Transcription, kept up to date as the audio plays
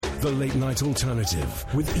The Late Night Alternative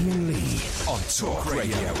with Iain Lee on Talk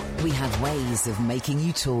Radio. We have ways of making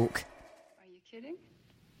you talk. Are you kidding?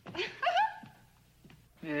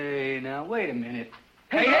 Hey, now, wait a minute.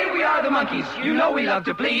 Hey, we are the monkeys. You know we love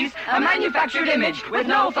to please. A manufactured image with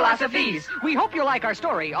no philosophies. We hope you like our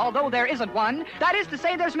story, although there isn't one. That is to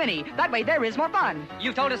say, there's many. That way there is more fun.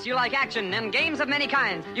 You've told us you like action and games of many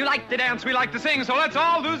kinds. You like to dance, we like to sing, so let's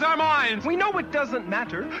all lose our minds. We know it doesn't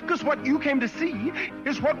matter, because what you came to see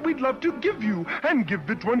is what we'd love to give you, and give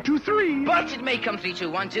it 1, 2, 3. But it may come 3,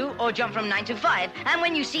 2, 1, 2, or jump from 9 to 5, and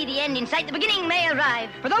when you see the end in sight, the beginning may arrive.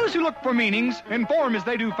 For those who look for meanings, inform as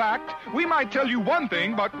they do fact, we might tell you one thing,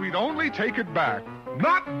 but we'd only take it back.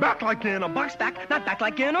 Not back like in a box back, Not back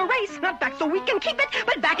like in a race, not back so we can keep it,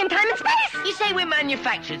 but back in time and space. You say we're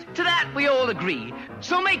manufactured. To that we all agree.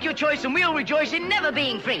 So make your choice and we'll rejoice in never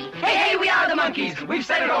being free. Hey, we are the monkeys. We've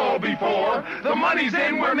said it all before. The money's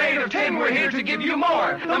in, we're made of tin, we're here to give you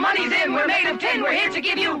more. The money's in, we're made of tin, we're here to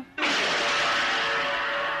give you...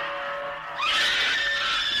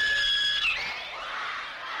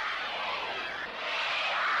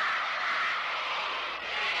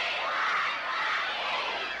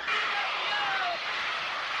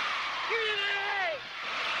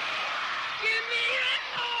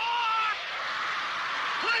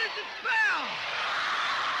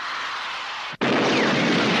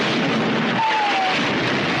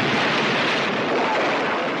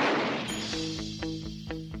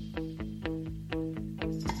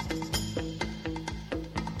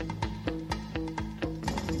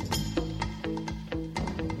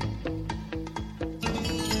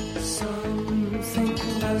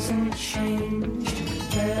 Doesn't change,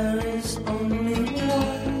 there is only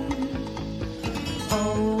one,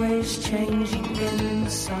 always changing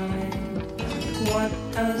inside. What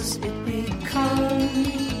does it become?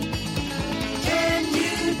 Can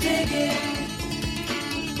you dig it?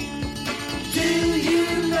 Do you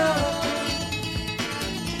know?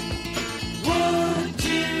 Would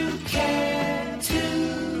you care to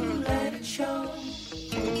let it show?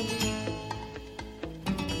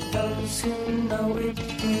 Those who know it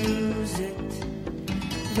use it,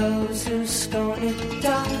 those who scorn it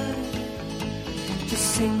die. To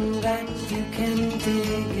sing that you can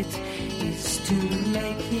dig it is to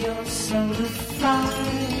make your soul to fly.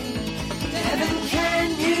 Heaven,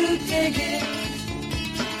 can you dig it?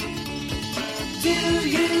 Do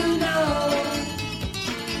you know?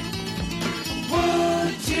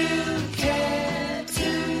 Would you care to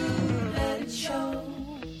let it show?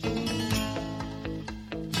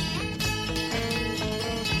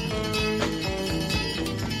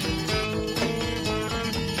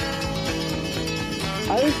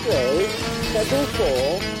 Double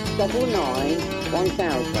 4, 9,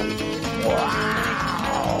 1000.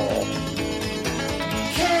 Wow!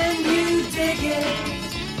 Can you dig it?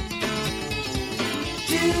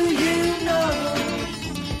 Do you know?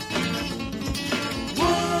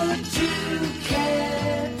 Would you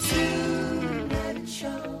care to let it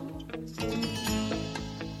show?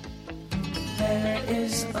 There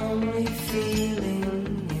is only feeling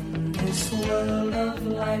in this world of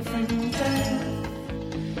life and death.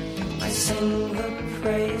 I sing the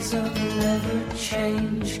praise of never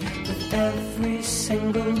change with every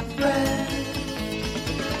single breath.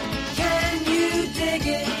 Can you dig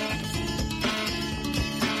it?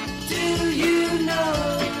 Do you know?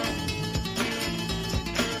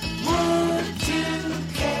 Would you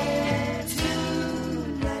care to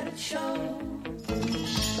let it show?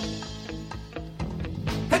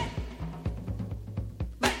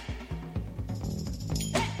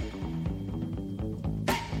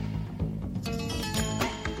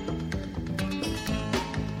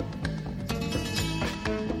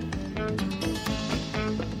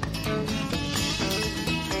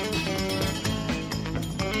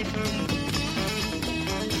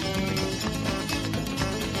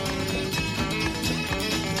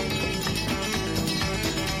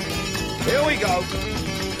 Here we go.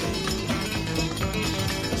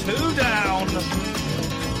 2 down.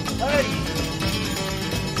 Hey.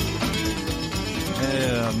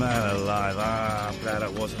 Yeah, man alive. I'm glad I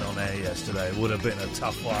wasn't on air yesterday. It would have been a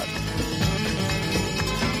tough one.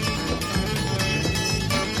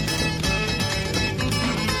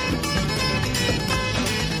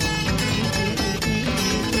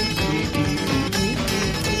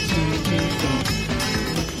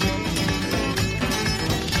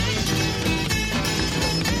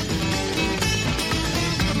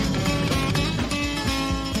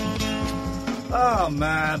 Oh,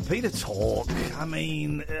 man, Peter Tork. I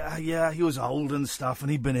mean, yeah, he was old and stuff, and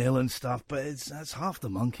he'd been ill and stuff, but that's half the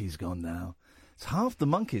monkeys gone now. It's half the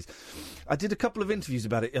monkeys. I did a couple of interviews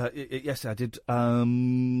about it yesterday. I did,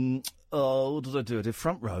 what did I do? I did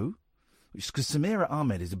Front Row, because Samira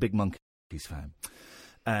Ahmed is a big Monkeys fan.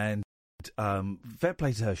 And fair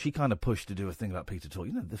play to her, she kind of pushed to do a thing about Peter Talk,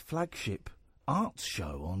 the flagship arts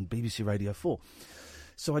show on BBC Radio 4.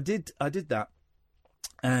 So I did that.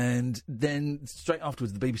 And then straight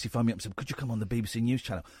afterwards, the BBC phoned me up and said, could you come on the BBC News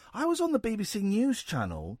Channel? I was on the BBC News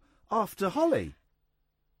Channel after Holly.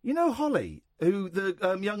 You know Holly, who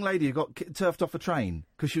the young lady who got turfed off a train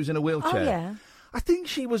because she was in a wheelchair? Oh, yeah. I think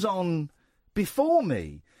she was on before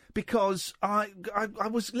me because I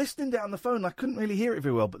was listening down the phone. I couldn't really hear it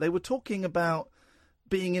very well, but they were talking about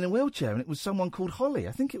being in a wheelchair, and it was someone called Holly.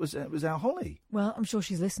 I think it was our Holly. Well, I'm sure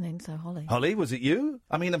she's listening, so Holly. Holly, was it you?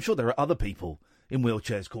 I mean, I'm sure there are other people in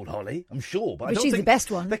wheelchairs called Holly. I'm sure, but I don't she's think the best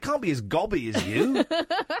one. They can't be as gobby as you.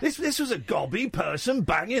 This was a gobby person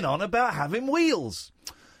banging on about having wheels.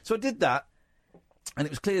 So I did that, and it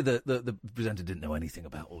was clear that the presenter didn't know anything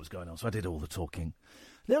about what was going on, so I did all the talking.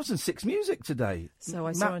 There was some Six Music today. So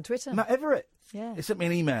I saw on Twitter. Matt Everett. Yeah. He sent me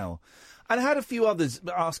an email. And I had a few others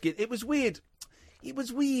asking. It was weird.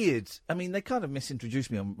 I mean, they kind of misintroduced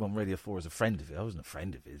me on Radio 4 as a friend of his. I wasn't a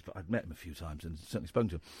friend of his, but I'd met him a few times and certainly spoken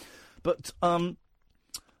to him. But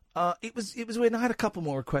it was weird. And I had a couple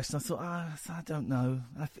more requests, and I thought, I don't know.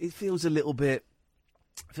 It feels a little bit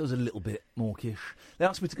mawkish. They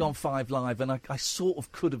asked me to go on 5 Live, and I sort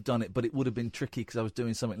of could have done it, but it would have been tricky because I was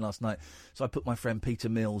doing something last night. So I put my friend Peter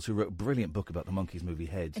Mills, who wrote a brilliant book about the Monkeys movie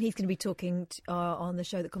Heads. And he's going to be talking on the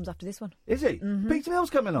show that comes after this one. Is he? Mm-hmm. Peter Mills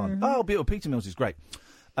coming on? Mm-hmm. Oh, beautiful. Peter Mills is great.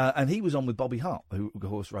 And he was on with Bobby Hart, who of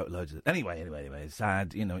course wrote loads of it. Anyway, it's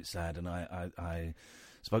sad. It's sad. And I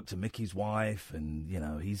spoke to Mickey's wife, and,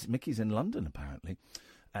 Mickey's in London, apparently,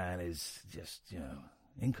 and is just,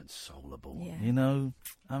 inconsolable. Yeah.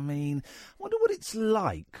 I mean, I wonder what it's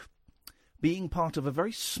like being part of a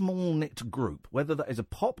very small-knit group, whether that is a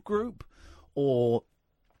pop group or,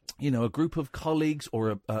 a group of colleagues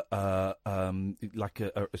or a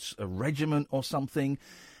regiment or something,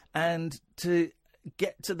 and to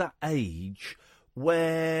get to that age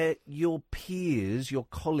where your peers, your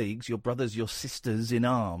colleagues, your brothers, your sisters in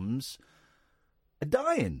arms are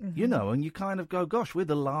dying, and you kind of go, gosh, we're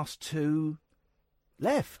the last two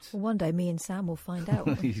left. Well, one day me and Sam will find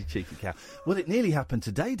out. You cheeky cow. Well, it nearly happened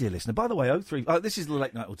today, dear listener. By the way, this is the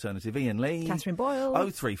Late Night Alternative. Iain Lee. Catherine Boyle.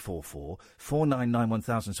 0344 499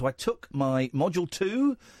 1000. So I took my Module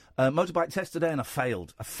 2 motorbike test today, and I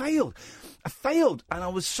failed. I failed, and I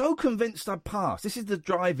was so convinced I'd passed. This is the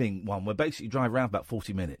driving one, where basically you drive around about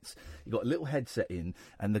 40 minutes. You've got a little headset in,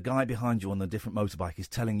 and the guy behind you on the different motorbike is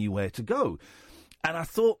telling you where to go. And I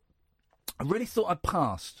really thought I'd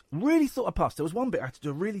passed. There was one bit I had to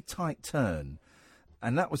do a really tight turn,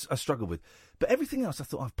 and that was I struggled with. But everything else I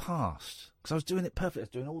thought I've passed, because I was doing it perfectly. I was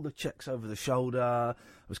doing all the checks over the shoulder. I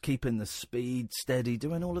was keeping the speed steady,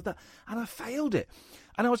 doing all of that. And I failed it.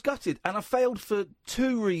 And I was gutted. And I failed for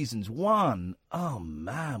 2 reasons. One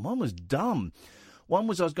was dumb. One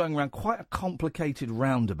was I was going around quite a complicated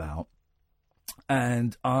roundabout,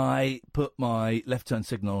 and I put my left turn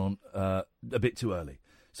signal on a bit too early.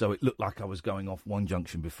 So it looked like I was going off one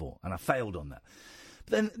junction before, and I failed on that.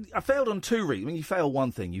 But then I failed on 2 reasons. I mean, you fail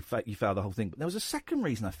one thing, you fail the whole thing. But there was a second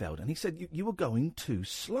reason I failed, and he said, you were going too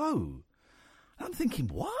slow. And I'm thinking,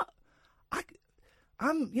 what?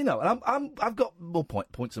 I've got more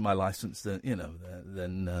points on my licence than you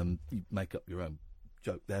make up your own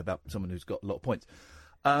joke there about someone who's got a lot of points.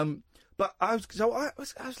 But I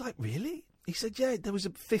was like, really? He said, yeah, there was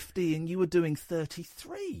a 50 and you were doing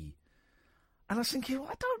 33. And I was thinking, well,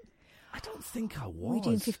 I don't think I was. Were you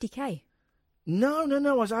doing 50k? No.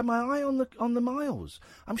 I had my eye on the miles.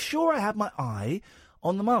 I'm sure I had my eye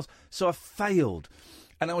on the miles. So I failed,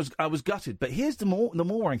 and I was gutted. But here's the more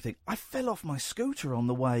worrying thing: I fell off my scooter on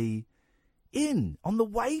the way in. On the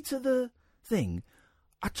way to the thing,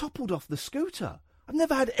 I toppled off the scooter. I've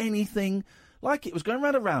never had anything like it. It was going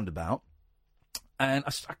around a roundabout, and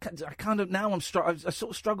I kind of now I sort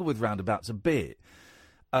of struggle with roundabouts a bit.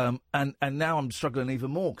 And now I'm struggling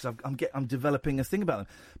even more because I'm developing a thing about them.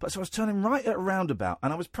 But so I was turning right at a roundabout,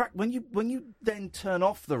 and I was when you then turn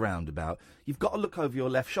off the roundabout, you've got to look over your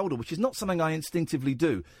left shoulder, which is not something I instinctively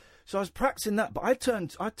do. So I was practicing that, but I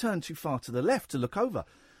turned too far to the left to look over,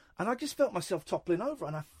 and I just felt myself toppling over,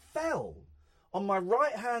 and I fell on my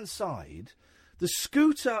right hand side. The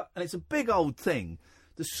scooter, and it's a big old thing.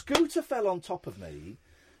 The scooter fell on top of me.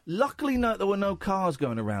 Luckily, there were no cars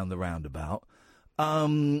going around the roundabout.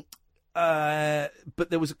 But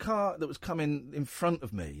there was a car that was coming in front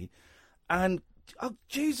of me, and oh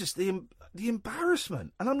Jesus, the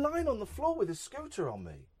embarrassment! And I'm lying on the floor with a scooter on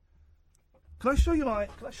me. Can I show you my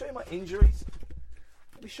injuries?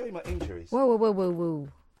 Let me show you my injuries. Whoa.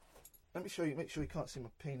 Let me show you. Make sure you can't see my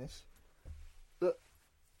penis. Look,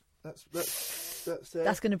 that's there.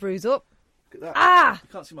 That's going to bruise up. Look at that. Ah! You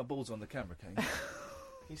can't see my balls on the camera, can you? Can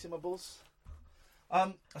you see my balls?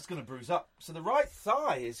 That's going to bruise up. So the right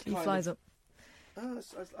thigh is He flies up. I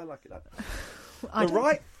like it like that. The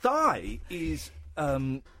right thigh is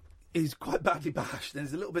quite badly bashed.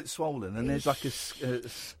 There's a little bit swollen, and there's like a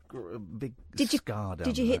big scar down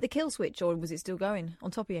Did you there. hit the kill switch, or was it still going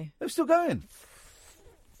on top of you? It was still going.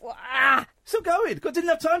 Ah! Still going. I didn't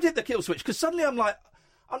have time to hit the kill switch because suddenly I got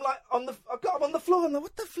up on the floor. I'm like,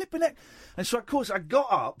 what the flipping heck? And so of course I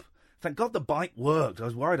got up. Thank God the bike worked. I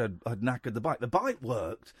was worried I'd knackered the bike. The bike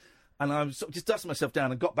worked, and I was sort of just dusting myself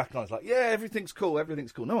down and got back on. I was like, yeah, everything's cool.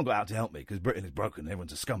 No one got out to help me because Britain is broken.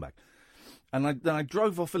 Everyone's a scumbag. And then I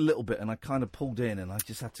drove off a little bit, and I kind of pulled in, and I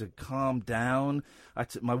just had to calm down.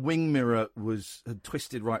 My wing mirror had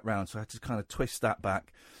twisted right round, so I had to kind of twist that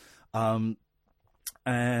back. And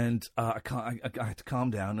I had to calm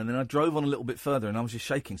down, and then I drove on a little bit further, and I was just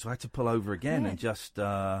shaking, so I had to pull over again and just.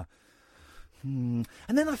 And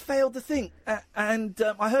then I failed the thing, and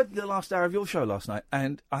I heard the last hour of your show last night,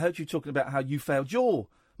 and I heard you talking about how you failed your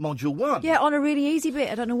module 1. Yeah, on a really easy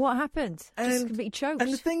bit. I don't know what happened. Just completely choked.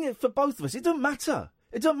 And the thing is, for both of us, it doesn't matter.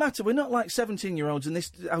 It doesn't matter. We're not like 17-year-olds,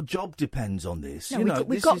 and our job depends on this. No,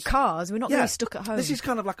 we've got cars. We're not going to be stuck at home. This is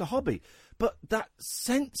kind of like a hobby. But that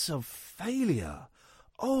sense of failure,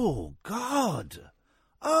 oh, God,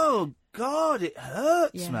 it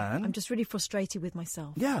hurts, man. I'm just really frustrated with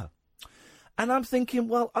myself. Yeah. And I'm thinking,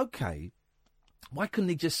 well, OK, why couldn't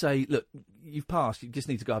he just say, look, you've passed, you just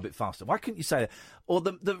need to go a bit faster? Why couldn't you say it? Or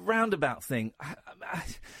the roundabout thing.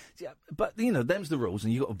 But, them's the rules,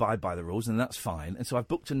 and you've got to abide by the rules, and that's fine. And so I've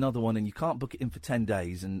booked another one, and you can't book it in for 10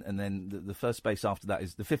 days, and then the first space after that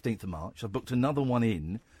is the 15th of March. I've booked another one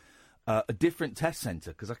in a different test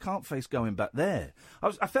centre, because I can't face going back there.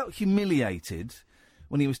 I felt humiliated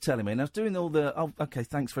when he was telling me, and I was doing all the, OK,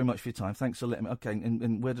 thanks very much for your time, thanks for letting me, OK,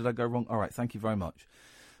 and where did I go wrong? All right, thank you very much.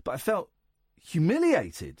 But I felt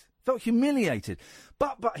humiliated. But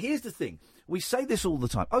here's the thing. We say this all the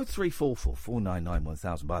time. 0344 499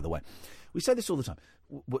 1000, by the way. We say this all the time.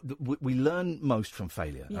 We learn most from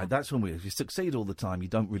failure. Yeah. Right? That's when if you succeed all the time, you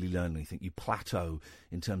don't really learn anything. You plateau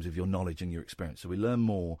in terms of your knowledge and your experience. So we learn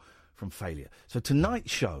more from failure. So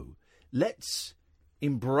tonight's show, let's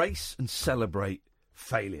embrace and celebrate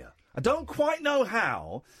failure. I don't quite know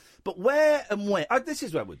how, but where and when. This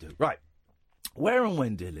is what we'll do. Right. Where and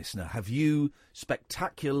when, dear listener, have you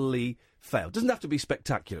spectacularly failed? Doesn't have to be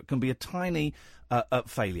spectacular. It can be a tiny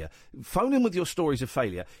failure. Phone in with your stories of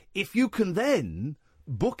failure. If you can then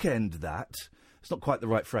bookend that, it's not quite the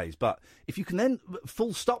right phrase, but if you can then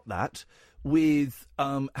full stop that with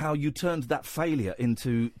how you turned that failure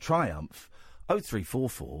into triumph,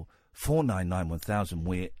 0344 499 1000,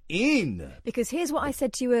 we're in. Because here's what I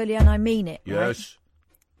said to you earlier, and I mean it. Yes. Right?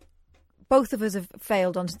 Both of us have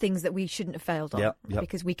failed on things that we shouldn't have failed on. Yep.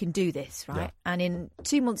 Because we can do this, right? Yep. And in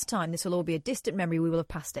 2 months' time, this will all be a distant memory. We will have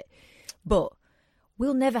passed it. But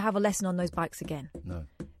we'll never have a lesson on those bikes again. No.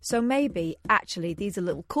 So maybe, actually, these are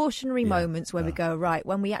little cautionary moments where we go, right,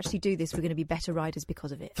 when we actually do this, we're going to be better riders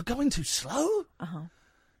because of it. For going too slow? Uh-huh.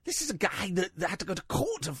 This is a guy that had to go to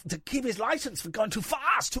court to keep his licence for going too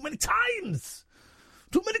fast, too many times.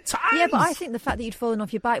 Too many times. Yeah, but I think the fact that you'd fallen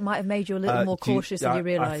off your bike might have made you a little more cautious than you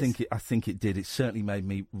realise. I think it did. It certainly made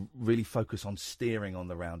me really focus on steering on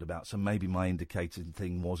the roundabout. So maybe my indicator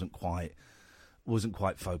thing wasn't quite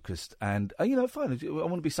focused. And fine. I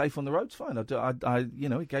want to be safe on the roads. Fine.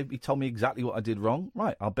 He told me exactly what I did wrong.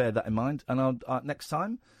 Right. I'll bear that in mind. And I'll next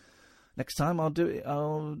time I'll do it.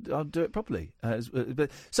 I'll do it properly.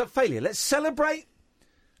 So failure. Let's celebrate.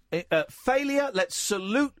 Failure, let's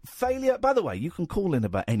salute failure. By the way, you can call in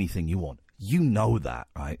about anything you want. You know that,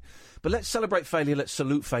 right? But let's celebrate failure, let's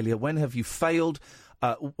salute failure. When have you failed?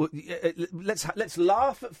 Let's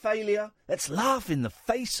laugh at failure. Let's laugh in the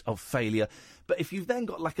face of failure. But if you've then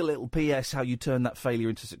got like a little PS how you turn that failure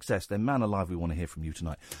into success, then man alive, we want to hear from you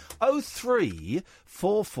tonight.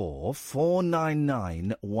 0344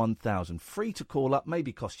 499 1000. Free to call up,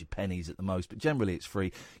 maybe cost you pennies at the most, but generally it's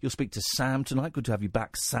free. You'll speak to Sam tonight. Good to have you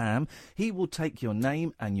back, Sam. He will take your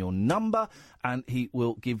name and your number, and he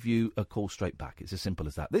will give you a call straight back. It's as simple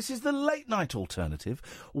as that. This is the Late Night Alternative,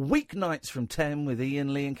 weeknights from 10 with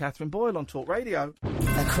Iain Lee and Catherine Boyle on Talk Radio.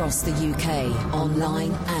 Across the UK,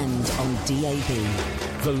 online and on DAB.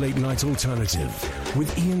 The Late Night Alternative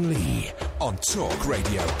with Iain Lee on Talk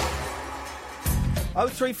Radio.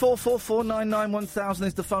 0344 499 1000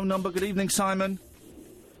 is the phone number. Good evening, Simon.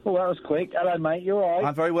 Oh, that was quick. Hello, mate. You all right?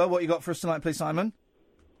 I'm very well. What you got for us tonight, please, Simon?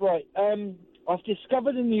 Right. I've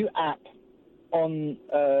discovered a new app on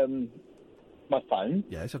my phone.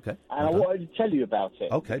 Yes, okay. And I wanted to tell you about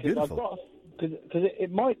it. Okay, beautiful. Because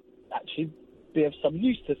it might actually be of some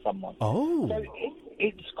use to someone. Oh. So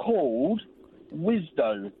it's called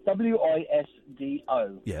Wisdo.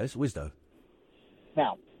 Wisdo. Yes, Wisdo.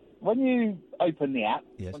 Now, when you open the app,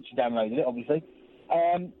 Yes. once you downloaded it, obviously,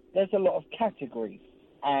 there's a lot of categories.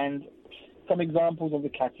 And some examples of the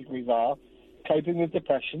categories are coping with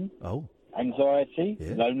depression, anxiety,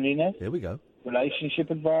 loneliness. Here we go.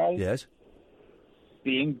 Relationship advice. Yes.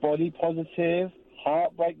 Being body positive,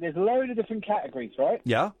 heartbreak. There's a load of different categories, right?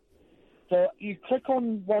 Yeah. So you click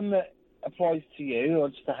on one that applies to you or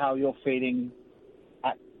just to how you're feeling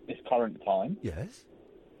at this current time. Yes.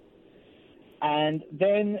 And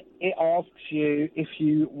then it asks you if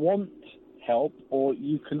you want help or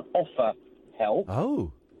you can offer help.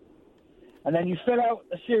 Oh. And then you fill out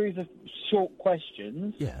a series of short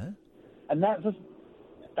questions. Yeah. And that's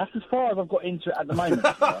as far as I've got into it at the moment.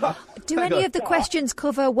 To be honest. Do any of the questions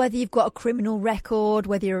cover whether you've got a criminal record,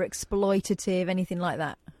 whether you're exploitative, anything like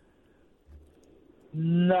that?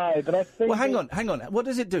 No, but I think... Well, hang on. What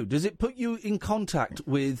does it do? Does it put you in contact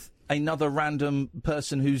with another random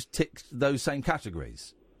person who's ticked those same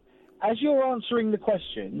categories? As you're answering the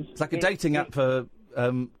questions... It's like a dating app for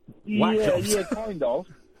whack Yeah, jobs. yeah, kind of.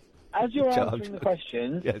 As you're answering the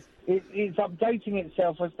questions, Yes. it's updating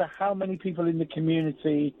itself as to how many people in the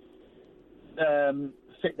community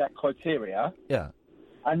fit that criteria. Yeah.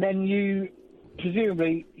 And then you,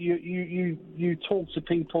 presumably, you talk to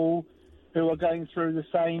people who are going through the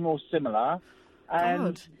same or similar,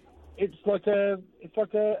 and it's like a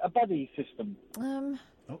buddy system.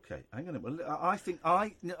 Okay, hang on a minute. Well,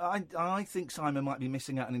 I think Simon might be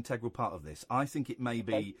missing out an integral part of this. I think it may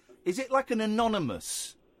be. Is it like an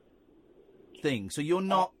anonymous thing? So you're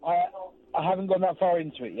not. I haven't gone that far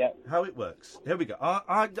into it yet. How it works? Here we go.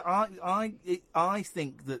 I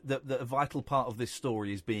think that a vital part of this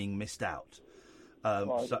story is being missed out.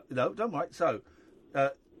 Right. So, no, don't worry. So,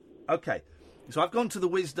 okay. So I've gone to the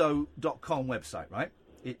wisdo.com website, right?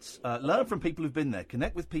 It's learn from people who've been there,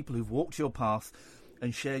 connect with people who've walked your path,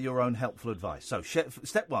 and share your own helpful advice. So,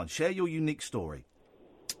 step one, share your unique story.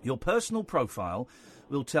 Your personal profile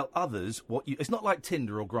will tell others what you... It's not like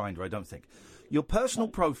Tinder or Grindr, I don't think. Your personal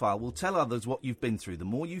profile will tell others what you've been through. The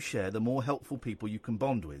more you share, the more helpful people you can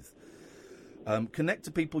bond with. Connect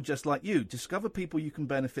to people just like you. Discover people you can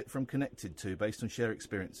benefit from connected to based on shared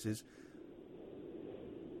experiences.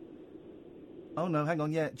 Oh, no, hang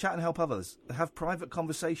on, yeah. Chat and help others. Have private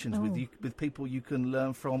conversations with people you can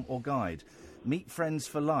learn from or guide. Meet friends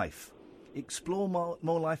for life. Explore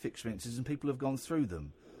more life experiences and people who have gone through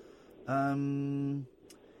them.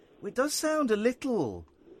 It does sound a little...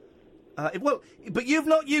 but you've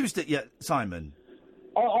not used it yet, Simon.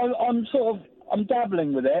 I'm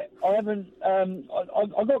dabbling with it. I haven't.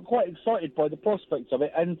 I got quite excited by the prospects of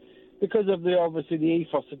it, and because of the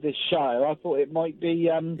ethos of this show, I thought it might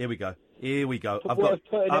be. Here we go. I've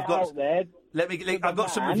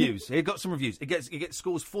got some reviews. Here, got some reviews. It gets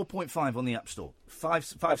scores 4.5 on the App Store. Five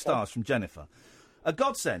stars from Jennifer. A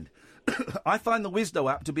godsend. I find the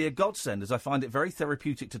Wisdo app to be a godsend, as I find it very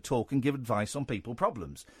therapeutic to talk and give advice on people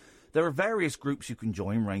problems. There are various groups you can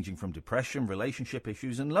join, ranging from depression, relationship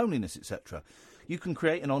issues and loneliness, etc. You can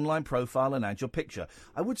create an online profile and add your picture.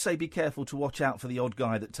 I would say be careful to watch out for the odd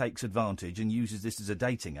guy that takes advantage and uses this as a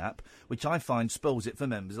dating app, which I find spoils it for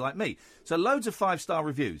members like me. So loads of 5-star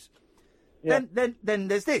reviews. Yeah. Then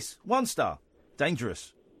there's this. 1 star.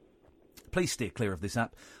 Dangerous. Please steer clear of this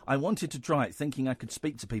app. I wanted to try it thinking I could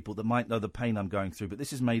speak to people that might know the pain I'm going through, but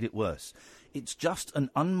this has made it worse. It's just an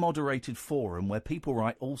unmoderated forum where people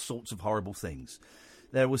write all sorts of horrible things.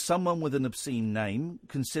 There was someone with an obscene name,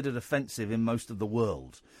 considered offensive in most of the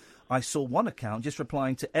world. I saw one account just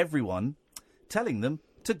replying to everyone, telling them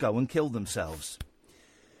to go and kill themselves.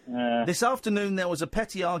 This afternoon there was a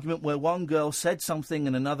petty argument where one girl said something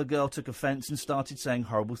and another girl took offence and started saying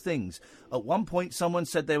horrible things. At one point someone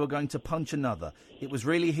said they were going to punch another. It was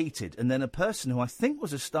really heated, and then a person who I think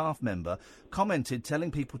was a staff member commented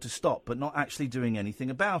telling people to stop but not actually doing anything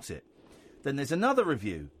about it. Then there's another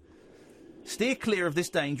review. Steer clear of this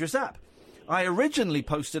dangerous app. I originally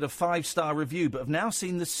posted a 5-star review but have now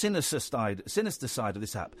seen the sinister side of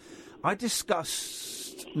this app. I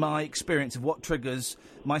discussed my experience of what triggers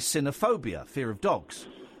my cynophobia, fear of dogs,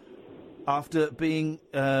 after being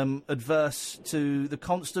adverse to the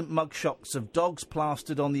constant mugshots of dogs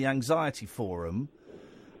plastered on the anxiety forum,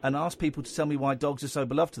 and asked people to tell me why dogs are so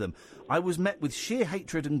beloved to them. I was met with sheer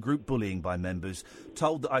hatred and group bullying by members,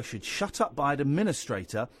 told that I should shut up by an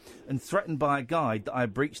administrator, and threatened by a guide that I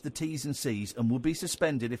had breached the T's and C's and would be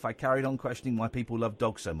suspended if I carried on questioning why people love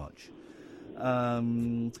dogs so much.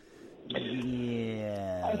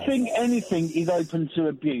 Yeah. I think anything is open to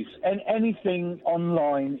abuse, and anything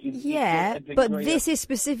online is. Yeah, but this is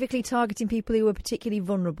specifically targeting people who are particularly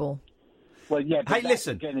vulnerable. Well, yeah. But Hey,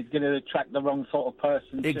 listen. Again, it's going to attract the wrong sort of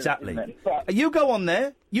person. Exactly. Too, but, You go on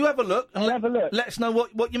there, you have a look, and have a look. Let us know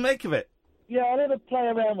what you make of it. Yeah, I'll have a play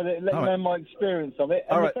around with it and let you know my experience of it.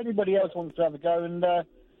 And if anybody else wants to have a go, and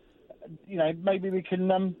maybe we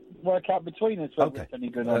can work out between us whether it's any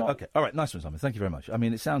good or not. Okay, all right, nice one, Simon. Thank you very much. I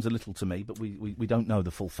mean, it sounds a little to me, but we don't know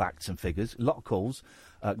the full facts and figures. A lot of calls,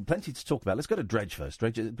 plenty to talk about. Let's go to Dredge first,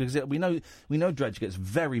 Dredge, because we know Dredge gets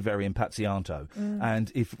very, very impazzianto,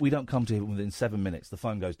 and if we don't come to him within 7 minutes, the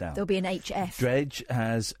phone goes down. There'll be an HF. Dredge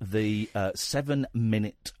has the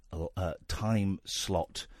 7-minute time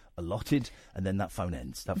slot allotted, and then that phone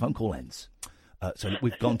ends. That phone call ends. So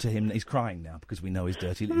we've gone to him. He's crying now because we know his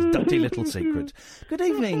dirty little secret. Good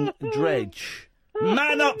evening, Dredge.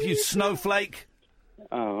 Man up, you snowflake.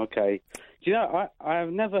 Oh, okay. Do you know, I've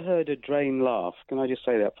never heard a drain laugh. Can I just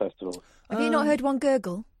say that first of all? Have you not heard one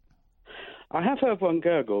gurgle? I have heard one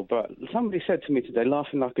gurgle, but somebody said to me today,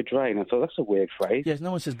 laughing like a drain. I thought, that's a weird phrase. Yes, no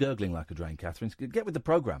one says gurgling like a drain, Catherine. Get with the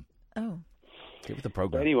programme. Oh. Get with the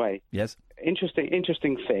programme. But anyway. Yes?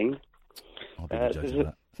 Interesting thing. I'll be the judge of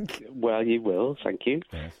that. Well, you will, thank you.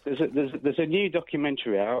 Yes. There's a new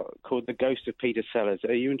documentary out called The Ghost of Peter Sellers.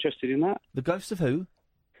 Are you interested in that? The Ghost of who?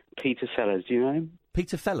 Peter Sellers, do you know him?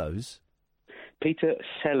 Peter Fellows? Peter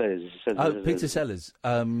Sellers. Oh, Peter Sellers.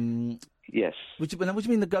 Yes. What do you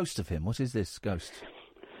mean the ghost of him? What is this ghost?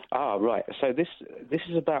 Ah, right. So this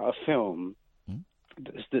is about a film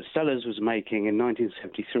that Sellers was making in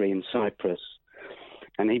 1973 in Cyprus.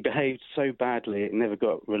 And he behaved so badly it never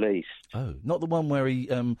got released. Oh, not the one where he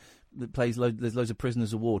plays there's loads of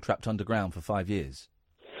prisoners of war trapped underground for 5 years.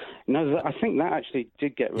 No, I think that actually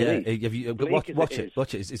did get released. Yeah, watch it.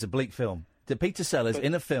 Watch it. It's a bleak film. Peter Sellers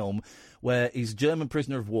in a film where he's a German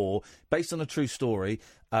prisoner of war, based on a true story,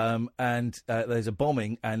 and there's a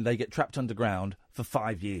bombing, and they get trapped underground for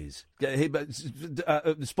 5 years.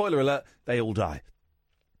 Spoiler alert: they all die.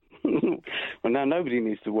 Well, now nobody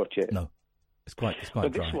needs to watch it. No. It's quite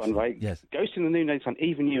but dry. This one, right? Yes. Ghost in the Noonday Sun.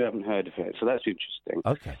 Even you haven't heard of it, so that's interesting.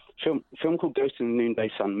 Okay. Film called Ghost in the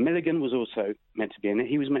Noonday Sun. Milligan was also meant to be in it.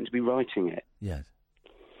 He was meant to be writing it. Yes.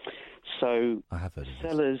 So I have heard of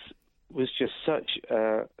Sellers was just such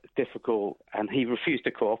difficult, and he refused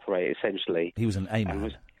to cooperate. Essentially, he was an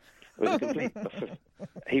A-man.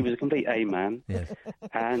 He was a complete A-man. Yes.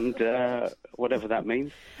 And whatever that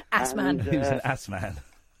means. Ass-man. He was an ass-man.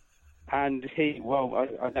 And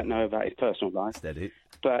I don't know about his personal life. Steady.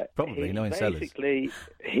 But probably knowing Sellers. Basically,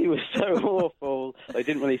 he was so awful, they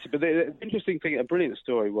didn't release it. But the interesting thing, a brilliant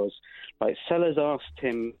story was, like, Sellers asked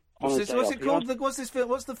him... What's it called? What's this film?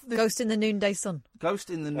 What's the... Ghost in the Noonday Sun. Ghost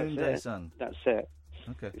in the Noonday Sun. That's it.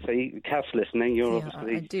 Okay. So Cat's listening, you're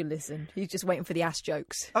obviously... I do listen. He's just waiting for the ass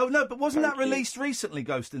jokes. Oh, no, but wasn't that released recently,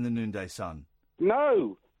 Ghost in the Noonday Sun?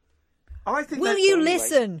 No! I think Will you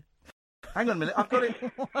listen? Hang on a minute, I've got it...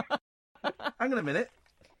 Hang on a minute.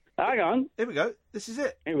 Hang on. Here we go. This is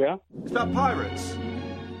it. Here we are. It's about pirates.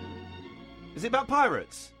 Is it about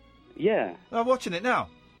pirates? Yeah. I'm watching it now.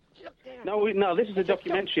 No, this is a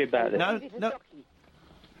documentary about it. No.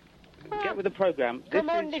 Get with the programme.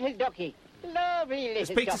 Come on, little ducky. Lovely little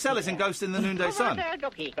It's Peter Sellers in Ghost in the Noonday Sun.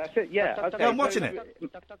 That's it, yeah. Okay. Yeah, I'm watching it.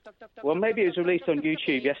 Well, maybe it was released on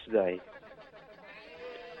YouTube yesterday.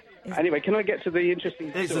 Anyway, can I get to the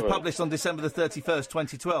interesting story? This was published on December the 31st,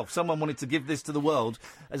 2012. Someone wanted to give this to the world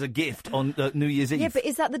as a gift on New Year's Eve. Yeah, but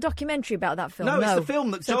is that the documentary about that film? No, it's the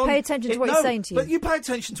film that So pay attention to what he's saying to you. But you pay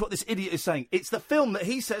attention to what this idiot is saying. It's the film that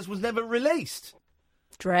he says was never released.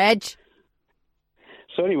 Dredge.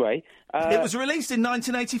 So anyway... it was released in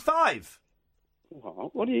 1985.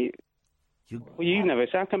 What do you... Well, you've never...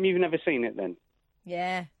 How come you've never seen it, then?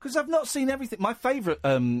 Yeah. Because I've not seen everything. My favourite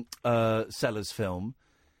Sellers film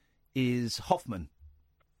is Hoffman.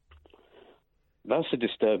 That's a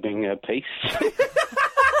disturbing piece.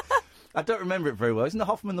 I don't remember it very well. Isn't the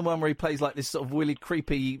Hoffman the one where he plays like this sort of really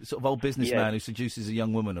creepy sort of old businessman who seduces a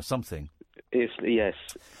young woman or something? Yes.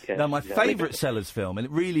 Now, my favourite Sellers film, and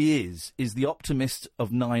it really is The Optimist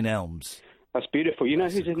of Nine Elms. That's beautiful. You know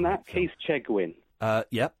who's in that? Film. Keith Chegwin.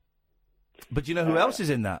 Yep. But do you know who else is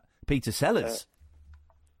in that? Peter Sellers.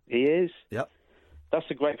 He is? Yep. That's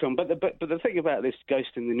a great film. But the thing about this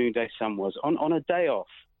Ghost in the Noonday Sun was, on a day off,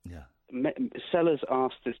 Sellers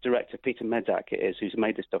asked this director, Peter Medak it is, who's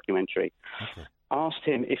made this documentary, asked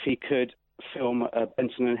him if he could film a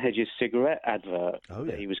Benson and Hedges cigarette advert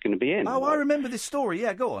that he was going to be in. Oh, I remember this story.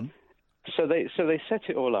 Yeah, go on. So they set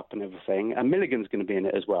it all up and everything, and Milligan's going to be in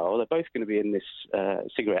it as well. They're both going to be in this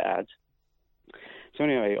cigarette ad. So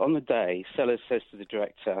anyway, on the day, Sellers says to the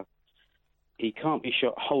director, he can't be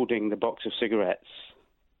shot holding the box of cigarettes.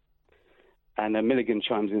 And Milligan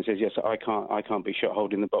chimes in and says, yes, I can't be shot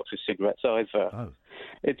holding the box of cigarettes either. Oh.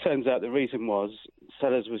 It turns out the reason was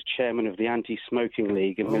Sellers was chairman of the Anti-Smoking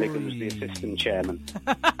League and Milligan was the assistant chairman.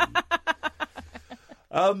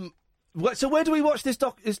 So where do we watch this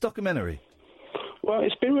documentary? Well,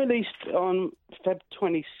 it's been released on Feb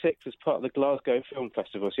 26th as part of the Glasgow Film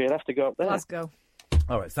Festival, so you'll have to go up there. Glasgow.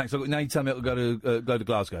 All right, thanks. Now you tell me it'll go to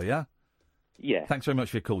Glasgow, yeah? Yeah. Thanks very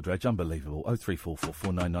much for your call, Dredge. Unbelievable. 0344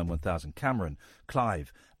 499 1000. Cameron,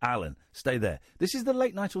 Clive, Alan, stay there. This is the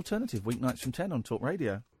Late Night Alternative, weeknights from 10 on Talk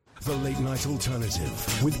Radio. The Late Night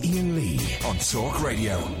Alternative with Iain Lee on Talk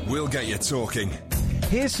Radio. We'll get you talking.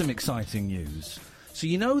 Here's some exciting news. So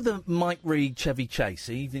you know the Mike Reid Chevy Chase,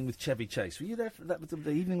 the Evening with Chevy Chase. Were you there for that?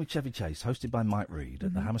 The Evening with Chevy Chase, hosted by Mike Reid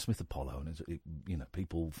at the Hammersmith Apollo, and a lot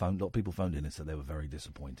of people phoned in and said they were very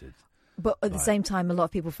disappointed. But at the same time, a lot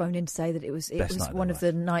of people phoned in to say that it was one of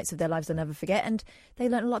the nights of their lives they'll never forget, and they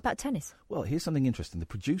learned a lot about tennis. Well, here's something interesting. The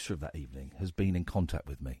producer of that evening has been in contact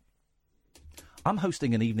with me. I'm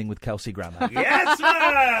hosting an evening with Kelsey Grammer. Yes,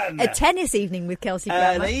 man! A tennis evening with Kelsey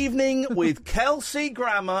Grammer. An evening with Kelsey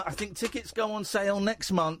Grammer. I think tickets go on sale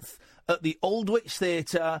next month at the Aldwych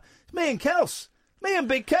Theatre. It's me and Kels. Me and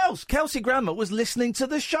Big Kels. Kelsey Grammer was listening to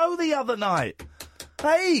the show the other night.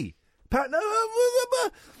 Hey!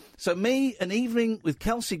 So me, an evening with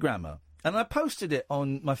Kelsey Grammer. And I posted it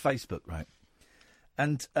on my Facebook, right?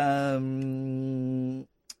 And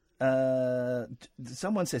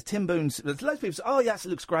someone says, Tim Boone's... Loads of people say, oh, yes, it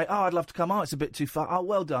looks great. Oh, I'd love to come. Oh, it's a bit too far. Oh,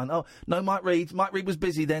 well done. Oh, no, Mike Reid. Mike Reid was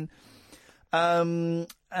busy then. Then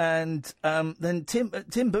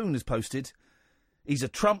Tim Boone has posted, he's a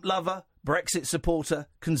Trump lover, Brexit supporter,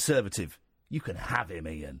 Conservative. You can have him,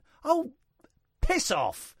 Iain. Oh, piss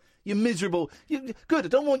off. You're miserable. Good, I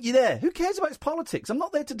don't want you there. Who cares about his politics? I'm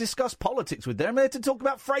not there to discuss politics with them. I'm there to talk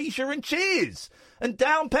about Frasier and Cheers and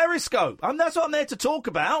Down Periscope. That's what I'm there to talk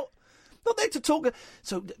about. Not there to talk...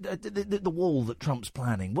 So, the wall that Trump's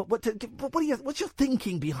planning, what's your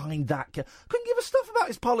thinking behind that? Couldn't give a stuff about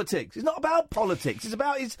his politics. It's not about politics. It's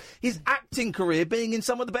about his acting career, being in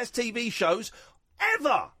some of the best TV shows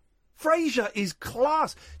ever. Frasier is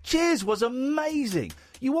class. Cheers was amazing.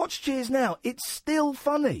 You watch Cheers now, it's still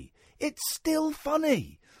funny. It's still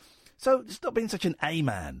funny. So stop being such an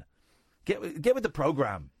A-man. Get with the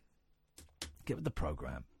programme. Get with the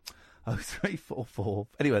programme. 0344.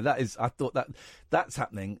 Anyway, I thought that's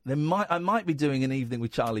happening. I might be doing an evening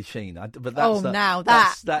with Charlie Sheen. But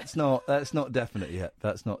that's that's not definite yet.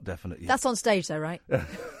 That's not definite yet. That's on stage though, right?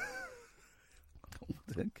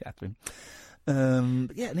 Catherine.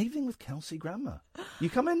 But yeah, an evening with Kelsey Grammer. You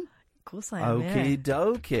coming? Of course I am. Okie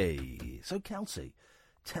dokie. So Kelsey,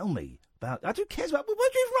 tell me about. Who cares about?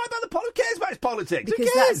 What do you write about the politics? Who cares about his politics?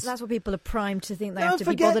 Because who cares? that's what people are primed to think they have to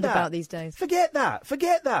be bothered about these days. Forget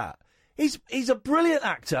that. He's a brilliant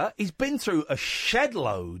actor. He's been through a shed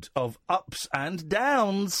load of ups and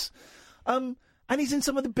downs, and he's in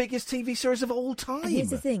some of the biggest TV series of all time. And here's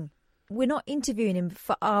the thing. We're not interviewing him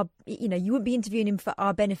for our, you wouldn't be interviewing him for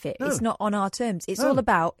our benefit. No. It's not on our terms. It's all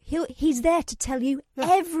about, he's there to tell you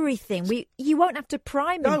everything. You won't have to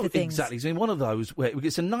prime him for things. Exactly. He's in one of those where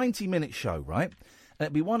it's a 90-minute show, right? And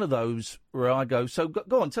it'd be one of those where I go, so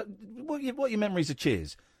go on, what are your memories of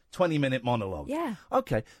Cheers? 20-minute monologue. Yeah.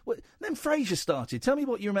 Okay. Well, then Frasier started. Tell me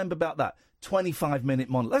what you remember about that. 25-minute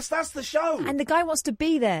monologue. That's the show. And the guy wants to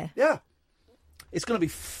be there. Yeah. It's going to be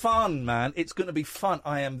fun, man. It's going to be fun.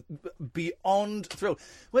 I am beyond thrilled.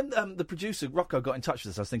 When the producer, Rocco, got in touch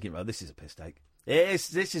with us, I was thinking, well, this is a piss take.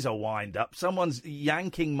 This is a wind-up. Someone's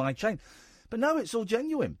yanking my chain. But no, it's all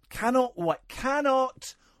genuine. Cannot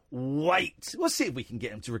wait. We'll see if we can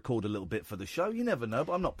get him to record a little bit for the show. You never know,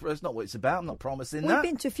 but that's not what it's about. I'm not promising that.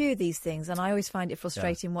 We've been to a few of these things, and I always find it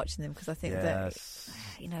frustrating watching them because I think that,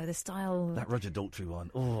 the style... That Roger Daltrey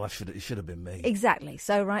one. Oh, it should have been me. Exactly.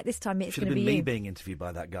 So, right, this time it's going to be me being interviewed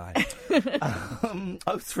by that guy.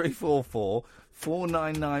 0344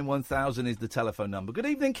 499 1000 is the telephone number. Good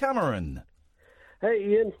evening, Cameron.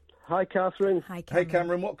 Hey, Iain. Hi, Catherine. Hi, Cameron. Hey,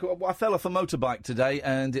 Cameron. I fell off a motorbike today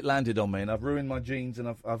and it landed on me and I've ruined my jeans and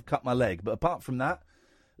I've cut my leg. But apart from that,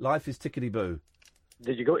 life is tickety-boo.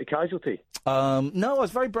 Did you go to Casualty? No, I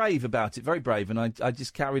was very brave about it, very brave, and I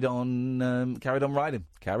just carried on riding.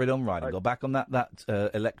 Got back on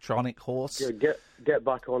that electronic horse. Yeah, get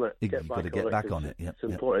back on it. You've got to get back on it. Yeah, it's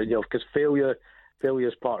important, because failure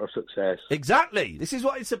is part of success. Exactly. This is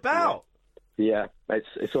what it's about. Yeah,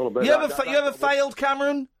 it's all about. You ever failed,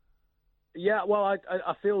 Cameron? Yeah, well, I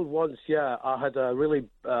failed once. Yeah, I had a really.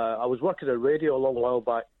 I was working at radio a long while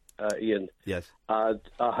back, Ian. Yes. And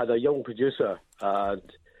I had a young producer, and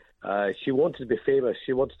she wanted to be famous.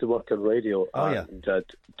 She wanted to work on radio and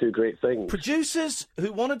do great things. Producers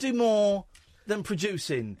who want to do more than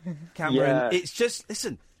producing, Cameron. It's just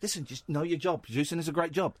listen. Just know your job. Producing is a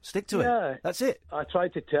great job. Stick to it. That's it. I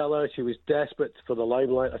tried to tell her. She was desperate for the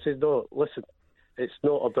limelight. I said, no, listen, it's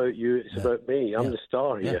not about you. It's about me. I'm the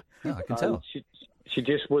star here. Yeah, I can tell. She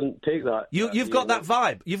just wouldn't take that. You've got that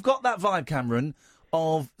vibe. You've got that vibe, Cameron,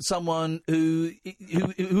 of someone who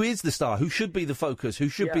is the star, who should be the focus, who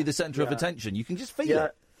should be the centre of attention. You can just feel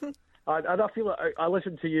it. And I feel like I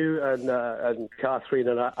listen to you and Catherine,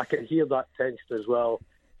 and I can hear that tension as well.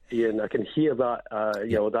 Ian, I can hear that,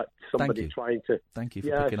 that somebody trying to... Thank you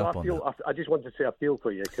for picking up on that. I just wanted to say I feel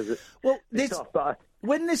for you, because it's tough. But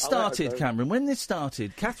when this started, Cameron,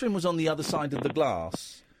 Catherine was on the other side of the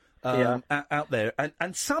glass out there,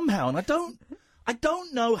 and somehow, and I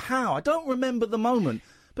don't know how, I don't remember the moment,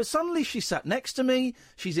 but suddenly she sat next to me,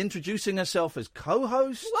 she's introducing herself as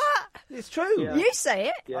co-host. What? It's true. Yeah. You say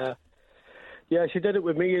it. Yeah. Yeah, she did it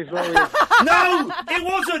with me as well. No, it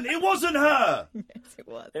wasn't. It wasn't her. Yes, it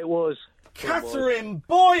was. It was. Catherine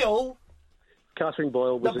Boyle. Catherine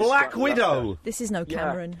Boyle was the Black Widow. This is no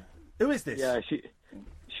Cameron. Who is this? Yeah, she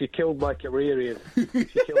killed my career, Ian. She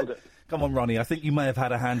killed it. Come on, Ronnie. I think you may have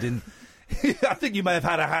had a hand in. I think you may have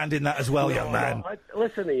had a hand in that as well, young man.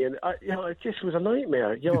 Listen, Ian. It just was a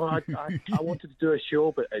nightmare. I wanted to do a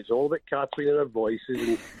show, but it's all about Catherine and her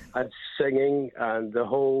voices and singing and the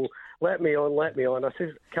whole. Let me on. I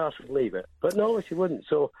said, Catherine, leave it. But no, she wouldn't.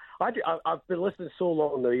 So I've been listening so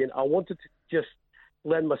long now, Ian. I wanted to just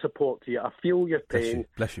lend my support to you. I feel your pain.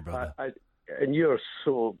 Bless you, brother. And you're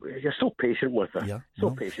so patient with her. Yeah. So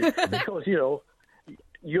patient. Because, you're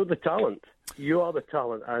the talent. You are the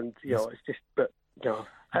talent. And, it's just, but,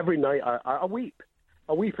 every night I weep.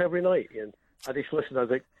 I weep every night, Ian. I just listen. I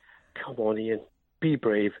think, come on, Ian, be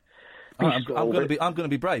brave. I'm going to be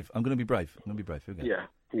brave. I'm going to be brave. Here we go. Yeah.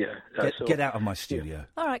 Yeah. Get out of my studio.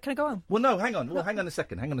 All right, can I go on? Well, no, hang on. Well, hang on a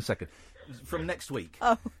second. From next week.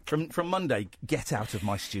 Oh. From Monday, get out of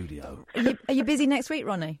my studio. Are you busy next week,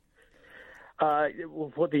 Ronnie?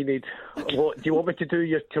 What do you need? Do you want me to do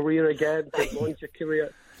your career again? To launch your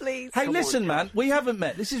career? Please. Hey, listen, man, we haven't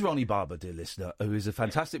met. This is Ronnie Barber, dear listener, who is a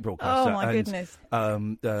fantastic broadcaster. Oh, my goodness.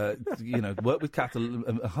 Worked with Kath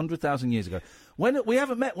 100,000 years ago. We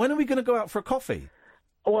haven't met. When are we going to go out for a coffee?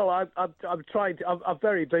 Well, I'm trying to. I'm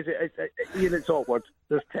very busy. Ian, it's awkward.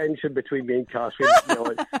 There's tension between me and Catherine.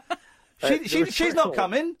 She's not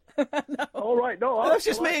coming. No. All right, no. That's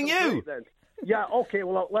just me and you. Then. Yeah, okay.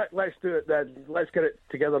 Well, let's do it then. Let's get it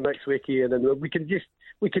together next week, Ian, and we can just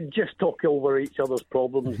talk over each other's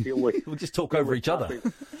problems. We'll just talk over each other.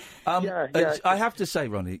 I have to say,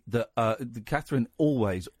 Ronnie, that Catherine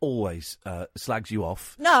always slags you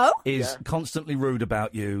off. No, is constantly rude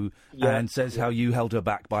about you and says how you held her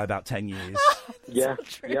back by about 10 years. Yeah,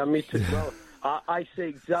 me too. Well, I say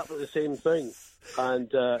exactly the same thing,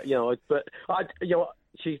 and but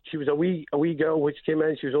She was a wee girl which came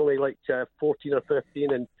in. She was only like 14 or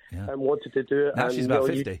 15 and wanted to do it. Now and, she's about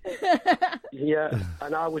 50.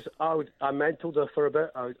 And I mentored her for a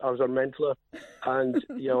bit. I was her mentor, and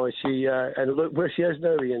she and look where she is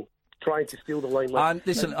now, Ian, trying to steal the limelight.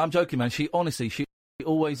 Listen, I'm joking, man. She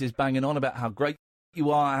always is banging on about how great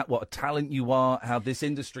you are, what a talent you are, how this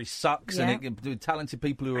industry sucks, and talented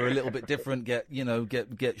people who are a little bit different get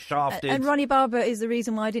shafted. And Ronnie Barber is the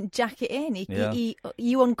reason why I didn't jack it in.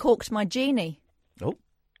 You uncorked my genie. Oh,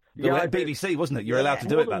 BBC, wasn't it? You're allowed to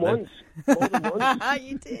do it back then. More than once.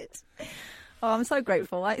 You did. Oh, I'm so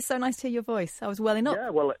grateful. It's so nice to hear your voice. I was welling up.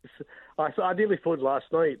 Yeah, well, I nearly phoned last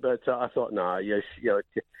night, but I thought, I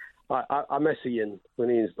miss Ian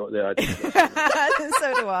when Ian's not there.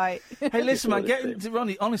 So do I. Hey, listen, man,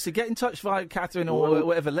 Ronnie, honestly, get in touch via Catherine or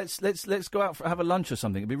whatever. Let's go out have a lunch or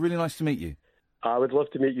something. It'd be really nice to meet you. I would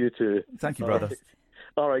love to meet you too. Thank you, brother.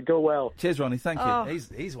 All right, go well. Cheers, Ronnie. Thank you.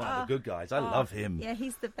 He's one of the good guys. I love him. Yeah,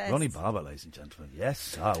 he's the best. Ronnie Barber, ladies and gentlemen. Yes,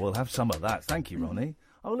 sir. We'll have some of that. Thank you, Ronnie.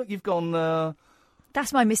 Oh, look, you've gone.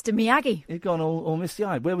 That's my Mr. Miyagi. You've gone all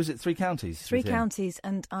misty-eyed. Where was it? 3 counties? 3 counties,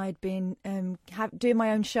 and I'd been doing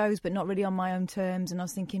my own shows, but not really on my own terms. And I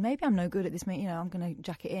was thinking, maybe I'm no good at this. I'm going to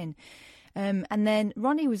jack it in. And then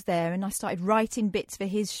Ronnie was there, and I started writing bits for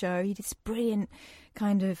his show. He did this brilliant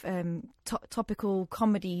kind of topical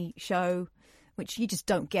comedy show, which you just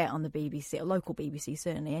don't get on the BBC, or local BBC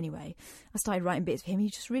certainly anyway. I started writing bits for him. He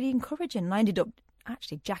was just really encouraging, and I ended up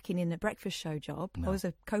actually jacking in the breakfast show job. No. I was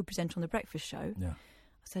a co-presenter on the breakfast show. Yeah.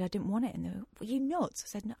 I said I didn't want it, and they were, "Were you nuts?" I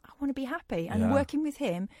said, "No, I want to be happy." And Yeah. working with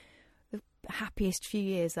him, the happiest few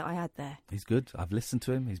years that I had there. He's good. I've listened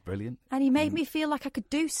to him. He's brilliant. And he made me feel like I could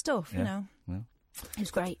do stuff, you know. Yeah. It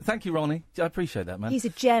was great. Thank you, Ronnie. I appreciate that, man. He's a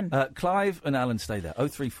gem. Clive and Alan, stay there.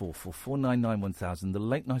 0344 499 1000, the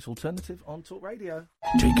late night alternative on Talk Radio.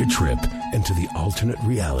 Take a trip into the alternate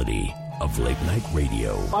reality of late night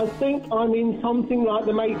radio. I think I'm in something like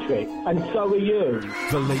The Matrix, and so are you.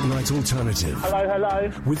 The late night alternative. Hello,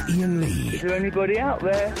 hello. With Iain Lee. Is there anybody out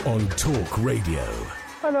there? On Talk Radio.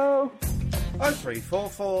 Hello.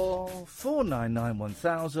 0344 499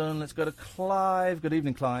 1000. Let's go to Clive. Good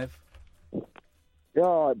evening, Clive. You're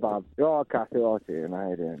all right, Bob. You're all right, Kathy. All right, Ian. How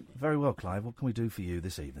you doing? Very well, Clive. What can we do for you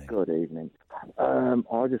this evening? Good evening.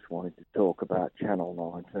 I just wanted to talk about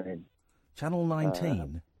Channel 19. Channel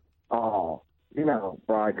 19? You know,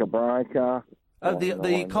 Breaker. Oh, the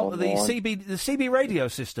CB radio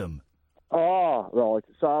system. Oh, right.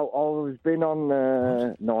 So I've been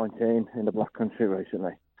on 19 in the Black Country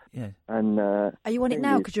recently. Yeah. And Are you on it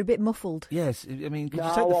now? Because you're a bit muffled. Yes. I mean, could you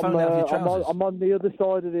take the phone out of your trousers? I'm on the other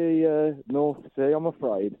side of the North Sea, I'm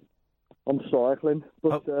afraid. I'm cycling.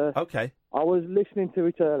 But, okay. I was listening to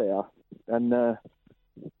it earlier, and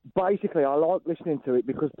basically I like listening to it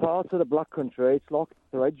because parts of the Black Country, it's like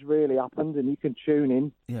threads really happened, and you can tune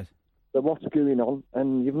in. Yes. But what's going on,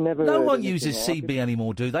 and you've never. No heard one anything uses like CB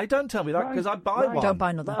anymore, do they? Don't tell me that, because I buy one. Don't buy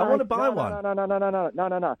another. I want to buy one.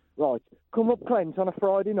 No. Right, come up Clent on a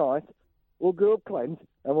Friday night. We'll go up Clent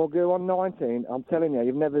and we'll go on 19. I'm telling you,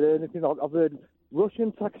 you've never heard anything like. I've heard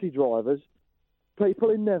Russian taxi drivers, people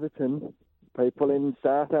in Netherton, people in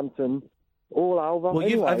Southampton, all over. Well,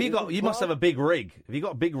 anyway, have you got? You must have a big rig. Have you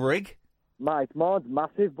got a big rig? Mate, mine's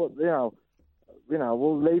massive, but we'll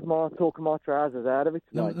leave my trousers out of it.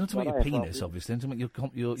 No, not about your penis, obviously. Not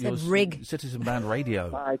about your rig. Citizen Band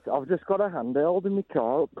radio. Mate, I've just got a handheld in my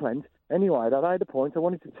car up Clent. Anyway, that had a point. I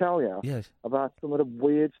wanted to tell you about some of the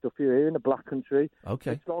weird stuff you hear in the Black Country.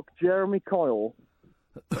 Okay. It's like Jeremy Kyle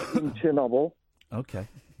in Chernobyl. Okay,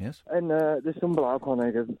 yes. And there's some bloke on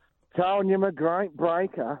there goes, telling you I'm a great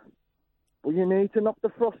breaker, but you need to knock the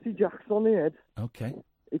Frosty Jacks on the head. Okay.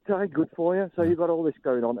 It ain't good for you. So you've got all this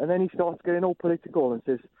going on. And then he starts getting all political and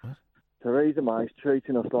says, Theresa May's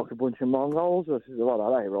treating us like a bunch of Mongols. I says, well,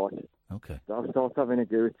 that ain't right. Okay. So I start having a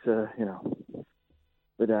go at,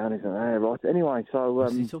 the down isn't there, right? Anyway, so...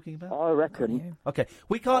 What's he talking about? I reckon... Okay,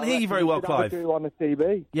 we can't hear you very well, Clive. On the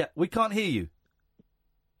TV. Yeah, we can't hear you.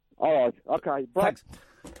 All right, okay. Thanks.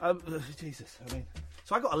 Jesus, I mean...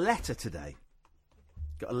 So I got a letter today.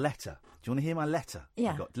 Got a letter. Do you want to hear my letter?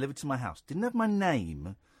 Yeah. I got delivered to my house. Didn't have my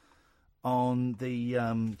name on the...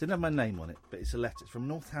 didn't have my name on it, but it's a letter. It's from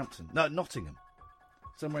Northampton. No, Nottingham.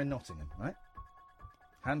 Somewhere in Nottingham, right?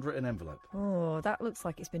 Handwritten envelope. Oh, that looks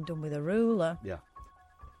like it's been done with a ruler. Yeah.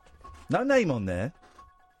 No name on there,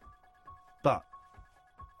 but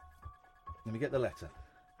let me get the letter.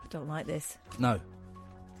 I don't like this. No.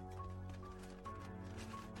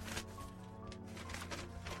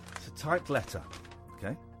 It's a typed letter,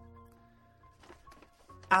 okay?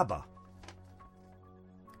 ABBA.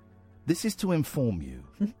 This is to inform you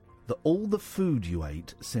that all the food you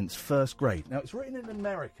ate since first grade... Now, it's written in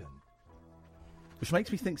American, which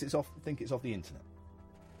makes me think it's off the internet.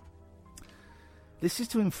 This is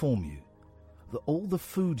to inform you that all the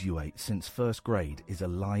food you ate since first grade is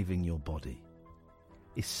alive in your body,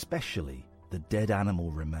 especially the dead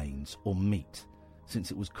animal remains or meat,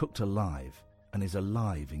 since it was cooked alive and is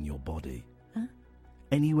alive in your body. Huh?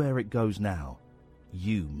 Anywhere it goes now,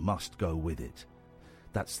 you must go with it.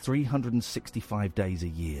 That's 365 days a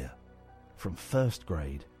year, from first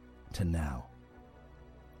grade to now.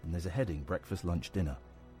 And there's a heading, breakfast, lunch, dinner.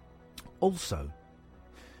 Also,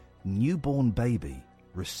 newborn baby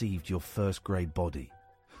received your first grade body,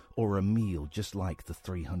 or a meal just like the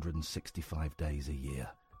 365 days a year.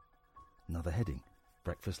 Another heading,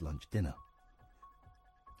 breakfast, lunch, dinner.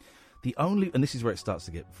 And this is where it starts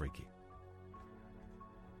to get freaky.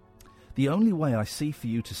 The only way I see for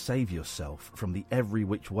you to save yourself from the every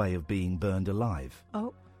which way of being burned alive,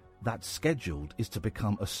 that's scheduled, is to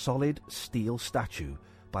become a solid steel statue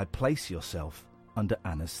by place yourself under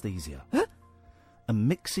anaesthesia. And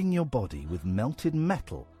mixing your body with melted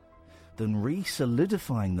metal, then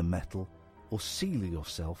re-solidifying the metal or seal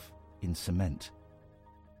yourself in cement.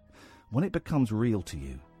 When it becomes real to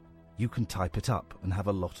you, you can type it up and have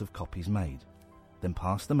a lot of copies made, then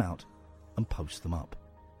pass them out and post them up.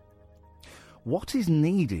 What is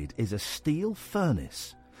needed is a steel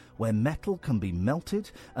furnace where metal can be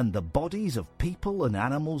melted and the bodies of people and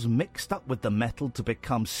animals mixed up with the metal to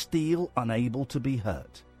become steel unable to be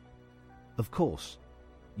hurt. Of course,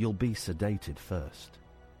 you'll be sedated first.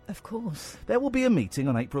 Of course. There will be a meeting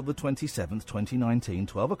on April the 27th, 2019,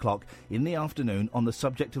 12 o'clock in the afternoon on the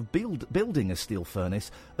subject of building a steel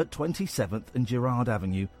furnace at 27th and Girard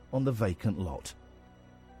Avenue on the vacant lot.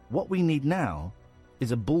 What we need now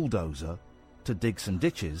is a bulldozer to dig some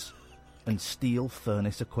ditches and steel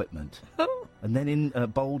furnace equipment. And then in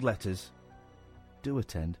bold letters, do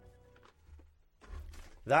attend.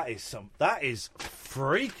 That is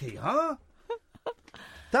freaky, huh?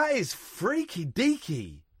 That is freaky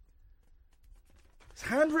deaky. It's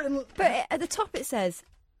handwritten. But at the top it says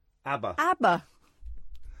ABBA. ABBA.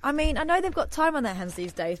 I mean, I know they've got time on their hands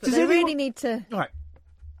these days, but they really need to. Right.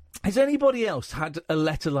 Has anybody else had a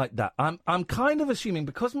letter like that? I'm kind of assuming,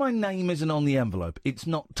 because my name isn't on the envelope, it's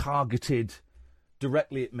not targeted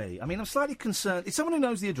directly at me. I mean, I'm slightly concerned. It's someone who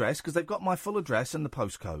knows the address, because they've got my full address and the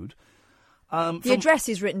postcode. The address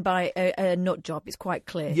is written by a nut job. It's quite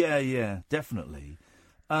clear. Yeah, definitely.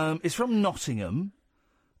 It's from Nottingham.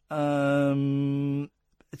 So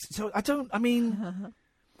I don't. I mean,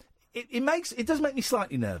 it does make me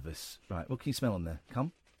slightly nervous. Right. What can you smell on there?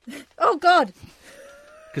 Come. Oh God.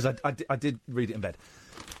 Because I did read it in bed.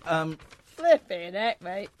 Flipping heck,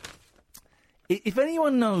 mate. If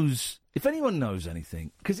anyone knows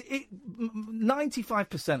anything, because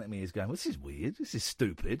 95% of me is going, well, this is weird, this is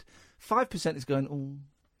stupid. 5% is going, oh,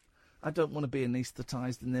 I don't want to be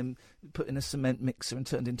anaesthetised and then put in a cement mixer and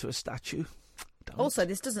turned into a statue. Also,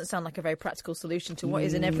 this doesn't sound like a very practical solution to what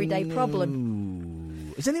is an everyday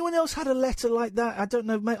problem. Has anyone else had a letter like that? I don't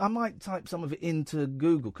know. I might type some of it into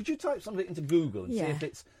Google. Could you type some of it into Google and see if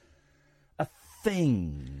it's a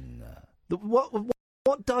thing?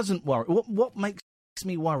 What doesn't worry? What makes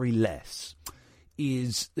me worry less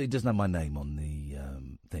is it doesn't have my name on the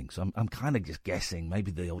thing. So I'm kind of just guessing. Maybe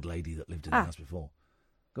the old lady that lived in the house before.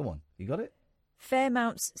 Go on, you got it?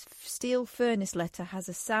 Fairmount's steel furnace letter has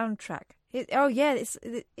a soundtrack. It's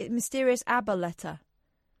mysterious ABBA letter.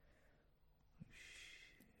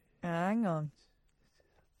 Hang on.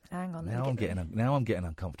 Now I'm getting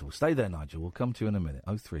uncomfortable. Stay there, Nigel. We'll come to you in a minute.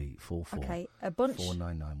 0344 okay,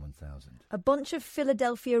 499 1000. A bunch of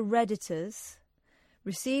Philadelphia Redditors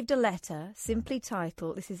received a letter simply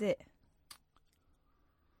titled. This is it.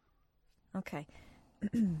 Okay.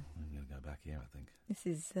 I'm going to go back here, I think. This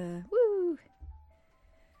is woo.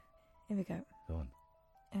 Here we go. Go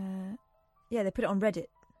on. Yeah, they put it on Reddit.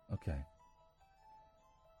 Okay.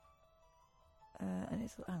 And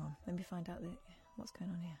it's hang on, let me find out what's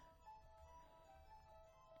going on here.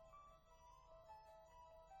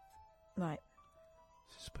 Right.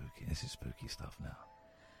 This is spooky. This is spooky stuff now.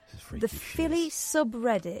 This is freaky. The Philly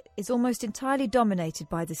subreddit is almost entirely dominated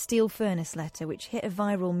by the steel furnace letter, which hit a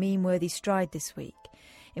viral meme-worthy stride this week.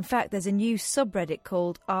 In fact, there's a new subreddit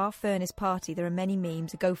called Our Furnace Party. There are many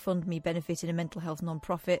memes, a GoFundMe benefiting a mental health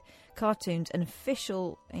non-profit, cartoons, an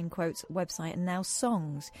official, in quotes, website, and now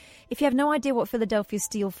songs. If you have no idea what Philadelphia's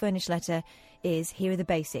steel furnace letter is, here are the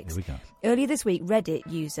basics. Here we go. Earlier this week, Reddit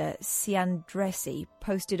user Ciandresi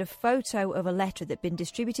posted a photo of a letter that had been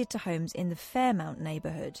distributed to homes in the Fairmount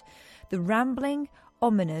neighbourhood. The rambling,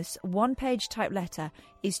 ominous, one-page type letter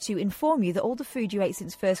is to inform you that all the food you ate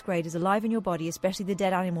since first grade is alive in your body, especially the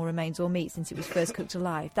dead animal remains or meat since it was first cooked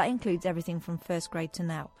alive. That includes everything from first grade to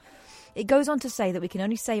now. It goes on to say that we can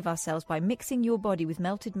only save ourselves by mixing your body with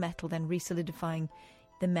melted metal, then resolidifying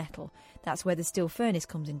the metal. That's where the steel furnace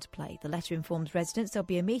comes into play. The letter informs residents there'll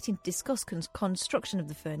be a meeting to discuss construction of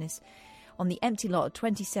the furnace on the empty lot at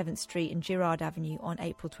 27th Street and Girard Avenue on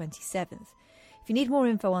April 27th. If you need more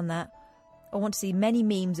info on that, or want to see many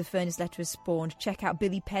memes of furnace letters spawned, check out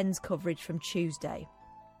Billy Penn's coverage from Tuesday.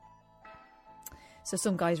 So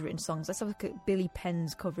some guy's written songs. Let's have a look at Billy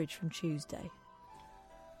Penn's coverage from Tuesday.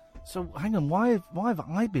 So, hang on, why have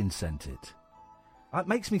I been sent it? It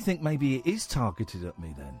makes me think maybe it is targeted at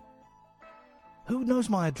me then. Who knows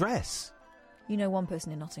my address? You know one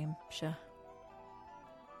person in Nottinghamshire.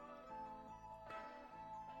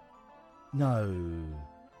 No.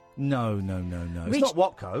 It's not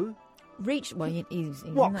Watco. He's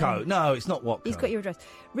Watco. No, it's not Watco. He's got your address.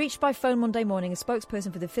 Reached by phone Monday morning, a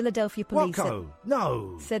spokesperson for the Philadelphia police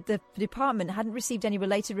said the department hadn't received any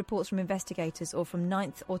related reports from investigators or from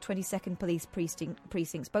 9th or 22nd police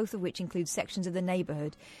precincts, both of which include sections of the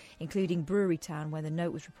neighbourhood, including Brewery Town, where the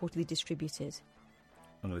note was reportedly distributed.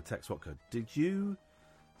 I'm going to text Watco. Did you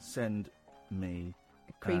send me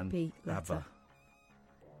Creepy and letter. ABBA.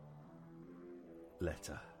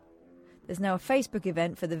 Letter. There's now a Facebook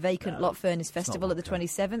event for the Vacant Lot Furnace Festival at the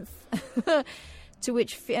 27th, to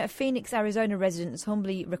which Phoenix, Arizona residents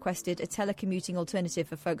humbly requested a telecommuting alternative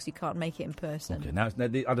for folks who can't make it in person. Okay, now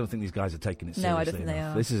I don't think these guys are taking it seriously No, I don't think they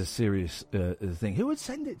enough. are. This is a serious thing. Who would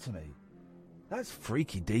send it to me? That's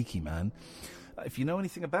freaky deaky, man. If you know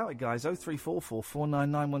anything about it, guys, 0344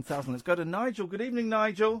 499 1000. Let's go to Nigel. Good evening,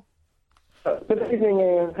 Nigel. Good evening,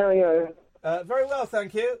 Ian. How are you? Very well,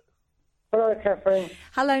 thank you. Hello, Catherine.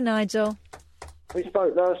 Hello, Nigel. We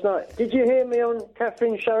spoke last night. Did you hear me on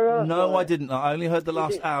Catherine's show last night? No, I didn't. I only heard the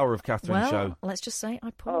last hour of Catherine's show. Well, let's just say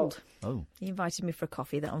I pulled. Oh. He invited me for a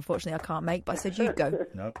coffee that unfortunately I can't make, but I said you'd go.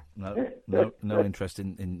 No interest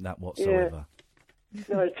in that whatsoever. Yeah.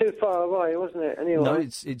 No, it's too far away, wasn't it? Anyway. No,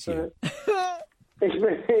 it's you.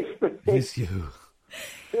 It's you.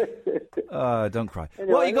 Don't cry.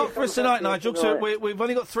 Anyway, What have you got for us tonight, Nigel? So tonight. we've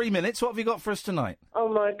only got 3 minutes. What have you got for us tonight? Oh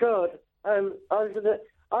my God! I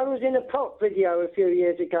was in a pop video a few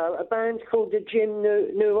years ago. A band called the Jim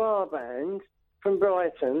Noir Band from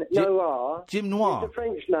Brighton. Noir. Jim Noir. It's a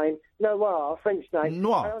French name. Noir, French name.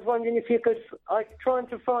 Noir. And I was wondering if you could. I'm trying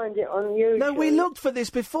to find it on YouTube. No, we looked for this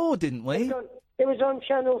before, didn't we? It was on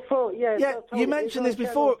Channel 4. Yes. Yeah, you mentioned this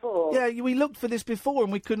before. Yeah, we looked for this before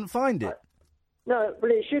and we couldn't find it. No, but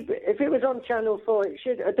it should be. If it was on Channel 4,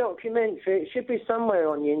 a documentary. It should be somewhere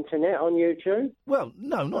on the internet, on YouTube. Well,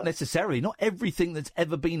 no, not necessarily. Not everything that's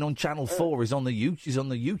ever been on Channel 4 is on the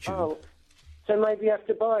YouTube. Oh, so maybe you have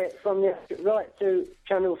to buy it from the right to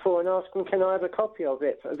Channel 4 and ask them, can I have a copy of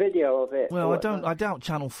it, a video of it? Well, I doubt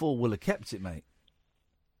Channel 4 will have kept it, mate.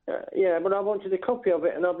 Yeah, but I wanted a copy of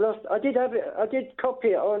it, and I've lost. I did have it. I did copy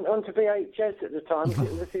it onto VHS at the time. It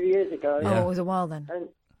was a few years ago. Oh, it was a while then. And,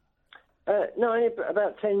 no, only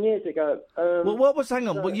about 10 years ago. Well, what was? Hang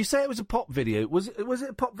on. Well, you say it was a pop video. Was it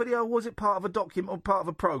a pop video? Or was it part of a document or part of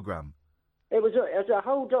a program? It was a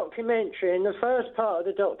whole documentary. In the first part of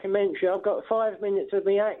the documentary, I've got 5 minutes of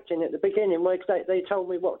me acting at the beginning, where they told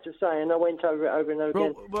me what to say, and I went over it over and over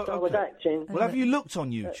again. Well, so I was acting. Well, have you looked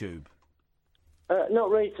on YouTube?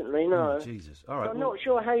 Not recently, no. Oh, Jesus. All right. I'm not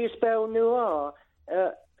sure how you spell noir.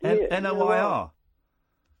 Noir.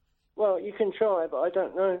 Well, you can try, but I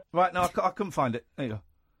don't know. Right, no, I couldn't find it. There you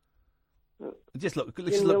go. Just looked,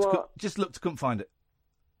 couldn't find it.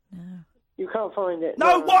 You can't find it.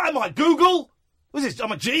 No, what am I, Google? What's this?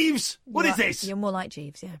 I'm a Jeeves? What is this? You're more like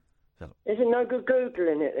Jeeves, yeah. Is it no good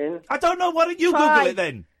Googling it then? I don't know. Why don't you Google it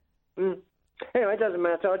then? Anyway, it doesn't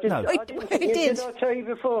matter. I didn't did. Did I tell you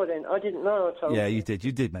before then? I didn't know I told you. Yeah, you did.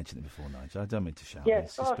 You did mention it before, Nigel. I don't mean to shout. Yeah,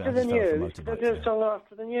 It's just- after I the just fell off news. the Did I motorbike, do a song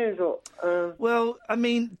after the news? Or, Well, I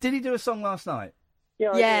mean, did he do a song last night?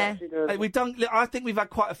 Yeah, I did actually do it. Hey, we've done. I think we've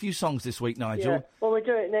had quite a few songs this week, Nigel. Yeah. Well, we'll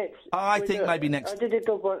do it next. I We'll think do it. maybe next. I did a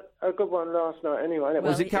good one last night. Anyway,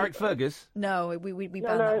 Was it Carrick Fergus? No, we No,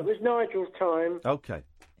 banned that it was Nigel's time. Okay.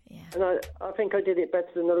 And I think I did it better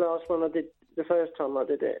than the last one I did the first time I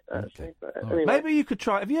did it, actually. But All right. anyway. Maybe you could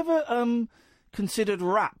try. Have you ever considered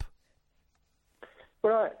rap?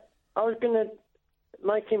 Right. I was going to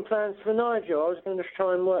making plans for Nigel. I was going to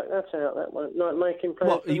try and work that out. That one, like making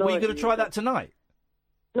plans. What? For Were you Nigel. going to try that tonight?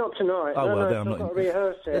 Not tonight. Oh, no, well, no, then I'm I've not got to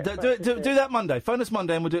rehearse it. Do that Monday. Phone us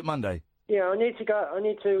Monday and we'll do it Monday. Yeah, I need to go. I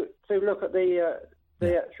need to look at the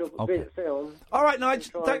actual Okay. film. All right,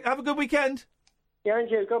 Nigel. Have a good weekend. Yeah,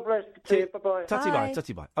 and you. God bless. Bye bye. Tutty bye.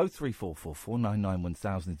 Tutty bye. 0344 499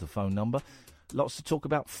 1000 is the phone number. Lots to talk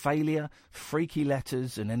about: failure, freaky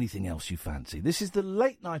letters, and anything else you fancy. This is the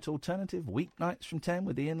Late Night Alternative, weeknights from 10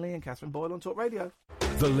 with Ian Lee and Catherine Boyle on Talk Radio.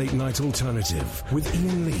 The Late Night Alternative with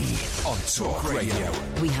Ian Lee on Talk Radio.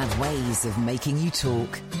 We have ways of making you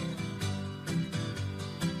talk.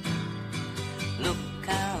 Look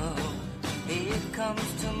out, here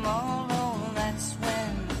comes tomorrow. That's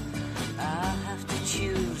when I have to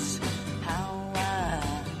choose how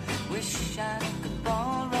I wish I could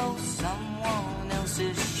borrow someone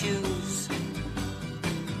else's shoes.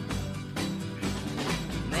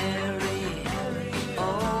 Mary,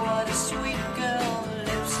 oh what a sweet girl,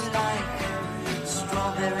 lips like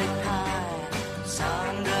strawberry pie.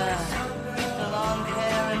 Sandra, long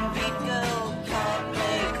hair and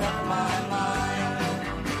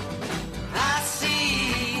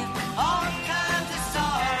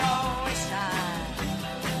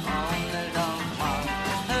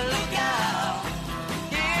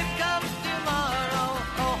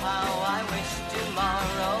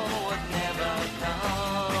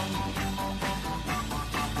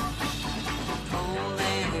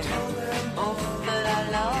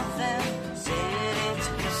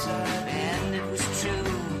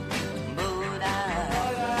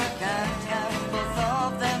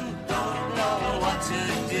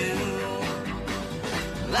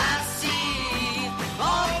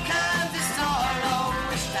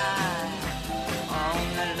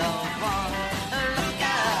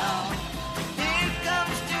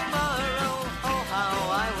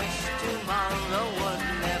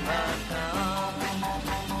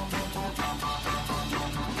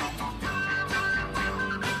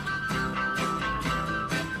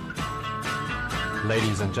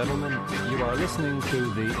Ladies and gentlemen, you are listening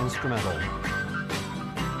to the instrumental.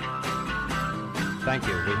 Thank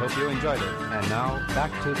you. We hope you enjoyed it. And now,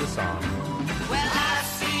 back to the song. Well, I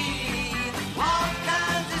see all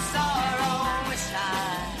kinds of sorrow, wish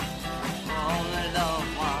I on the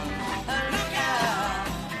loved one. Look out,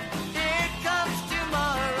 here comes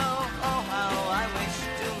tomorrow. Oh, how I wish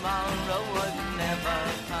tomorrow would never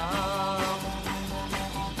come.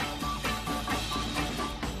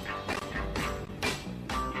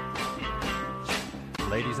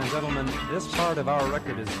 Ladies and gentlemen, this part of our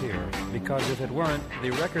record is here because if it weren't,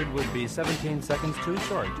 the record would be 17 seconds too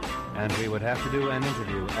short, and we would have to do an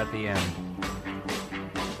interview at the end.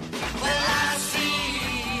 Well, I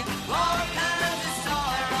see all kinds of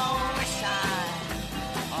sorrow, wish I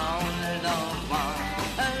on the loved one.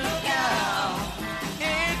 Look out,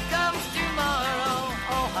 here comes tomorrow.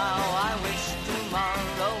 Oh, how I wish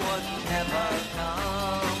tomorrow would never come.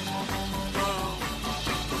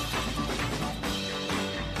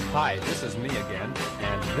 Hi, this is me again,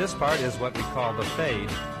 and this part is what we call the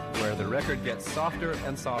fade, where the record gets softer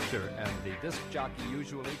and softer, and the disc jockey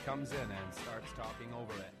usually comes in and starts talking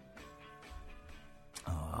over it.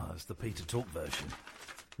 Ah, it's the Peter Talk version.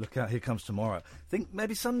 Look out, here comes tomorrow. Think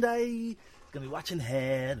maybe someday going to be watching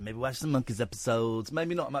Hair, maybe watch the Monkeys episodes.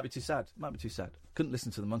 Maybe not, it might be too sad. Couldn't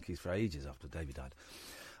listen to the Monkeys for ages after Davey died.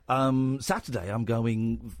 Saturday, I'm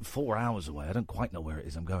going 4 hours away. I don't quite know where it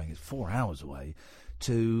is I'm going. It's 4 hours away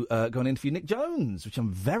to go and interview Nick Jones, which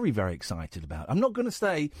I'm very, very excited about. I'm not going to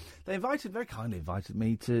stay. They very kindly invited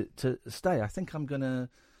me to stay. I think I'm going to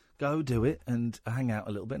go do it and hang out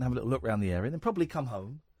a little bit and have a little look around the area and then probably come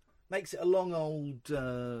home. Makes it a long old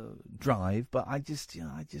drive, but I feel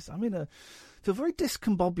very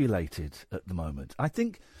discombobulated at the moment. I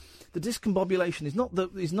think the discombobulation is not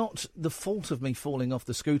the fault of me falling off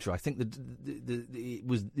the scooter. I think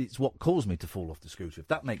it's what caused me to fall off the scooter, if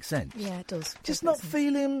that makes sense. Yeah, it does. Just not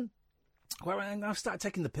feeling. Well, I've started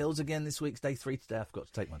taking the pills again this week. It's day 3 today. I forgot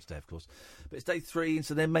to take one today, of course. But it's day 3, and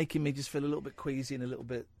so they're making me just feel a little bit queasy and a little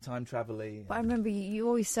bit time travel-y. But I remember you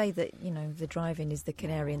always say that, the driving is the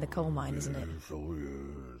canary in the coal mine, isn't it?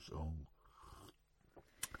 Yes.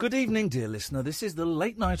 Good evening, dear listener. This is the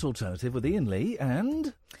Late Night Alternative with Iain Lee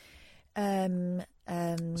and...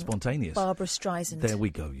 Spontaneous. Barbara Streisand. There we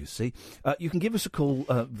go, you see. You can give us a call.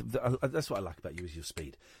 That's what I like about you, is your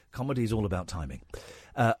speed. Comedy is all about timing.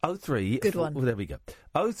 03... Good one. There we go.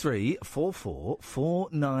 0344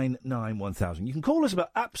 499 1000. You can call us about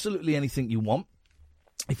absolutely anything you want.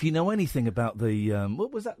 If you know anything about the...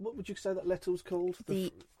 what was that? What would you say that letter was called?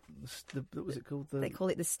 What was it called? They call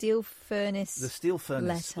it the steel furnace. The steel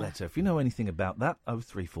furnace letter. If you know anything about that,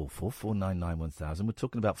 0344 499 1000. We're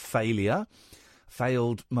talking about failure.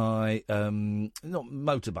 Failed my not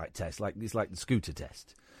motorbike test, it's like the scooter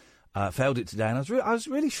test. Failed it today, and I was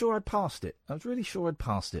really sure I'd passed it. I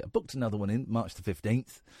booked another one in March the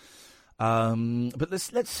 15th. But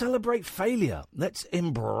let's celebrate failure. Let's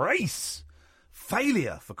embrace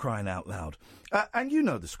failure, for crying out loud. And you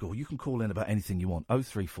know the score. You can call in about anything you want.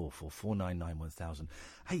 0344 499 1000.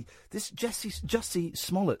 Hey, this Jussie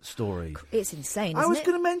Smollett story. It's insane, isn't it? I was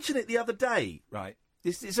going to mention it the other day, right?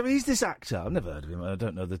 So he's this actor. I've never heard of him. I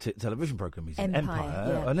don't know the television programme he's in. Empire.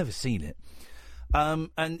 Yeah. I've never seen it.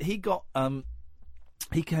 And he got...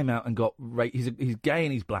 he came out and got... He's gay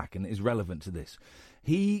and he's black, and is relevant to this.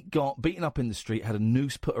 He got beaten up in the street, had a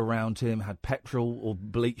noose put around him, had petrol or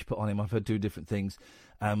bleach put on him. I've heard 2 different things.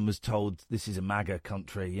 Was told this is a MAGA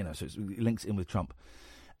country, so it links in with Trump.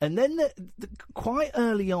 And then quite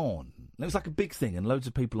early on, it was like a big thing, and loads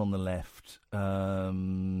of people on the left...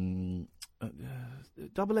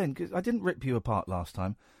 double N, because I didn't rip you apart last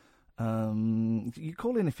time. You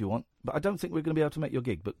call in if you want, but I don't think we're going to be able to make your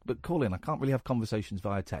gig. But call in. I can't really have conversations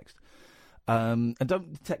via text. And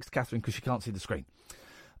don't text Catherine because she can't see the screen.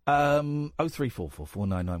 0344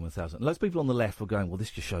 499 1000. Loads of people on the left were going, well, this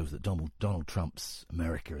just shows that Donald Trump's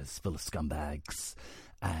America is full of scumbags,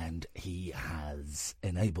 and he has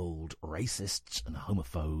enabled racists and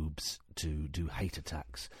homophobes to do hate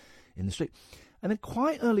attacks in the street. And then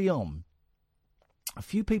quite early on, a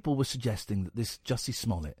few people were suggesting that this Jussie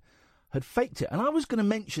Smollett had faked it. And I was going to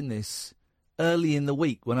mention this early in the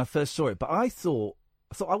week when I first saw it, but I thought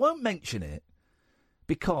I won't mention it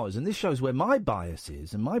because, and this shows where my bias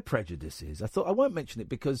is and my prejudice is, I thought I won't mention it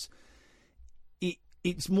because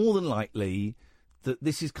it's more than likely that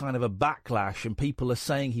this is kind of a backlash and people are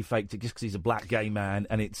saying he faked it just because he's a black gay man,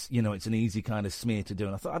 and it's an easy kind of smear to do.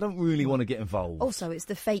 And I thought, I don't really want to get involved. Also, it's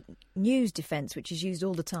the fake news defence, which is used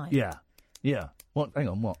all the time. Yeah. What? Hang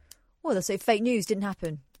on, what? Well, they say fake news didn't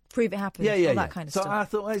happen. prove it happened. All that kind of so stuff. I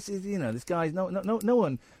thought, well, this guy's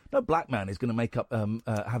no black man is going to make up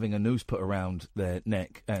having a noose put around their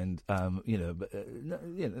neck, and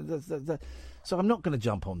so I'm not going to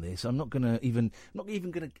jump on this. I'm not going to even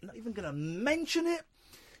going to mention it,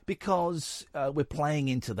 because we're playing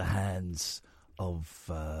into the hands of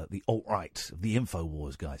the alt-right, the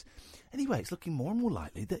InfoWars guys. Anyway, it's looking more and more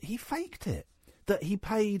likely that he faked it, that he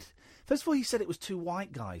paid. First of all, he said it was 2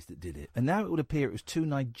 white guys that did it, and now it would appear it was 2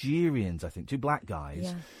 Nigerians, I think, 2 black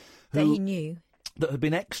guys. That he knew. That had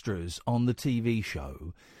been extras on the TV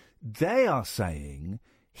show. They are saying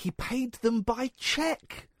he paid them by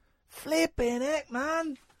cheque. Flipping heck,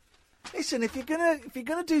 man. Listen, if you're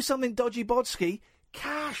gonna do something dodgy bodski,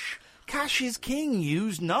 cash. Cash is king.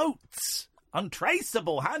 Use notes.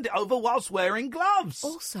 Untraceable. Hand it over whilst wearing gloves.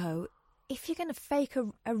 Also, if you're going to fake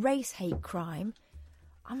a race hate crime,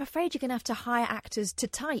 I'm afraid you're going to have to hire actors to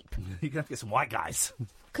type. You're going to have to get some white guys.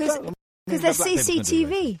 Because there's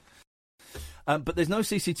CCTV. But there's no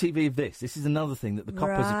CCTV of this. This is another thing that the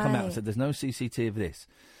coppers have come out and said there's no CCTV of this.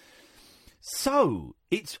 So,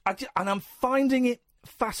 and I'm finding it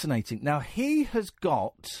fascinating. Now, he has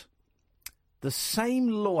got the same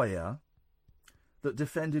lawyer that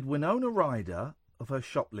defended Winona Ryder of her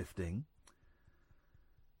shoplifting.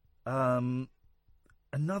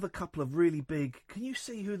 Another couple of really big... Can you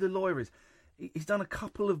see who the lawyer is? He's done a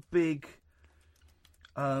couple of big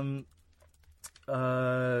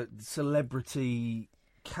celebrity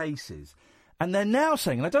cases. And they're now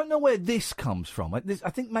saying, and I don't know where this comes from. I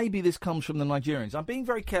think maybe this comes from the Nigerians. I'm being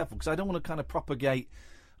very careful because I don't want to kind of propagate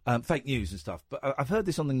fake news and stuff. But I've heard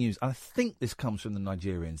this on the news. I think this comes from the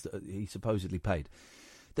Nigerians that he supposedly paid.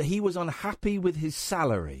 That he was unhappy with his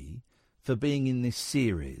salary for being in this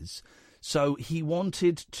series. So he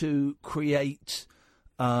wanted to create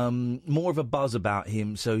more of a buzz about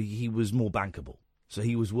him so he was more bankable. So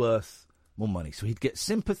he was worth more money. So he'd get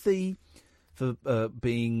sympathy for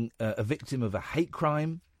being a victim of a hate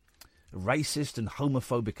crime, a racist and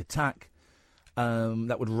homophobic attack.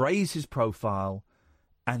 That would raise his profile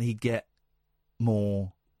and he'd get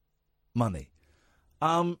more money.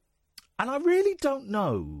 And I really don't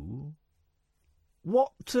know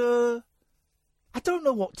what to... I don't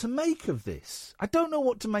know what to make of this. I don't know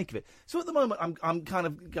what to make of it. So at the moment, I'm kind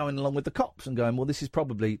of going along with the cops and going, well, this is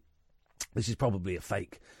probably a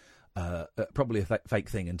fake, fake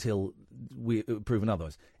thing until we proven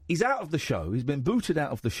otherwise. He's out of the show. He's been booted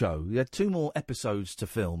out of the show. He had 2 more episodes to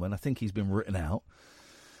film, and I think he's been written out.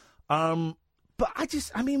 But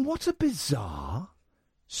I mean, what a bizarre,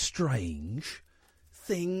 strange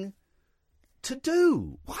thing to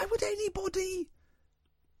do. Why would anybody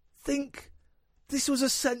think this was a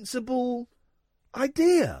sensible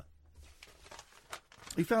idea?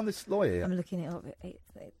 We found this lawyer. Yeah? I'm looking it up.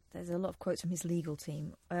 There's a lot of quotes from his legal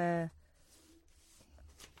team. Let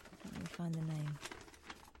me find the name.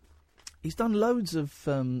 He's done loads of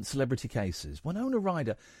celebrity cases. Winona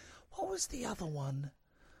Ryder. What was the other one?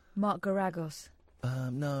 Mark Garagos.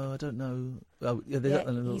 No, I don't know. Oh,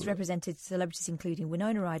 he's represented celebrities including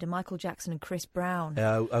Winona Ryder, Michael Jackson and Chris Brown.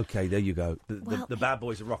 Oh, okay, there you go. The bad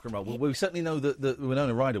boys of rock and roll. Well, we certainly know that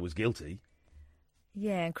Winona Ryder was guilty.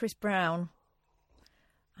 Yeah, and Chris Brown.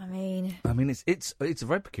 I mean, it's a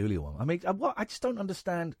very peculiar one. I mean, I just don't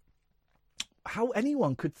understand how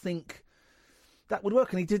anyone could think that would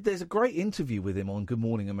work. And there's a great interview with him on Good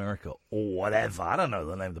Morning America or whatever. I don't know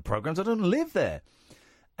the name of the programs. I don't live there.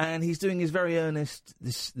 And he's doing his very earnest,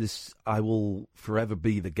 this I will forever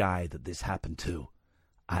be the guy that this happened to.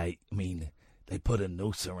 I mean, they put a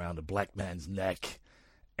noose around a black man's neck,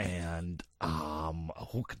 and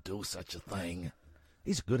who could do such a thing?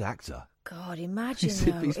 He's a good actor. God, imagine he's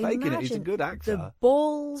faking it. He's a good actor. The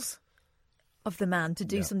balls of the man to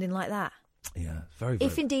do something like that. Yeah, very, very.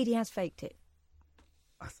 If indeed he has faked it.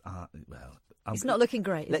 It's not looking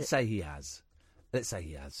great, Let's say he has. Let's say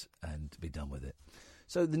he has, and be done with it.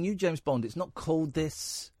 So the new James Bond, it's not called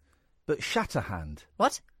this, but Shatterhand.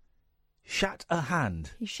 What?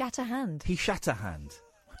 Shatterhand. He Shatterhand. He Shatterhand.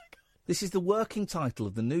 This is the working title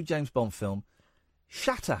of the new James Bond film,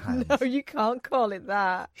 Shatterhand. No, you can't call it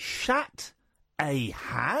that. Shat-a-hand?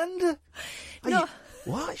 No.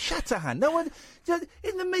 What? Shatterhand? No one...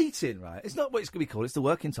 In the meeting, right? It's not what it's going to be called, it's the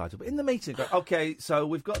working title. But in the meeting, go, OK, so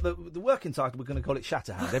we've got the working title, we're going to call it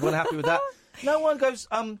Shatterhand. Everyone happy with that? No one goes,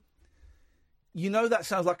 you know that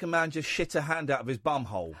sounds like a man just shit a hand out of his bum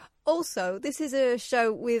hole. Also, this is a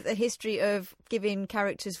show with a history of giving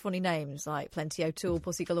characters funny names, like Plenty O'Toole,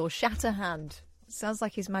 Pussy Galore, Shatterhand. Sounds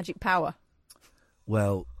like his magic power.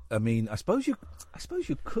 Well, I mean, I suppose you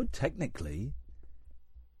could technically.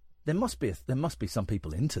 There must be some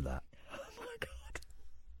people into that. Oh my God!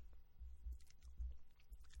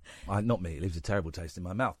 Not me. It leaves a terrible taste in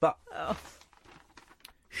my mouth. But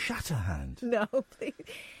Shatterhand. No, please.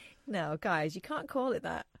 No, guys, you can't call it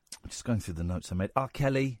that. I'm just going through the notes I made. R.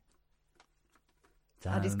 Kelly.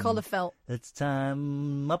 And his collar felt. It's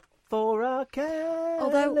time up for R. Kelly.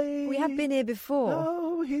 Although we have been here before.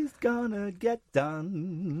 Oh, he's gonna get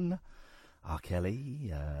done. R.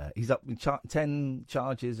 Kelly. He's up with 10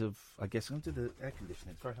 charges of. I guess I'm to the air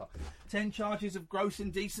conditioning. It's very hot. 10 charges of gross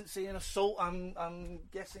indecency and assault. I'm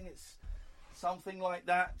guessing it's something like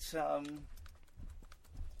that.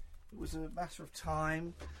 It was a matter of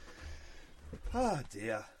time. Oh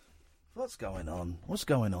dear. What's going on? What's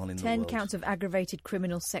going on in the world? 10 counts of aggravated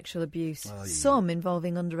criminal sexual abuse, Oh, yeah. some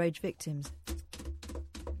involving underage victims.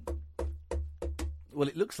 Well,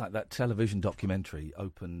 it looks like that television documentary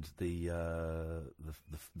opened the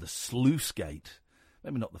sluice gate,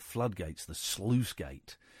 maybe not the floodgates, the sluice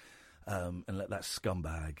gate, and let that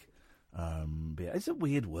scumbag be. It's a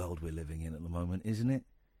weird world we're living in at the moment, isn't it?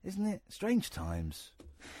 Isn't it? Strange times.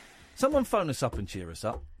 Someone phone us up and cheer us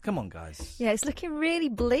up. Come on, guys. Yeah, it's looking really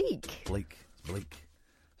bleak. Bleak. It's bleak.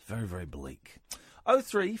 It's very, very bleak.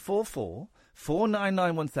 0344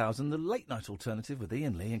 499 1000, the late night alternative with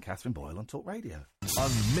Iain Lee and Catherine Boyle on Talk Radio.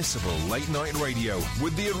 Unmissable late night radio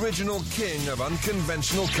with the original king of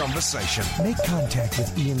unconventional conversation. Make contact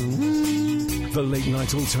with Iain Lee. The late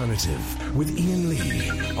night alternative with Iain Lee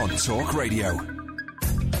on Talk Radio.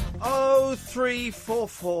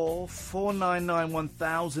 0344 499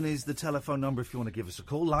 1000 is the telephone number if you want to give us a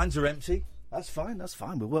call. Lines are empty. That's fine.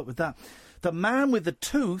 We'll work with that. The man with the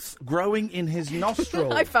tooth growing in his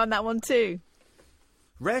nostril. I found that one too.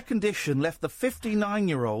 Rare condition left the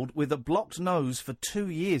 59-year-old with a blocked nose for 2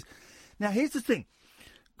 years. Now, here's the thing.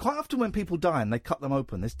 Quite often when people die and they cut them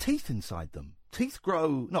open, there's teeth inside them. Teeth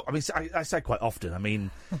grow... No, I mean, I say quite often. I mean,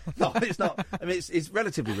 no, it's not. I mean, it's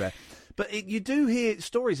relatively rare. But you do hear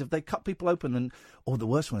stories of they cut people open or the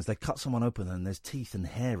worst one is they cut someone open and there's teeth and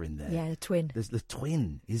hair in there. Yeah, the twin. The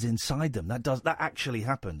twin is inside them. That actually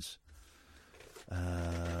happens.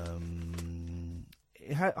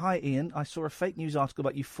 Hi, Iain. I saw a fake news article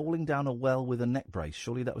about you falling down a well with a neck brace.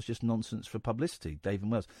 Surely that was just nonsense for publicity. Dave in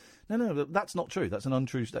Wales. No, that's not true. That's an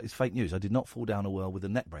untrue. That is fake news. I did not fall down a well with a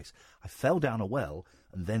neck brace. I fell down a well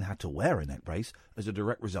and then had to wear a neck brace as a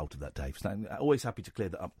direct result of that, Dave. So I'm always happy to clear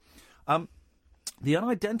that up. The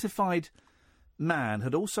unidentified man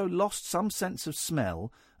had also lost some sense of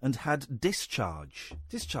smell and had discharge.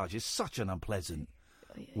 Discharge is such an unpleasant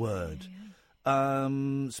word.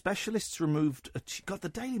 Specialists removed... God, the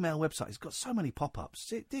Daily Mail website has got so many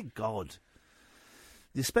pop-ups. Dear God.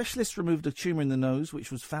 The specialists removed a tumour in the nose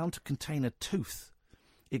which was found to contain a tooth.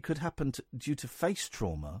 It could happen due to face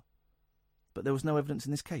trauma, but there was no evidence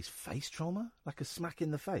in this case. Face trauma? Like a smack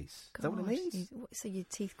in the face? Is that what it means? So your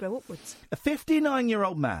teeth grow upwards? A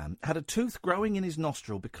 59-year-old man had a tooth growing in his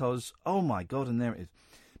nostril because... Oh, my God, and there it is.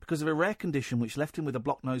 Because of a rare condition which left him with a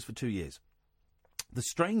blocked nose for 2 years. The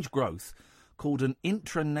strange growth... called an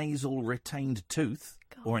intranasal retained tooth,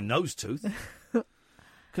 or a nose tooth,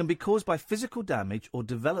 can be caused by physical damage or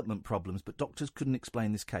development problems, but doctors couldn't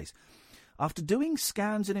explain this case. After doing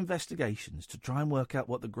scans and investigations to try and work out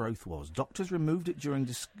what the growth was, doctors removed it during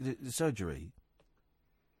the surgery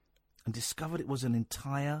and discovered it was an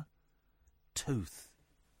entire tooth.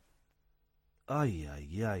 Ay,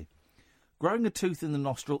 ay, ay. Growing a tooth in the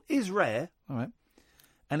nostril is rare, all right,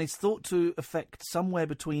 and it's thought to affect somewhere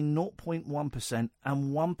between 0.1%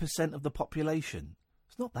 and 1% of the population.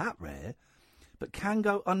 It's not that rare, but can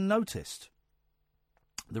go unnoticed.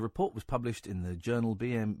 The report was published in the journal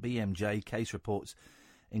BMJ. Case reports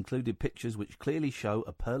included pictures which clearly show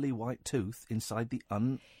a pearly white tooth inside the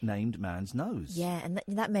unnamed man's nose. Yeah, and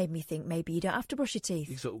that made me think maybe you don't have to brush your teeth.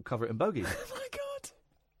 You sort of cover it in bogies. Oh, my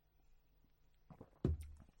God.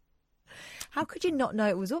 How could you not know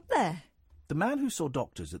it was up there? The man who saw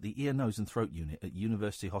doctors at the ear, nose and throat unit at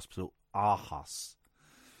University Hospital Aarhus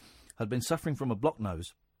had been suffering from a blocked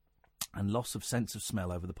nose and loss of sense of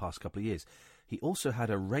smell over the past couple of years. He also had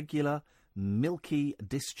a regular, milky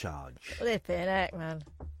discharge. Flipping heck, man.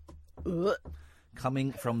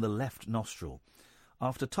 Coming from the left nostril.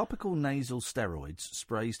 After topical nasal steroids,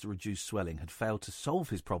 sprays to reduce swelling, had failed to solve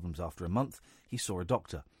his problems after a month, he saw a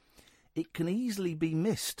doctor. It can easily be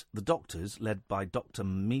missed, the doctors, led by Dr.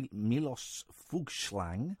 Milos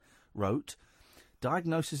Fugschlang, wrote.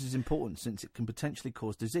 Diagnosis is important since it can potentially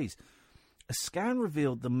cause disease. A scan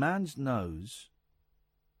revealed the man's nose...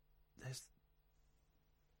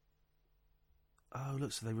 Oh,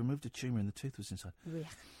 look, so they removed a tumour and the tooth was inside. Yeah.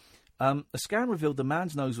 A scan revealed the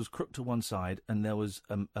man's nose was crooked to one side and there was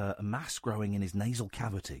a mass growing in his nasal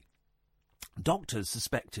cavity. Doctors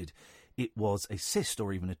suspected it was a cyst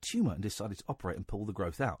or even a tumour and decided to operate and pull the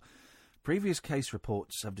growth out. Previous case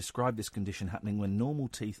reports have described this condition happening when normal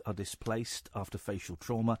teeth are displaced after facial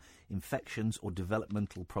trauma, infections or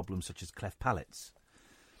developmental problems such as cleft palates.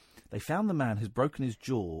 They found the man has broken his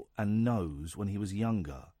jaw and nose when he was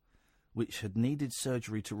younger, which had needed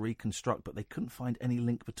surgery to reconstruct, but they couldn't find any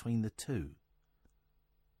link between the two.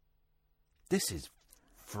 This is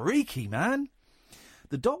freaky, man.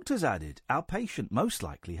 The doctors added our patient most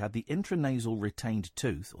likely had the intranasal retained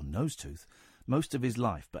tooth, or nose tooth, most of his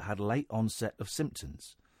life, but had late onset of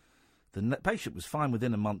symptoms. The patient was fine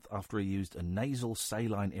within a month after he used a nasal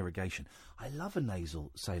saline irrigation. I love a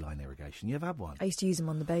nasal saline irrigation. You ever had one? I used to use them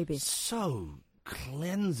on the baby. So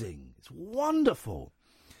cleansing. It's wonderful.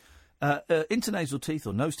 Intranasal teeth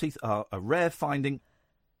or nose teeth are a rare finding,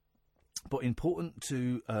 but important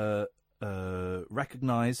to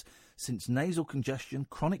recognise since nasal congestion,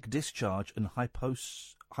 chronic discharge and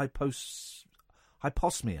hyposmia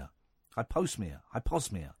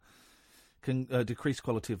can decrease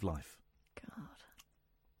quality of life. God.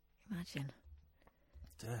 Imagine.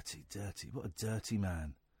 Dirty. What a dirty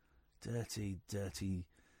man. Dirty.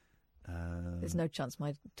 There's no chance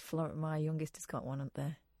my youngest has got one up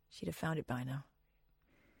there. She'd have found it by now.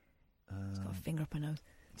 She's got a finger up her nose.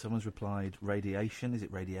 Someone's replied, radiation. Is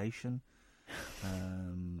it radiation?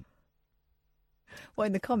 What,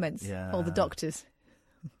 in the comments? Yeah. All the doctors?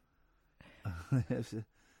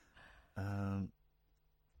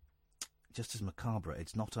 Just as macabre,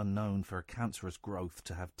 it's not unknown for a cancerous growth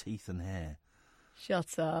to have teeth and hair.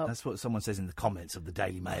 Shut up. That's what someone says in the comments of the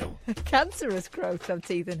Daily Mail. Cancerous growth of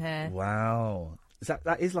teeth and hair. Wow.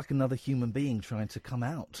 That is like another human being trying to come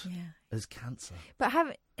out as cancer.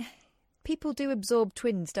 But people do absorb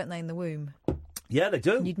twins, don't they, in the womb? Yeah, they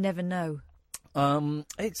do. You'd never know. Well,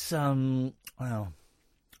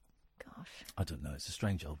 gosh, I don't know. It's a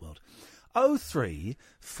strange old world.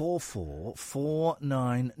 0344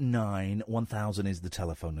 499 1000 is the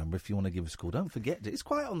telephone number if you want to give us a call. Don't forget, it's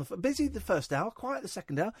quiet on busy the first hour, quiet the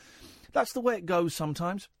second hour. That's the way it goes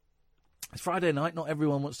sometimes. It's Friday night. Not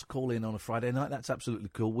everyone wants to call in on a Friday night. That's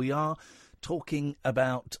absolutely cool. We are talking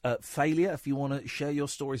about failure. If you want to share your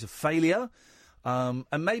stories of failure, and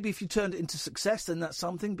maybe if you turned it into success, then that's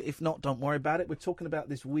something. But if not, don't worry about it. We're talking about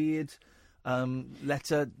this weird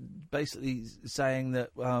letter basically saying that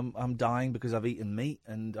I'm dying because I've eaten meat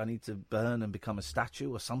and I need to burn and become a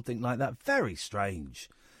statue or something like that. Very strange.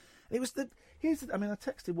 It was I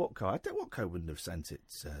texted Watco. Watco wouldn't have sent it.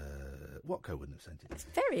 Watco wouldn't have sent it. It's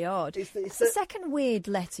very odd. It's the second weird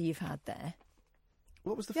letter you've had there.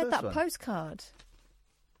 What was the first one? You had that one? postcard.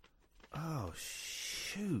 Oh,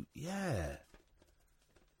 shoot, yeah.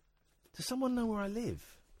 Does someone know where I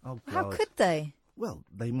live? Oh, God. How could they? Well,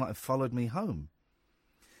 they might have followed me home.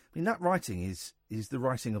 I mean, that writing is the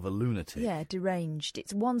writing of a lunatic. Yeah, deranged.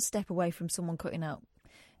 It's one step away from someone cutting out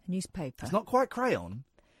a newspaper. It's not quite crayon.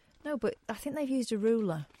 No, but I think they've used a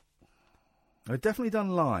ruler. They've definitely done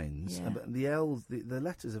lines. Yeah. But the L's, the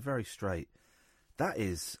letters are very straight. That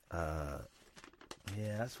is,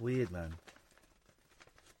 that's weird, man.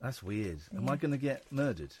 That's weird. Yeah. Am I going to get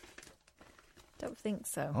murdered? Don't think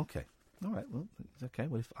so. Okay. All right. Well, it's okay.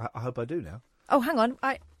 Well, I hope I do now. Oh, hang on.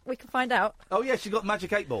 We can find out. Oh, yes, you got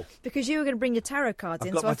Magic 8 Ball. Because you were going to bring your tarot cards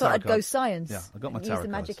in, got so my I thought I'd tarot go cards. science. Yeah, I got my and tarot use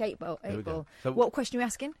the cards. Magic 8 Ball. Here we go. So, what question are you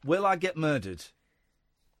asking? Will I get murdered?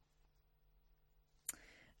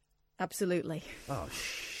 Absolutely. Oh,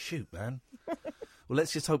 shoot, man. Well,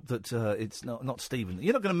 let's just hope that it's not Stephen.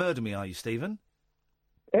 You're not going to murder me, are you, Stephen?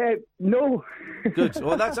 No. Good.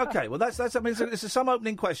 Well, that's okay. Well, that's. I mean, it's a some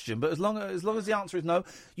opening question, but as long as the answer is no,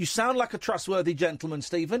 you sound like a trustworthy gentleman,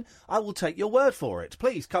 Stephen. I will take your word for it.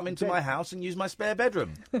 Please come into my house and use my spare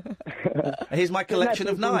bedroom. Here's my collection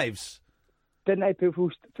of knives. Didn't I put full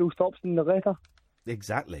stops in the letter?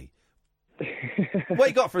 Exactly. What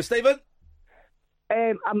you got for us, Stephen?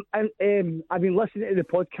 I've been listening to the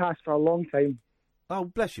podcast for a long time. Oh,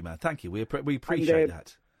 bless you, man. Thank you. We appreciate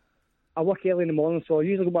that. I work early in the morning, so I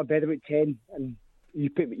usually go to bed about 10, and you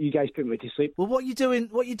guys put me to sleep. Well, what are you doing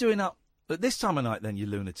up at this time of night, then, you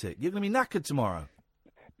lunatic? You're going to be knackered tomorrow.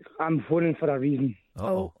 I'm phoning for a reason.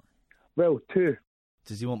 Uh-oh. Well, two.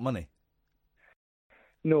 Does he want money?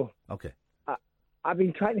 No. Okay. I've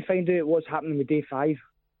been trying to find out what's happening with Day 5,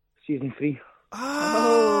 Season 3.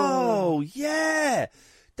 Oh, yeah.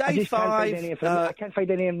 Day 5. I can't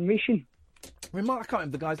find any information. I can't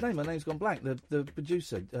remember the guy's name. My name's gone blank. The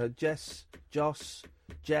producer, Jeff. It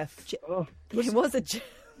was a.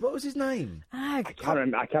 What was his name? I can't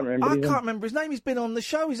remember. I can't remember his name. He's been on the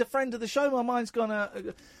show. He's a friend of the show. My mind's gone.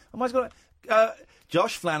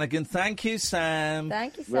 Josh Flanagan, thank you, Sam.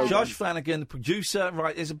 Thank you, Sam. Josh Flanagan, the producer,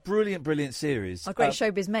 right? It's a brilliant, brilliant series. Our great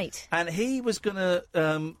showbiz mate. And he was gonna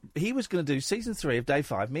do season 3 of Day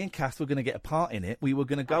 5. Me and Kath were gonna get a part in it. We were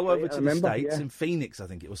gonna go over to the States in Phoenix, I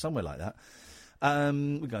think it was somewhere like that. We're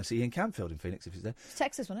going to see Ian Campfield in Phoenix if he's there. It's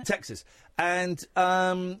Texas, wasn't it? Texas, and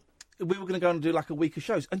we were going to go and do like a week of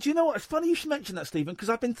shows. And do you know what? It's funny you should mention that, Stephen, because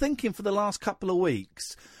I've been thinking for the last couple of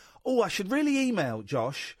weeks. I should really email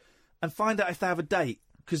Josh and find out if they have a date.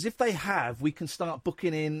 Because if they have, we can start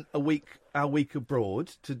booking in our week abroad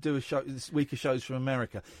to do this week of shows from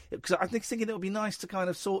America. Because I'm thinking it would be nice to kind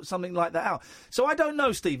of sort something like that out. So I don't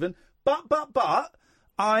know, Stephen, but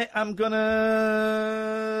I am gonna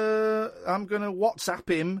WhatsApp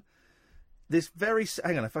him this very.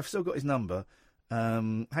 Hang on, if I've still got his number.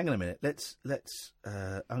 Hang on a minute. Let's.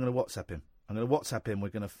 I'm gonna WhatsApp him. We're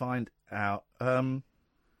gonna find out.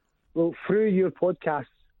 Well, through your podcast,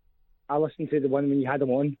 I listened to the one when you had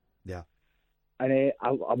him on. Yeah. And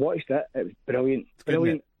I watched it. It was brilliant. It's good,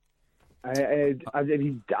 brilliant. I've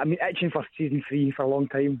been itching for season 3 for a long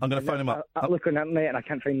time. I'm going to phone him up. I look on the internet and I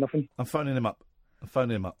can't find nothing. I'm phoning him up. Let's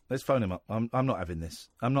phone him up. I'm not having this.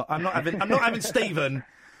 I'm not having Stephen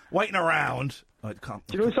waiting around. Do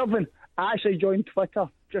you know something? I actually joined Twitter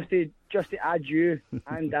just to add you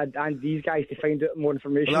and these guys to find out more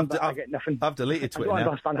information. Well, but I get nothing. I've deleted Twitter I don't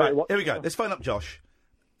now. understand how it works. Here we go. Let's phone up Josh.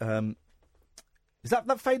 Is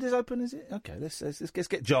that fader's open? Is it? Okay. Let's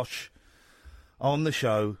get Josh on the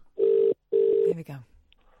show. Here we go.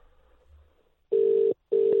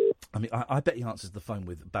 I mean, I bet he answers the phone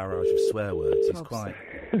with a barrage of swear words. He's quite.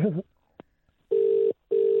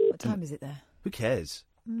 What time is it there? Who cares?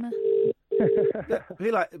 Meh.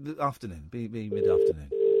 Be like the afternoon. Be mid-afternoon.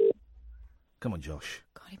 Come on, Josh.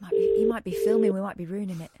 God, he might be filming. We might be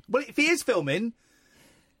ruining it. Well, if he is filming.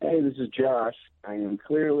 Hey, this is Josh. I am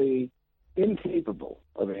clearly incapable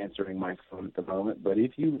of answering my phone at the moment, but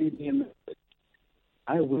if you leave me a message,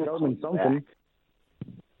 I will call you back.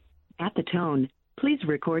 At the tone, please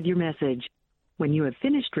record your message. When you have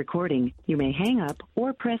finished recording, you may hang up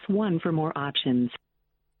or press 1 for more options.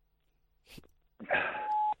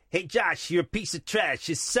 Hey, Josh, you're a piece of trash.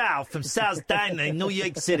 It's Sal from Sal's Diner in New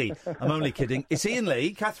York City. I'm only kidding. It's Ian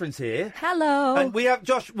Lee. Catherine's here. Hello. And we have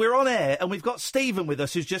Josh. We're on air, and we've got Stephen with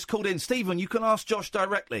us, who's just called in. Stephen, you can ask Josh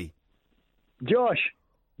directly. Josh,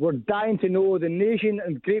 we're dying to know. The nation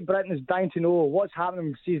and Great Britain is dying to know what's happening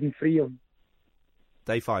with season 3 of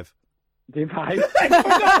Day 5. Day 5. He forgot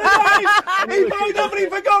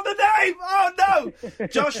the name. Oh no,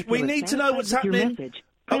 Josh, we need to know what's happening.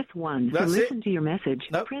 Press 1 to listen to your message.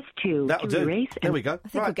 Nope. Press 2 That'll to do. erase. There we go. I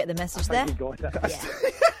think we'll get the message there. Stephen,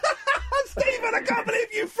 I can't believe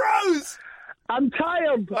you froze. I'm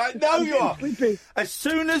tired. I know I'm you are. Sleepy. As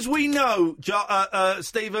soon as we know,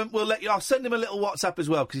 Stephen, we'll let you. I'll send him a little WhatsApp as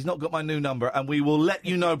well because he's not got my new number, and we will let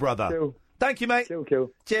you know, brother. Cool. Thank you, mate.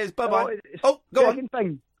 Cool. Cheers. Bye bye. Go on.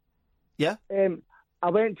 Thing. Yeah. I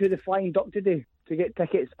went to the Flying Duck today to get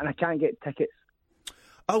tickets, and I can't get tickets.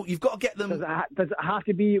 Oh, you've got to get them. Does it have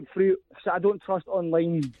to be through? So I don't trust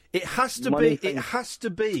online. It has to be. It has to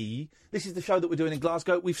be. This is the show that we're doing in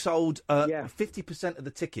Glasgow. We've sold 50% of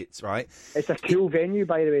the tickets. Right. It's a cool venue,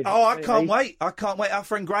 by the way. Oh, I can't wait. I can't wait. Our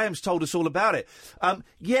friend Graham's told us all about it.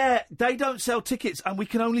 Yeah, they don't sell tickets, and we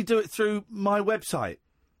can only do it through my website.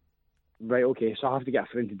 Right, okay, so I have to get a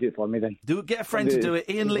friend to do it for me then. Get a friend to do it.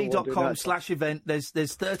 IanLee.com/event.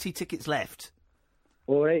 There's 30 tickets left.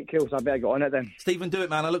 All right, cool, so I better get on it then. Stephen, do it,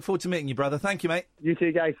 man. I look forward to meeting you, brother. Thank you, mate. You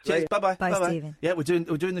too, guys. Cheers. Right. Bye-bye. Bye, Stephen. Yeah, we're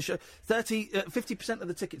doing the show. 50% of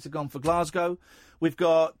the tickets are gone for Glasgow. We've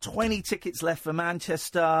got 20 tickets left for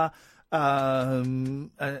Manchester. They're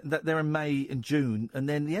in May and June. And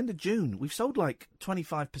then the end of June, we've sold like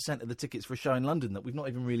 25% of the tickets for a show in London that we've not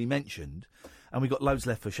even really mentioned. And we've got loads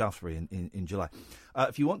left for Shaftesbury in July.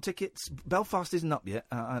 If you want tickets, Belfast isn't up yet.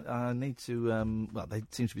 I need to... well, they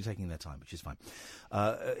seem to be taking their time, which is fine.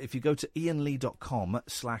 If you go to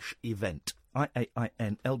IanLee.com/event,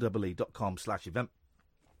 IAINLEE.com/event,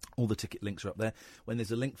 all the ticket links are up there. When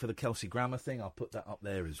there's a link for the Kelsey Grammer thing, I'll put that up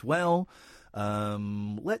there as well.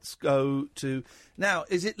 Let's go to... Now,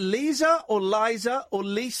 is it Lisa or Liza or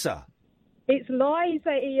Lisa? It's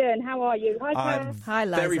Liza, Ian. How are you? Hi, Hi,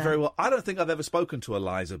 Liza. Very, very well. I don't think I've ever spoken to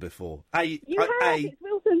Eliza before. You have. It's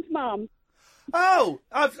Wilson's mum. Oh,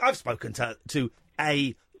 I've spoken to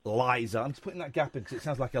a Liza. I'm just putting that gap in because it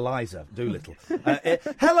sounds like Eliza Doolittle.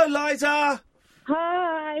 Hello, Liza.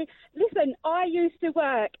 Hi. Listen, I used to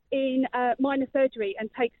work in minor surgery and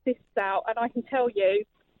take cysts out, and I can tell you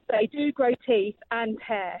they do grow teeth and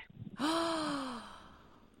hair.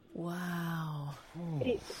 Wow.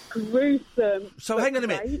 It's gruesome. So hang on a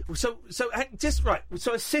minute. So just right.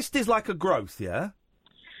 So a cyst is like a growth, yeah?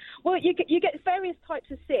 Well, you get various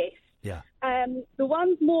types of cysts. Yeah. The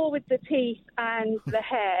ones more with the teeth and the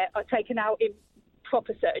hair are taken out in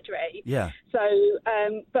proper surgery. Yeah. So,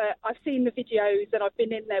 but I've seen the videos and I've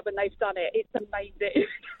been in there when they've done it. It's amazing.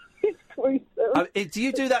 It's gruesome. Do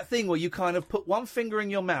you do that thing where you kind of put one finger in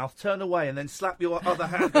your mouth, turn away, and then slap your other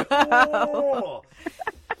hand? Go, oh!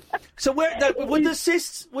 So would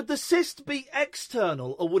the cyst be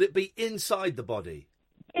external or would it be inside the body?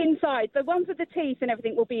 Inside. The ones with the teeth and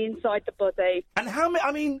everything will be inside the body. And how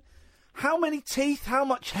many teeth? How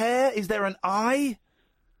much hair? Is there an eye?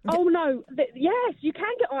 Oh no! Yes, you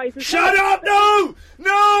can get eyes. As Shut well. up!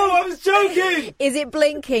 No, I was joking. Is it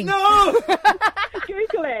blinking? No.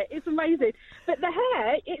 Google it. It's amazing. But the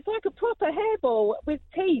hair, it's like a proper hairball with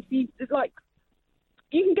teeth. You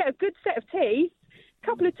can get a good set of teeth.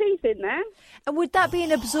 Couple of teeth in there. And would that be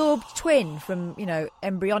an absorbed twin from,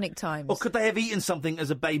 embryonic times? Or could they have eaten something as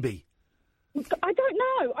a baby? I don't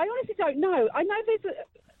know. I honestly don't know. I know there's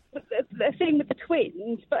a thing with the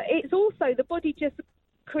twins, but it's also the body just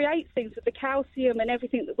creates things with the calcium and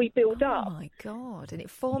everything that we build up. Oh, my God. And it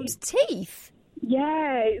forms teeth?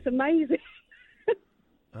 Yeah, it's amazing.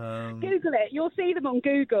 Google it. You'll see them on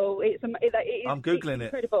Google. I'm Googling it's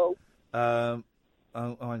incredible. it.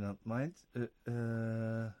 Oh, hang on. Mine? They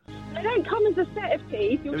don't come as a set of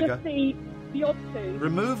teeth. You'll just see the odd two.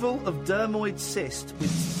 Removal of dermoid cyst with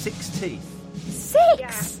 6 teeth. 6? Yeah.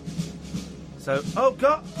 So, oh,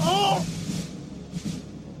 God. Oh!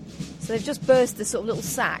 So they've just burst the sort of little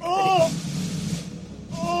sack. Oh!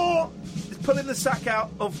 It's pulling the sack out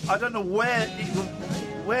of... I don't know where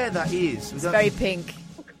that is. It's very pink.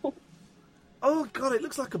 Oh, God, it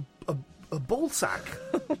looks like a ball sack.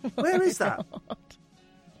 Where is that?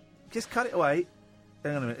 Just cut it away.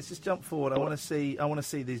 Hang on a minute. Let's just jump forward. I want to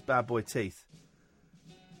see these bad boy teeth.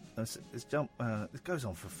 Let's jump. It goes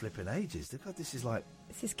on for flipping ages. God, this is like...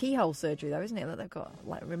 This is keyhole surgery, though, isn't it? That they've got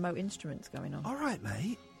like remote instruments going on. All right,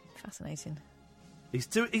 mate. Fascinating. He's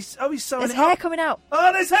sewing There's it hair up. coming out.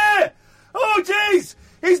 Oh, there's hair! Oh, jeez!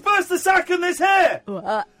 He's burst the sack and there's hair! Oh,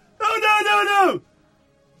 no!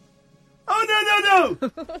 Oh, no!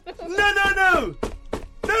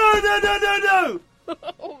 No!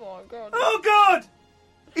 Oh, my God. Oh, God!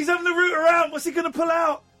 He's having the root around. What's he going to pull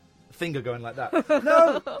out? Finger going like that.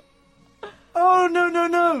 No! Oh,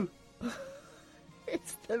 no!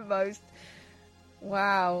 It's the most...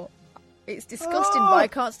 Wow. It's disgusting, but I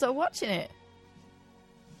can't stop watching it.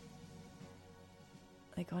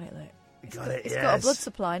 They got it, look. It's got a blood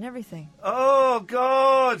supply and everything. Oh,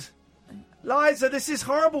 God! Liza, this is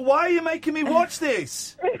horrible. Why are you making me watch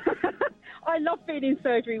this? I love being in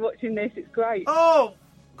surgery watching this. It's great. Oh!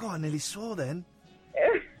 God, I nearly swore then.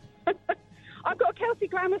 I've got a Kelsey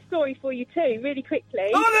Grammer story for you too, really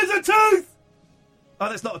quickly. Oh, there's a tooth! Oh,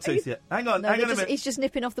 that's not a tooth yet. Hang on a minute. He's just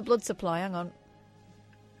nipping off the blood supply. Hang on.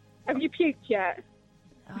 Have you puked yet?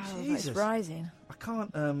 Oh, Jesus. it's rising. I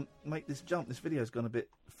can't make this jump. This video's gone a bit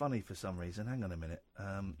funny for some reason. Hang on a minute.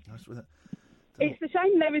 It's a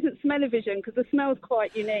shame there isn't smell-o-vision because the smell's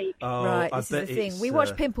quite unique. Oh, right, this is the thing. We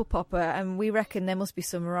watch Pimple Popper and we reckon there must be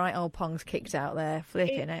some right old pongs kicked out there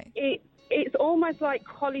flipping it. It's almost like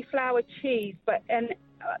cauliflower cheese, but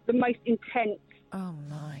the most intense. Oh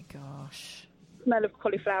my gosh! Smell of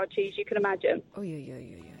cauliflower cheese you can imagine. Oh yeah.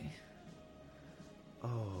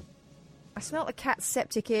 Oh. I smelled the cat's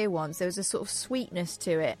septic ear once. There was a sort of sweetness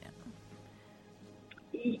to it.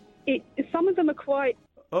 Some of them are quite.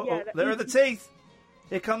 Oh, there are the teeth.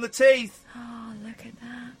 Here come the teeth. Oh, look at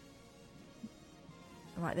that.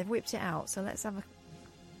 All right, they've whipped it out. So let's have a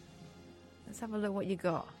look what you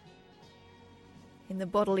got in the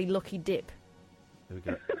bodily lucky dip. There we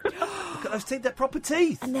go. Look at those teeth. They're proper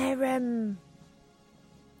teeth. And they're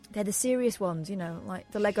the serious ones, like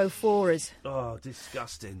the Lego Forers. Oh,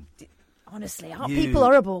 disgusting. Honestly, aren't people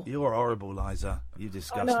horrible? You're horrible, Liza. You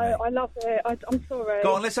disgust me. I love it. I'm sorry.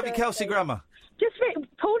 Go on, let's have your Kelsey Grammer.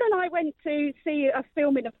 Paul and I went to see a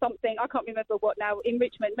filming of something, I can't remember what now, in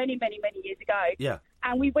Richmond many, many, many years ago. Yeah.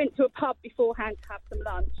 And we went to a pub beforehand to have some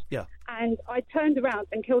lunch. Yeah. And I turned around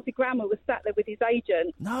and Kelsey Grammer was sat there with his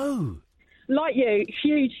agent. No. Like you,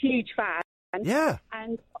 huge fan. Yeah.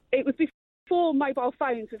 And it was before mobile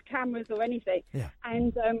phones with cameras or anything. Yeah.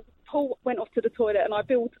 And Paul went off to the toilet and I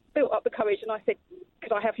built up the courage and I said,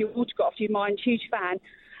 could I have your autograph? Do you mind? Huge fan.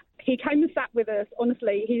 He came and sat with us.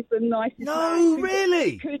 Honestly, he's the nicest man. No,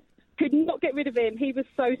 really? Could not get rid of him. He was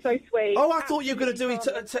so sweet. Oh, I thought you were going to do it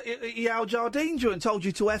Al Jardine and told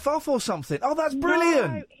you to F off or something. Oh, that's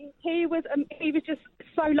brilliant. No, he was just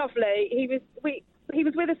so lovely. he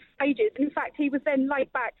was with us for ages. In fact, he was then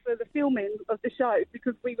laid back for the filming of the show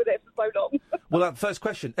because we were there for so long. Well, first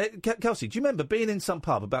question. Kelsey, do you remember being in some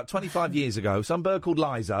pub about 25 years ago, some bird called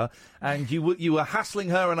Liza, and you were hassling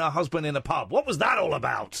her and her husband in a pub? What was that all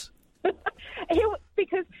about?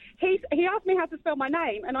 Because he asked me how to spell my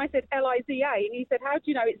name, and I said Liza, and he said, how do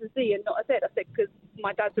you know it's a Z and not a Z? I said, because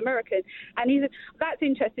my dad's American. And he said, that's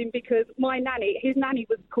interesting because his nanny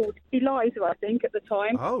was called Eliza, I think, at the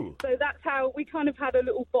time. Oh. So that's how we kind of had a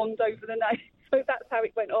little bond over the name. So that's how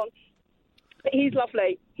it went on. But he's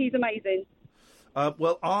lovely. He's amazing.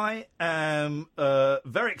 Well, I am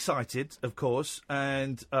very excited, of course,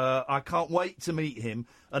 and I can't wait to meet him.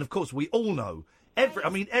 And, of course, we all know,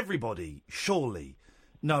 everybody surely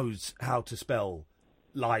knows how to spell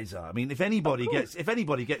Liza. I mean, if anybody gets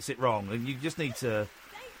it wrong, then you just need to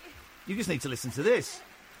listen to this.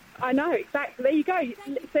 I know, exactly. There you go.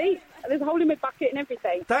 See, there's a hole in my bucket and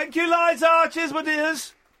everything. Thank you, Liza. Cheers, my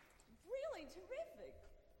dears.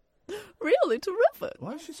 Really terrific.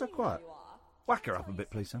 Why is she so quiet? Whack her up a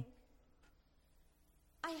bit, please, Sam.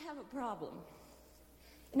 I have a problem.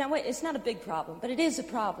 Now, wait, it's not a big problem, but it is a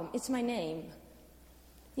problem. It's my name.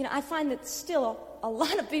 You know, I find that still a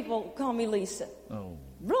lot of people call me Lisa. Oh.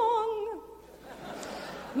 Wrong.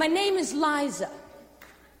 My name is Liza.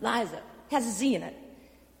 Liza. Has a Z in it.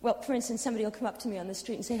 Well, for instance, somebody will come up to me on the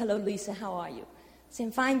street and say, hello, Lisa, how are you? I say,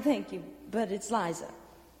 I'm fine, thank you, but it's Liza.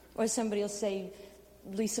 Or somebody will say,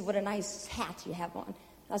 Lisa, what a nice hat you have on.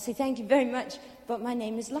 I'll say, thank you very much, but my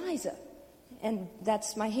name is Liza, and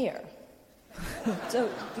that's my hair. So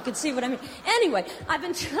you can see what I mean. Anyway, I've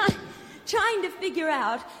been trying to figure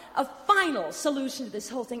out a final solution to this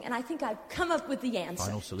whole thing, and I think I've come up with the answer.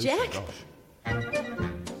 Final solution? Jack? Gosh.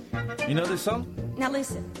 You know this song? Now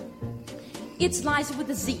listen. It's Liza with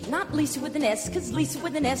a Z, not Lisa with an S, because Lisa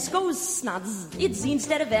with an S goes not Z. It's Z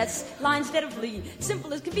instead of S, Lie instead of Lee.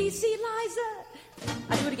 Simple as can be, see, Liza.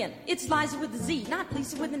 I do it again. It's Liza with a Z, not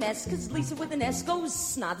Lisa with an S, because Lisa with an S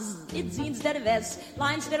goes not Z. It's Z instead of S,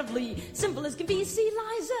 Lie instead of Lee. Simple as can be, see,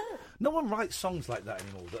 Liza. No one writes songs like that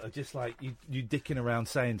anymore that are just like you dicking around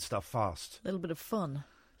saying stuff fast. A little bit of fun. A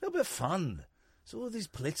little bit of fun. It's all these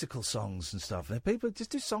political songs and stuff. People just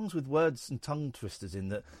do songs with words and tongue twisters in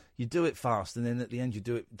that you do it fast and then at the end you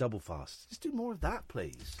do it double fast. Just do more of that,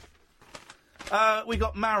 please. We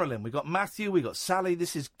got Marilyn, we got Matthew, we got Sally.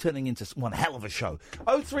 This is turning into one hell of a show.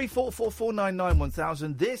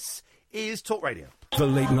 03444991000. This is Talk Radio. The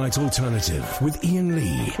Late Night Alternative with Iain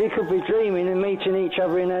Lee. We could be dreaming and meeting each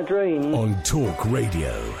other in our dreams. On Talk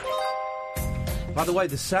Radio. By the way,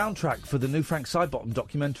 the soundtrack for the new Frank Sidebottom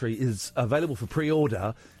documentary is available for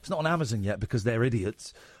pre-order. It's not on Amazon yet because they're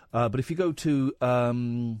idiots. But if you go to...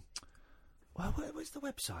 where's the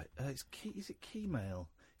website? Is it Keymail?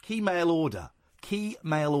 Keymail Order.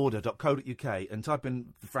 Keymailorder.co.uk and type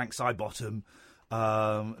in Frank Sidebottom.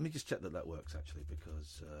 Let me just check that works, actually,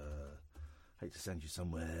 because I hate to send you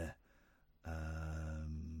somewhere.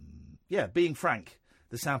 Being Frank.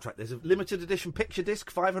 The soundtrack. There's a limited edition picture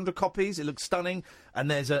disc, 500 copies. It looks stunning.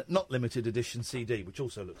 And there's a not limited edition CD, which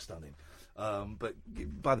also looks stunning. But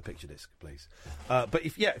buy the picture disc, please. But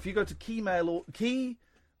if you go to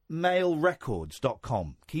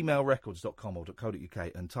keymailrecords.com, keymailrecords.com or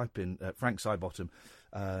 .co.uk and type in Frank Sidebottom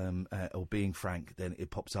or Being Frank, then it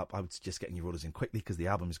pops up. I would suggest getting your orders in quickly because the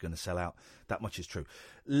album is going to sell out. That much is true.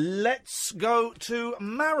 Let's go to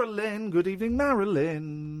Marilyn. Good evening,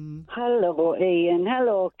 Marilyn. Hello, Ian.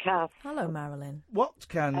 Hello, Kath. Hello, Marilyn. What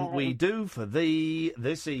can we do for thee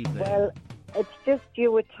this evening? Well, it's just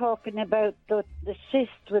you were talking about the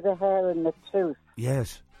cyst with the hair and the tooth.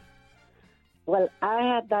 Yes. Well, I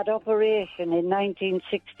had that operation in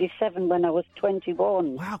 1967 when I was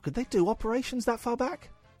 21. Wow, could they do operations that far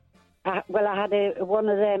back? I had one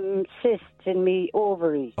of them cysts in me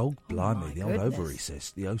ovary. Oh, blimey, the old ovary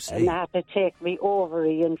cyst, the OC. And I had to take me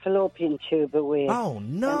ovary and fallopian tube away. Oh,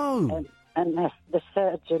 no! And the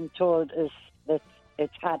surgeon told us that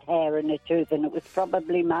it had hair in a tooth, and it was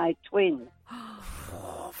probably my twin.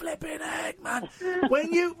 Oh, flipping heck, man.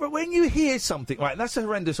 when you hear something, right, that's a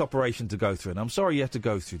horrendous operation to go through, and I'm sorry you have to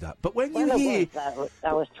go through that. But when you hear...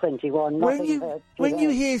 I was 21. When you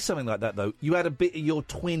hear something like that, though, you had a bit of your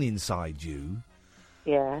twin inside you.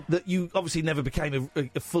 Yeah. That you obviously never became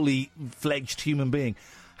a fully fledged human being.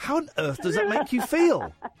 How on earth does that make you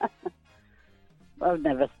feel? I've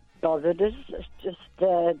never bothered us. It's just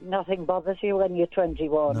nothing bothers you when you're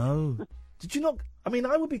 21. No. Did you not... I mean,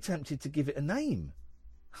 I would be tempted to give it a name.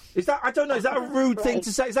 Is that... I don't know, is that a rude thing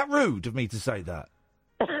to say? Is that rude of me to say that?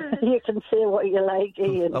 You can say what you like,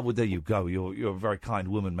 Ian. Oh, well, there you go. You're a very kind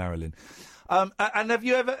woman, Marilyn. And have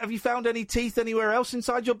you found any teeth anywhere else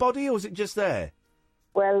inside your body, or is it just there?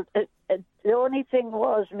 Well, the only thing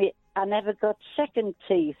was I never got second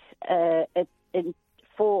teeth in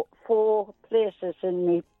four places in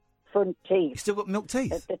the front teeth. You still got milk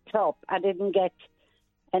teeth? At the top. I didn't get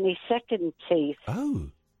any second teeth. Oh.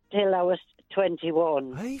 Till I was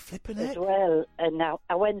 21. Hey, flipping as it. well. And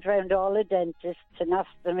I went round all the dentists and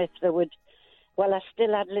asked them if they would... Well, I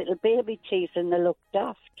still had little baby teeth and they looked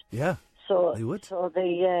daft. Yeah, so they would. So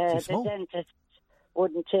the dentists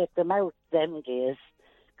wouldn't take them out them days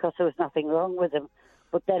because there was nothing wrong with them.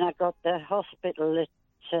 But then I got the hospital at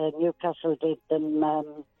Newcastle did them,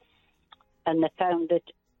 and they found that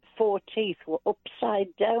 4 teeth were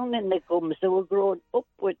upside down in the gums. They were growing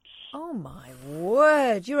upwards. Oh, my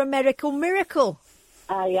word. You're a miracle.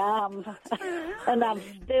 I am. And I'm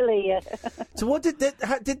still here. So what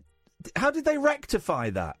how did they rectify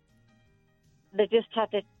that? They just had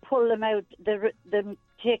to pull them out,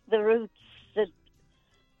 take the roots,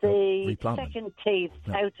 the second teeth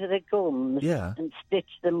out of the gums and stitch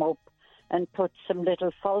them up and put some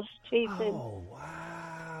little false teeth in. Oh,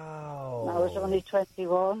 wow. I was only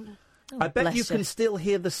 21. I bet you can still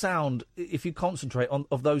hear the sound, if you concentrate,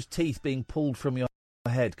 of those teeth being pulled from your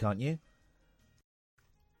head, can't you?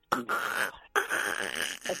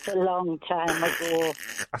 It's a long time ago.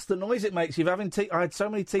 That's the noise it makes. You're having teeth. I had so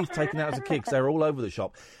many teeth taken out as a kid because they were all over the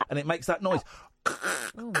shop, and it makes that noise.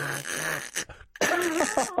 Oh my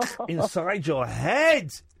God! Inside your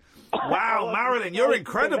head. Wow, Marilyn, you're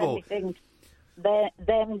incredible.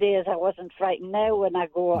 Them days I wasn't frightened. Now when I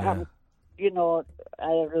go, I have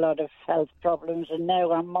a lot of health problems, and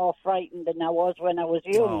now I'm more frightened than I was when I was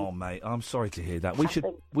young. Oh, mate, I'm sorry to hear that.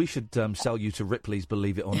 We should sell you to Ripley's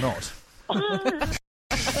Believe It or Not.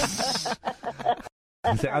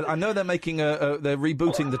 I know they're making they're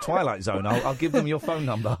rebooting the Twilight Zone. I'll give them your phone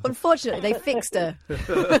number. Unfortunately, they fixed her.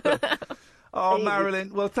 Oh,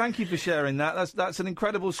 Marilyn, well, thank you for sharing that. That's an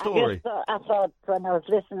incredible story. I thought when I was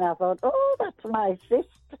listening, oh, that's my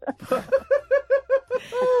sister.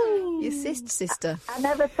 Your sister. I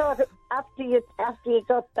never thought after you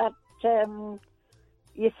got that.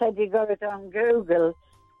 You said you got it on Google.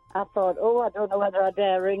 I thought, I don't know whether I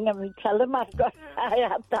dare ring them and tell them I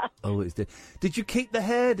had that. Oh, did you keep the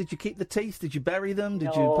hair? Did you keep the teeth? Did you bury them?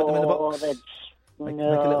 Did you put them in a box? Make a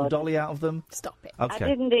little dolly out of them? Stop it. Okay.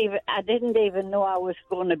 I didn't even know I was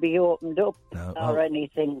going to be opened up or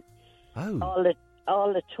anything. Oh.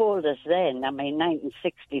 All they told us then,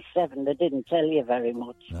 1967, they didn't tell you very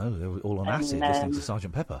much. No, they were all on acid listening to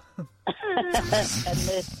Sergeant Pepper.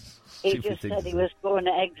 He just said he was going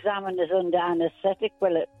to examine us under anaesthetic.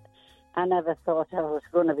 Well, I never thought I was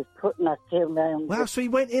going to be putting that to him. Wow, so he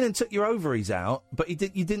went in and took your ovaries out, but you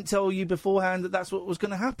didn't tell you beforehand that that's what was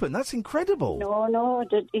going to happen. That's incredible. No.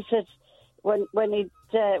 He said when he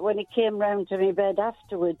came round to my bed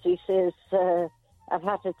afterwards, he says, I've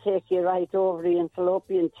had to take your right ovary and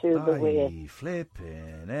fallopian tube away.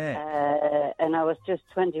 Flipping it. And I was just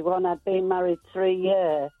 21. I'd been married 3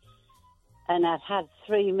 years. And I'd had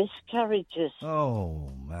 3 miscarriages. Oh,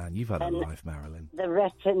 man, you've had a life, Marilyn. They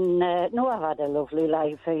reckon... no, I've had a lovely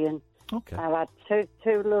life, Ian. Okay. I've had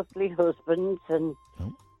two lovely husbands, and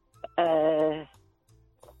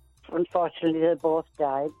unfortunately they both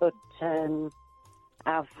died, but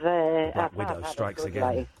I've Widow had strikes a good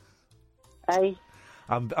again. life. Eh?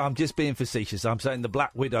 I'm just being facetious. I'm saying the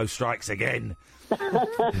Black Widow strikes again.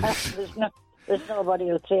 There's nobody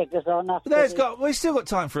who'll take us on after We've still got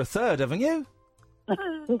time for a third, haven't you?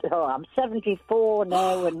 No, I'm 74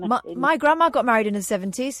 now. And my grandma got married in the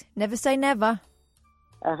 70s. Never say never.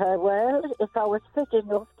 Well, if I was fit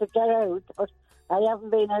enough to get out, but I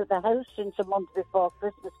haven't been out the house since a month before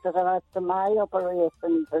Christmas because I've had some eye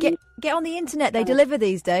operations. Get on the internet. They deliver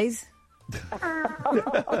these days.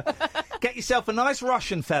 Get yourself a nice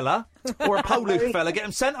Russian fella or a Polish fella. Get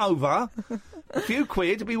them sent over. A few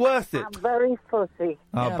quid, it'd be worth it. I'm very fussy.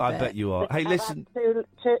 Oh, I bet you are. Hey, listen.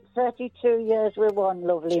 32 years with one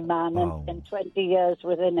lovely man and 20 years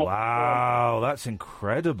with the next one. Wow, that's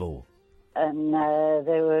incredible. And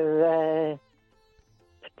they were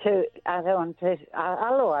two. I don't.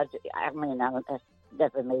 I mean, I'll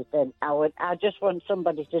never meet them. I just want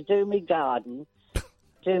somebody to do me garden.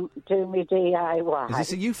 Do me DIY. Is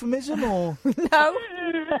this a euphemism or no?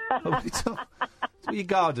 Your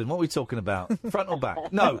garden. What are we talking about? Front or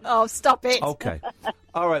back? No. Oh, stop it. Okay.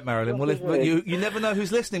 All right, Marilyn. Well, you never know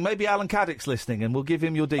who's listening. Maybe Alan Caddick's listening, and we'll give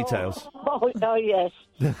him your details. Oh yes.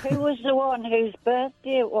 Who was the one whose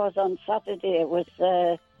birthday it was on Saturday? It was.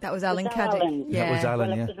 That was Alan Caddick. Yeah. That was Alan.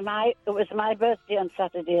 Well, it was my birthday on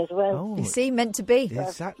Saturday as well. Oh. You see, meant to be.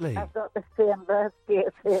 Exactly. I've got the same birthday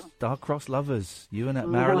as him. Star-crossed lovers. You and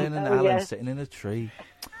Marilyn and Alan sitting in a tree.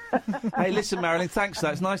 Hey, listen, Marilyn, thanks for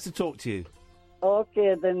that. It's nice to talk to you.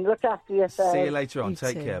 Okay, then look after yourself. See you later on. You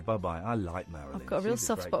Take too. care. Bye-bye. I like Marilyn. I've got a real She's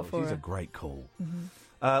soft great spot call. for She's her. a great call.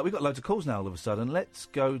 Mhm. We've got loads of calls now all of a sudden. Let's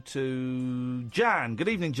go to Jan. Good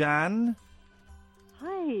evening, Jan.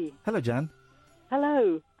 Hi. Hello, Jan.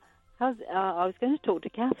 Hello. I was going to talk to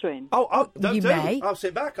Catherine. Oh, don't You do. may. I'll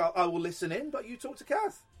sit back. I will listen in, but you talk to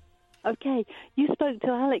Kath. Okay. You spoke to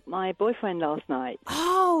Alec, my boyfriend, last night.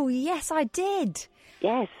 Oh, yes, I did.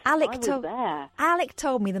 Yes, Alec I was there. Alec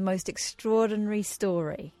told me the most extraordinary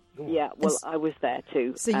story. Yeah, well, I was there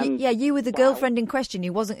too. So, you were the girlfriend in question.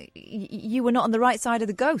 You wasn't. You were not on the right side of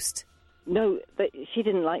the ghost. No, but she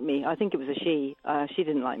didn't like me. I think it was a she. She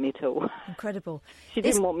didn't like me at all. Incredible. She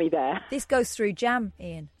didn't want me there. This goes through jam,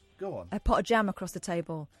 Ian. Go on. A pot of jam across the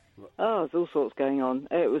table. Oh, there's all sorts going on.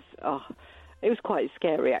 It was quite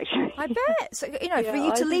scary, actually. I bet. So, for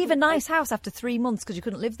you to leave a nice house after 3 months because you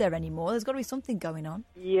couldn't live there anymore, there's got to be something going on.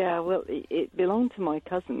 Yeah, well, it belonged to my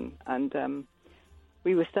cousin, and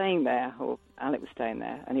we were staying there, or Alec was staying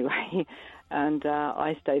there anyway, and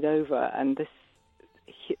I stayed over, and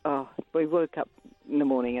we woke up in the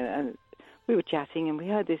morning, and we were chatting, and we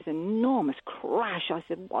heard this enormous crash. I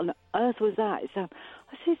said, what on earth was that?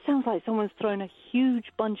 It sounds like someone's thrown a huge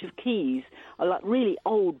bunch of keys, like really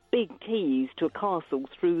old, big keys, to a castle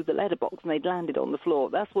through the letterbox, and they'd landed on the floor.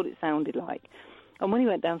 That's what it sounded like. And when he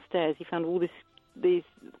went downstairs, he found all these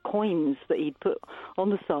coins that he'd put on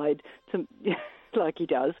the side, like he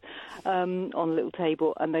does, on a little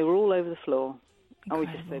table, and they were all over the floor. Incredible. And we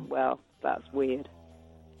just said, well, that's weird.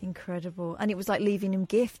 Incredible. And it was like leaving him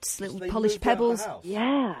gifts, little polished pebbles.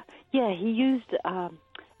 Yeah, he used,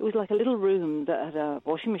 it was like a little room that had a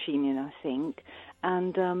washing machine in, I think,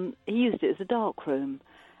 and he used it as a dark room.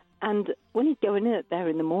 And when he'd go in there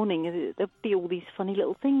in the morning, there'd be all these funny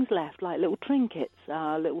little things left, like little trinkets,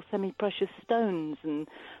 little semi-precious stones and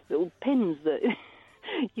little pins that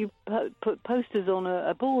you put posters on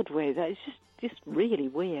a board with. It's just really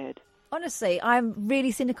weird. Honestly, I'm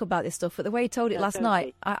really cynical about this stuff, but the way he told it last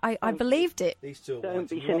night, I believed it. Don't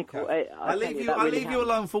be cynical. I leave you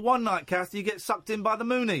alone for one night, Kath. You get sucked in by the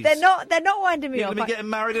Moonies. They're not winding me You're up. going to be getting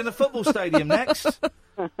married in a football stadium next.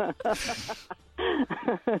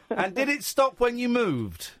 And did it stop when you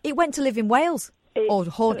moved? It went to live in Wales, or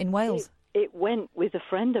haunt in Wales. It went with a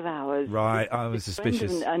friend of ours. Right, I was His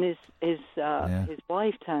suspicious. friend and his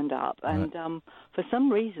wife turned up, and for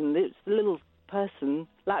some reason, this little person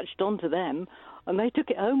latched onto them, and they took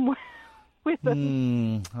it home with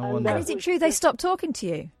them. And is it true they stopped talking to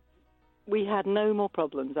you? We had no more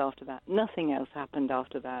problems after that. Nothing else happened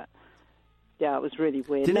after that. Yeah, it was really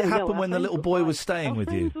weird. Did it happen when the little boy was staying with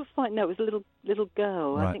you? Was fine. No, it was a little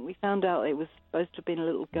girl. Right. I think we found out it was supposed to have been a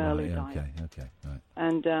little girl who died. Okay, right.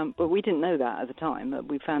 And but we didn't know that at the time.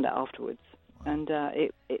 We found out afterwards. And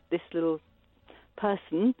this little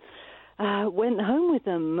person went home with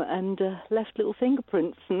them and left little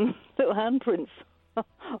fingerprints and little handprints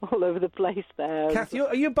all over the place there. Kath,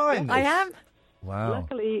 are you buying this? I am. Wow.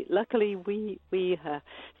 Luckily, we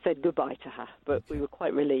said goodbye to her, but we were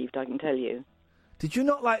quite relieved, I can tell you. Did you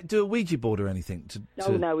not do a Ouija board or anything?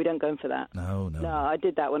 No, we don't go in for that. No. No, I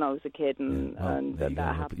did that when I was a kid, and that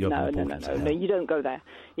happened. No, you don't go there.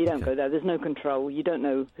 You don't go there. There's no control. You don't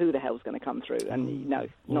know who the hell's going to come through, and not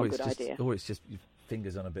a good idea. Or it's just your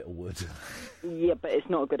fingers on a bit of wood. Yeah, but it's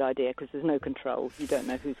not a good idea because there's no control. You don't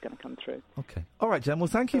know who's going to come through. Okay. All right, Jen. Well,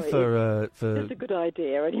 thank you for. It's a good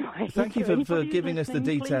idea anyway. Thank you for giving us the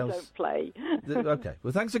details. Please don't play. Okay.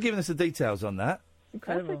 Well, thanks for giving us the details on that.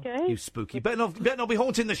 Incredible. That's okay. You spooky. Better not be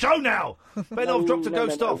haunting the show now. Better not have dropped a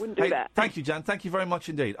ghost off. Wouldn't do that. Thank you, Jan. Thank you very much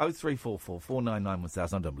indeed. 0344 499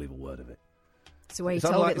 1000. I don't believe a word of it. It's the way he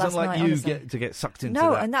told it last night. It's unlike you get sucked into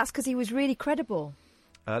No, that. and that's because he was really credible.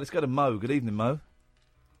 Let's go to Mo. Good evening, Mo.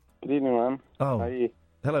 Good evening, man. Oh. How are you?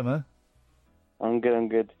 Hello, Mo. I'm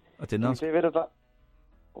good. I didn't ask. Can you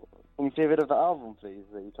play a bit of the album, please,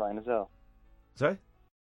 that you're trying to sell? Sorry?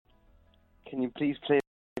 Can you please play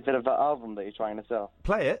a bit of the album that you're trying to sell?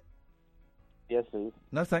 Play it? Yes, please.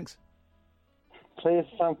 No, thanks. Play a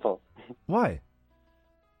sample. Why?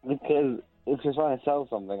 Because if you're trying to sell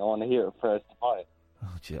something, I want to hear it first to buy it.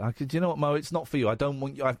 Oh, gee, do you know what, Mo? It's not for you. I don't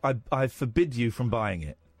want you. I forbid you from buying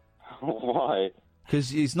it. Why?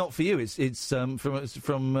 Because it's not for you. It's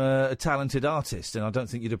from a talented artist, and I don't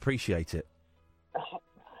think you'd appreciate it.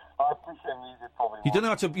 I appreciate music probably.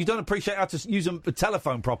 You don't appreciate how to use a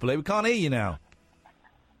telephone properly. We can't hear you now.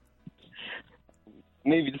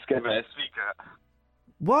 Maybe just get a better speaker.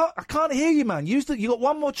 What? I can't hear you, man. You got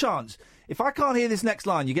one more chance. If I can't hear this next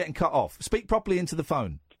line, you're getting cut off. Speak properly into the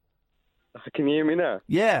phone. Can you hear me now?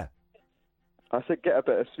 Yeah. I said get a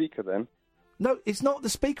better speaker then. No, it's not the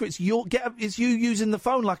speaker. It's it's you using the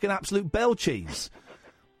phone like an absolute bell cheese.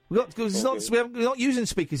 We're not using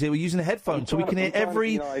speakers here. We're using a headphone so we can hear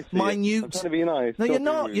every minute. I'm trying to be nice. No, Don't you're be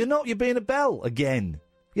not. rude. You're not. You're being a bell again.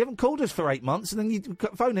 You haven't called us for 8 months, and then you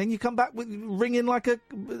phone in. You come back with ringing like a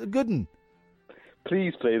good one.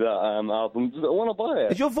 Please play that album. I want to buy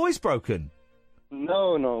it. Is your voice broken?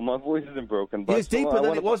 No, my voice isn't broken. But It's deeper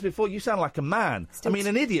than it was before. You sound like a man. I mean,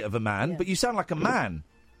 an idiot of a man, but you sound like a man.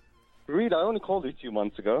 Really, I only called you 2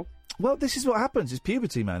 months ago. Well, this is what happens. It's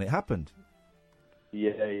puberty, man. It happened.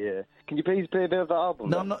 Yeah. Can you please play a bit of the album?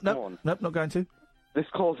 No, then? I'm not. Come No, on. nope, not going to. This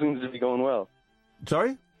call seems to be going well.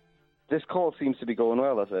 Sorry? This call seems to be going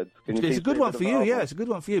well, I said. Can you It's please a good play one bit for of the you, album? yeah. It's a good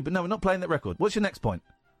one for you. But no, we're not playing that record. What's your next point?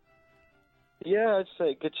 Yeah, I'd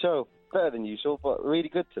say good show. Better than usual, but really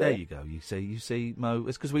good today. There you go. You see, Mo.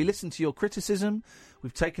 It's because we listened to your criticism,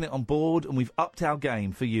 we've taken it on board, and we've upped our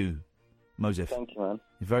game for you, Mosif. Thank you, man.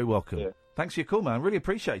 You're very welcome. Yeah. Thanks for your call, man. Really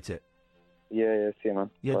appreciate it. Yeah, see you, man.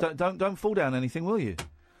 Yeah, Bye. don't fall down anything, will you?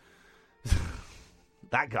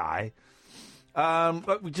 That guy.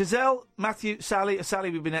 Giselle, Matthew, Sally. Sally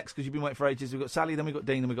would be next because you've been waiting for ages. We've got Sally, then we've got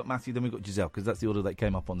Dean, then we've got Matthew, then we've got Giselle because that's the order that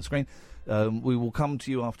came up on the screen. We will come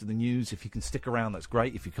to you after the news. If you can stick around, that's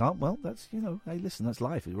great. If you can't, well, that's, hey, listen, that's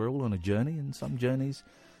life. We're all on a journey, and some journeys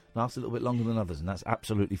last a little bit longer than others, and that's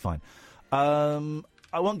absolutely fine.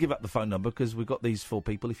 I won't give up the phone number because we've got these 4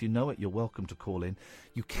 people. If you know it, you're welcome to call in.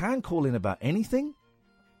 You can call in about anything.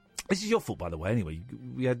 This is your fault, by the way, anyway.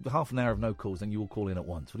 We had half an hour of no calls, and you all call in at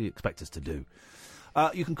once. What do you expect us to do?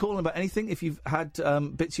 You can call in about anything. If you've had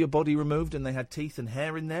bits of your body removed and they had teeth and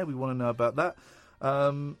hair in there, we want to know about that.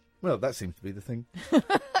 Well, that seems to be the thing.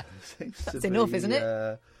 That's enough, isn't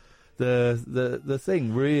it? The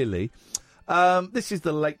thing, really. This is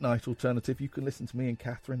the late night alternative. You can listen to me and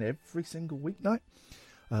Catherine every single weeknight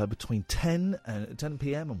between 10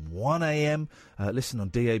 p.m. and 1 a.m. Listen on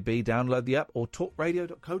DAB, download the app, or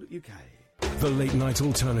talkradio.co.uk. The Late Night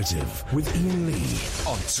Alternative with Iain Lee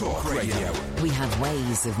on Talk Radio. We have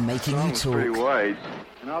ways of making you talk. Pretty wise.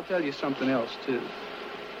 And I'll tell you something else, too.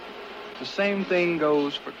 The same thing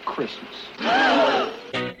goes for Christmas.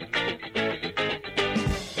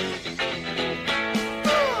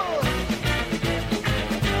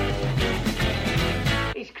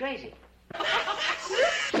 He's crazy.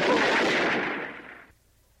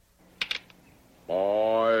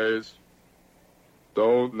 Boys,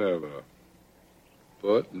 don't never,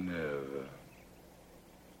 but never,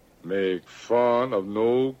 make fun of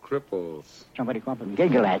no cripples. Somebody come up and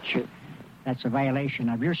giggle at you. That's a violation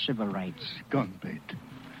of your civil rights. Gun bait.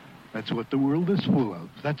 That's what the world is full of.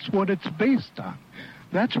 That's what it's based on.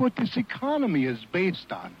 That's what this economy is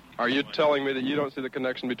based on. Are you telling me that you don't see the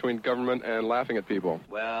connection between government and laughing at people?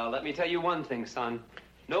 Well, let me tell you one thing, son.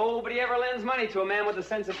 Nobody ever lends money to a man with a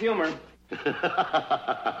sense of humor.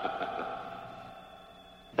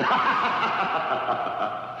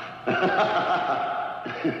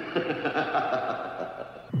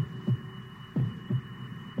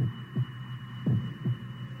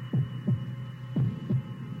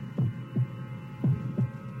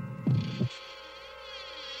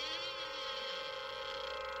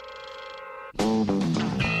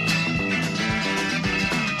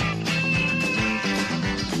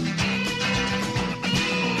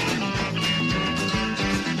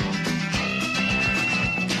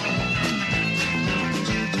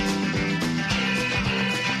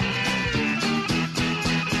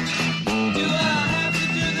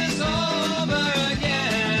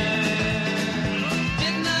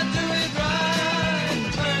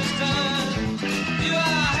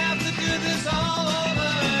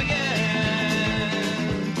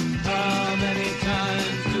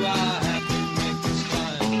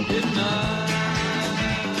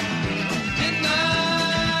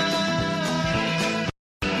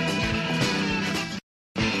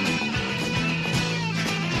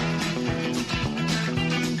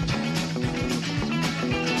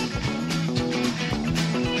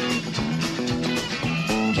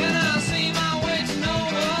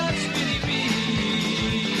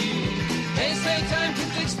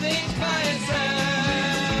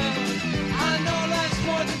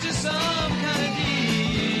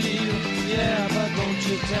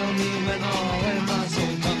 Tell me when all of my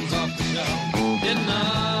soul comes off the shelf. Didn't I?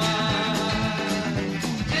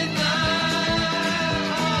 Didn't I?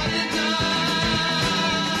 Oh, didn't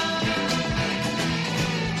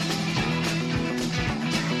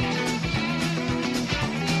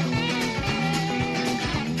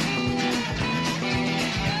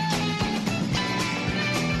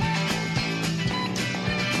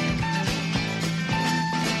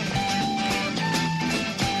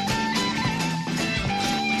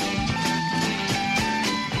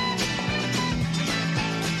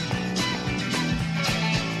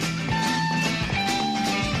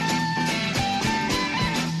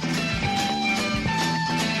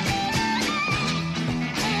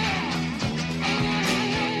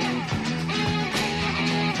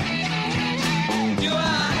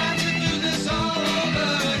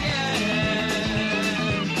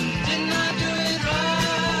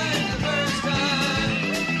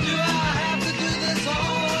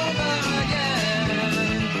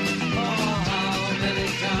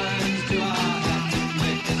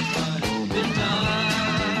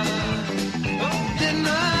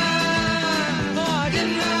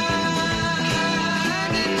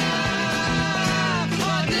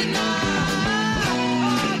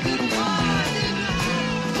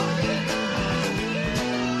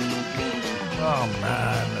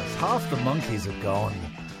monkeys are gone.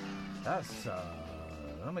 That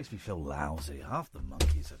makes me feel lousy. Half the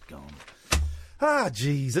monkeys are gone. Ah,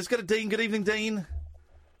 jeez. Let's go to Dean. Good evening, Dean.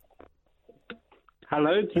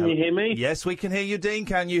 Hello, can you hear me? Yes, we can hear you, Dean.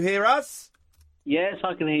 Can you hear us? Yes,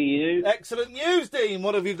 I can hear you. Excellent news, Dean.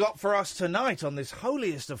 What have you got for us tonight on this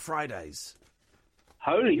holiest of Fridays?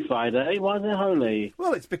 Holy Friday? Why is it holy?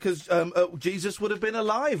 Well, it's because Jesus would have been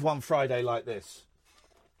alive one Friday like this.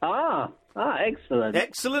 Excellent.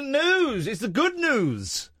 Excellent news. It's the good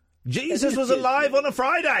news. Jesus was alive on a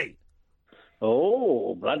Friday.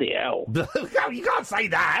 Oh, bloody hell. You can't say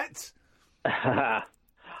that.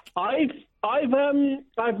 I've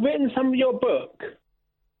written some of your book.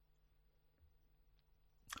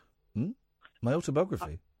 My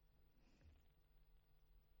autobiography?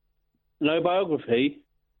 No biography.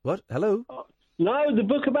 What? Hello? No, the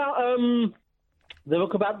book about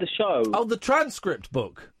the show. Oh, the transcript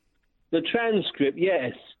book. The transcript,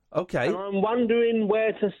 yes. Okay. And I'm wondering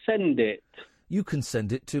where to send it. You can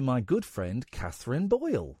send it to my good friend Catherine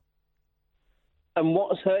Boyle. And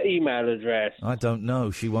what's her email address? I don't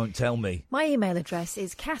know. She won't tell me. My email address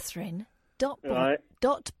is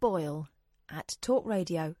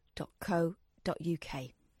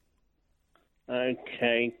catherine.boyle@talkradio.co.uk.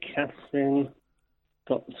 Okay,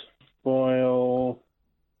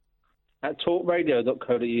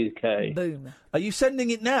 Catherine.boyle@talkradio.co.uk. Boom. Are you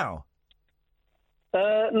sending it now?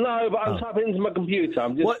 No, but I'm typing into my computer.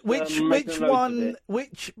 I'm just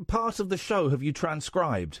which part of the show have you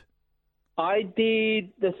transcribed? I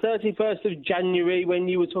did the 31st of January when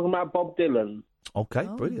you were talking about Bob Dylan. Okay,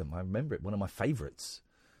 brilliant. I remember it. One of my favourites.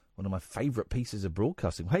 One of my favourite pieces of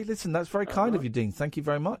broadcasting. Hey, listen, that's very kind of you, Dean. Thank you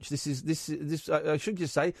very much. This. I should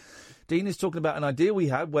just say, Dean is talking about an idea we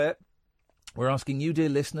had where we're asking you, dear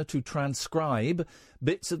listener, to transcribe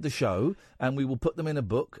bits of the show, and we will put them in a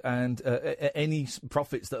book, and any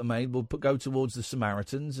profits that are made will go towards the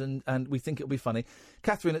Samaritans, and we think it'll be funny.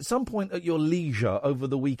 Catherine, at some point at your leisure over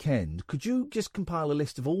the weekend, could you just compile a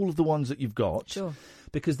list of all of the ones that you've got? Sure.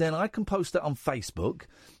 Because then I can post it on Facebook.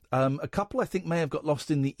 A couple, I think, may have got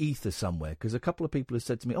lost in the ether somewhere, because a couple of people have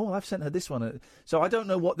said to me, I've sent her this one. So I don't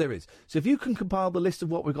know what there is. So if you can compile the list of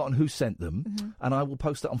what we've got and who sent them, and I will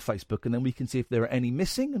post it on Facebook, and then we can see if there are any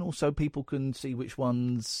missing, and also people can see which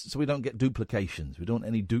ones, so we don't get duplications. We don't want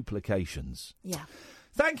any duplications. Yeah.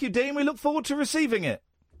 Thank you, Dean. We look forward to receiving it.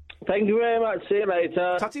 Thank you very much. See you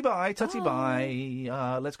later. Tutty bye, tutty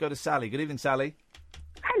bye. Let's go to Sally. Good evening, Sally.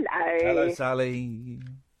 Hello. Hello, Sally.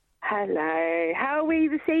 Hello. How are we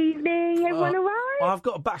this evening? Everyone all right? Well, I've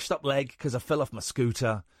got a bashed up leg because I fell off my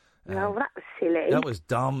scooter. Oh, that was silly. That was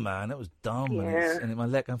dumb, man. That was dumb. Yeah. And my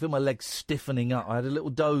leg, I feel my leg stiffening up. I had a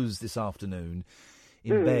little doze this afternoon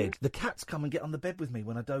in bed. The cats come and get on the bed with me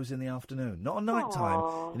when I doze in the afternoon. Not at night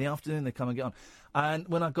time. In the afternoon, they come and get on. And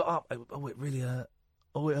when I got up, it really hurt.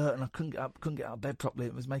 Oh, it hurt, and I couldn't get out of bed properly.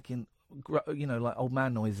 It was making, like old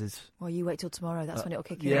man noises. Well, you wait till tomorrow. That's when it'll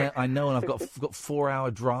kick in. Yeah, I know, and I've got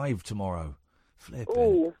 4-hour drive tomorrow. Flipping.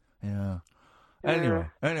 Ooh. Yeah.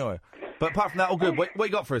 Anyway. But apart from that, all good. What you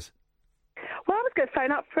got for us? Well, I was going to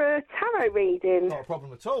phone up for a tarot reading. Not a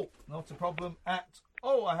problem at all. Not a problem at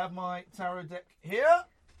all. I have my tarot deck here.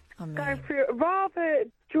 Going through a rather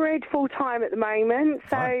dreadful time at the moment,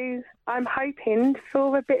 so I'm hoping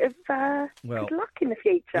for a bit of good luck in the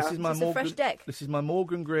future. This is my fresh deck. This is my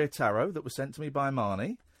Morgan Greer tarot that was sent to me by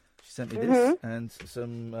Marnie. She sent me this and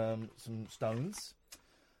some stones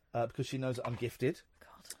because she knows that I'm gifted.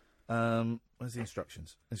 God. Where's the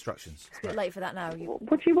instructions? It's a bit late for that now.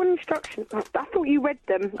 What do you want instructions? I thought you read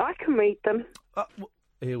them. I can read them.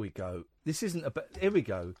 Here we go. This isn't a... Here we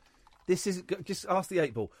go. This is... Just ask the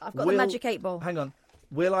 8-ball. I've got the magic 8-ball. Hang on.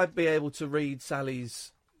 Will I be able to read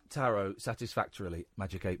Sally's tarot satisfactorily?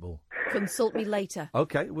 Magic 8-ball. Consult me later.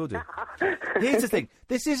 OK, will do. Here's the thing.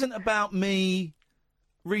 This isn't about me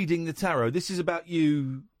reading the tarot. This is about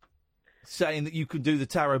you saying that you can do the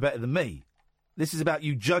tarot better than me. This is about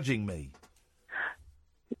you judging me.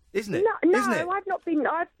 Isn't it? No, Isn't it? I've not been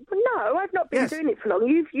doing it for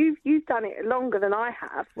long. You've done it longer than I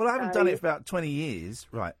have. Well, I haven't done it for about 20 years,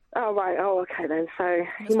 right? Oh right. Oh, okay then. So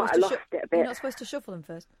you might have lost it a bit. You're not supposed to shuffle them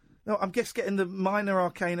first. No, I'm just getting the minor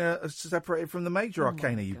arcana separated from the major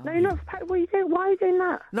arcana. No, you're not. What are you doing? Why are you doing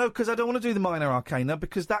that? No, because I don't want to do the minor arcana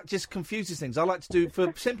because that just confuses things. I like to do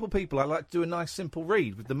for simple people. I like to do a nice simple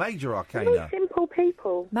read with the major arcana. Really simple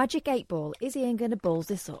people. Magic 8-ball. Is Ian going to balls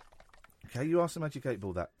this up? Okay, you ask the magic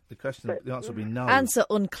 8-ball that. The answer will be no. Answer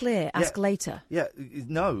unclear. Ask later. Yeah,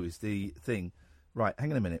 no is the thing. Right,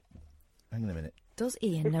 hang on a minute. Does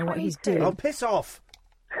Ian know what he's doing? Oh, piss off!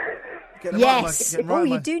 Yes.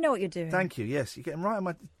 You do know what you're doing. Thank you. Yes, you're getting right on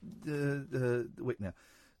my wick now.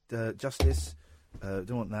 Justice.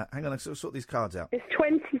 Don't want that. Hang on, I sort these cards out. It's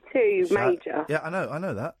 22 major. Yeah, I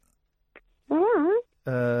know that. All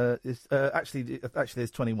right. It's, actually,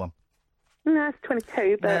 there's 21. No, it's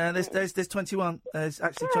 22, but... There's 21. There's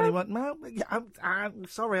actually 21. No, I'm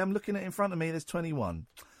sorry, I'm looking at it in front of me. There's 21.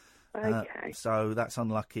 Okay. So that's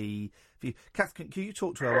unlucky. Kath, can you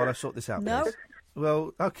talk to her while I sort this out? No. Please?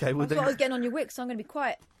 Well, okay. Well, I thought I was getting on your wick, so I'm going to be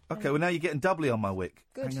quiet. Okay, well, now you're getting doubly on my wick.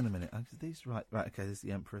 Good. Hang on a minute. These right. Okay, there's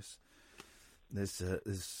the Empress. There's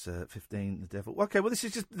 15, the Devil. Okay, well,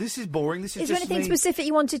 this is boring. This is Is there just anything me. specific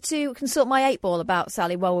you wanted to consult my 8-ball about,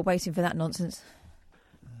 Sally, while we're waiting for that nonsense?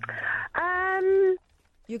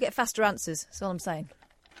 You'll get faster answers, that's all I'm saying.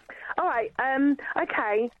 All right,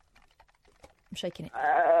 okay. I'm shaking it.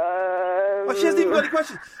 Oh, she hasn't even got any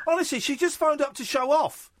questions. Honestly, she just phoned up to show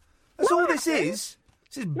off. That's all this is.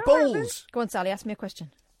 This is balls. Go on, Sally, ask me a question.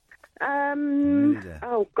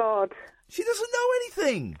 Oh, God. She doesn't know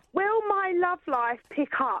anything. Will my love life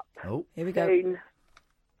pick up? Oh, here we go. Soon?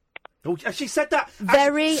 Oh, she said that.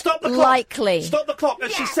 Very Stop the clock. likely. Stop the clock.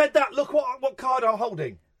 As she said that, look what card I'm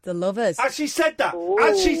holding. The Lovers. As she said that.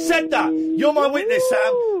 As she said that. You're my witness,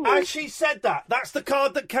 Sam. As she said that. That's the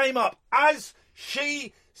card that came up. As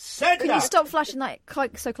she said Can that. you stop flashing that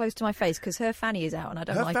quite so close to my face? Because her fanny is out and I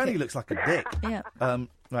don't like it. Her fanny looks like a dick. Yeah.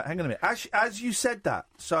 Right, hang on a minute. As you said that.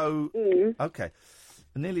 So, okay.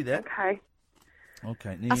 Nearly there.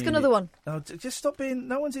 Okay. Ask another one. No, just stop being...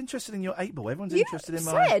 No one's interested in your 8-ball. Everyone's You interested in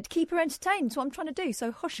mine. said keep her entertained. That's what I'm trying to do.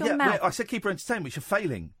 So hush your mouth. I said keep her entertained, which you're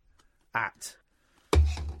failing at.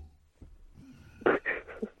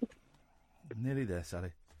 Nearly there, Sally.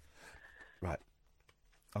 Right.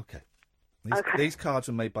 Okay. These cards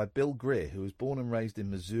were made by Bill Greer, who was born and raised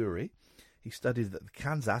in Missouri. He studied at the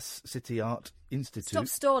Kansas City Art Institute. Stop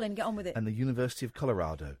stalling. Get on with it. And the University of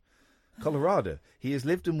Colorado. He has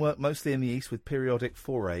lived and worked mostly in the East with periodic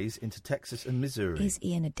forays into Texas and Missouri. Is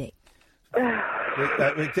Ian a dick?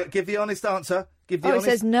 Give the honest answer. It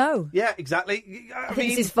says no. Yeah, exactly. I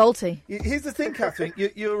think this is faulty. Here's the thing, Catherine.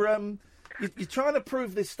 You're trying to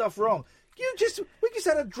prove this stuff wrong. We just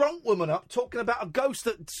had a drunk woman up talking about a ghost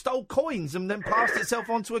that stole coins and then passed itself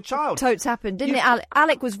on to a child. Totes happened, didn't it?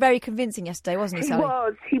 Alec was very convincing yesterday, wasn't he,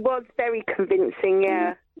 Sally? He was very convincing,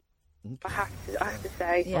 yeah. I have to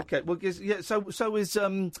say. Yeah. Okay, well, so is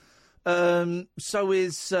who's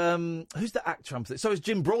the actor? So is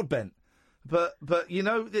Jim Broadbent. But you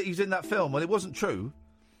know that he's in that film. Well, it wasn't true.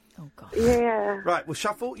 Oh God. Yeah. Right. Well,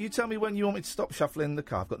 shuffle. You tell me when you want me to stop shuffling the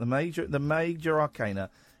card. I've got the major arcana.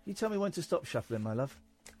 You tell me when to stop shuffling, my love.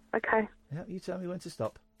 Okay. Yeah. You tell me when to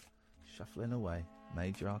stop shuffling away.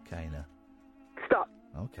 Major arcana. Stop.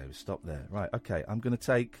 Okay. We'll stop there. Right. Okay. I'm going to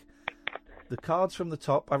take the cards from the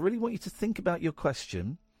top. I really want you to think about your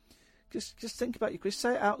question. Just think about your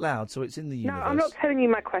question. Say it out loud so it's in the universe. No, I'm not telling you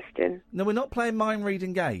my question. No, we're not playing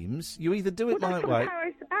mind-reading games. You either do it my That's way... what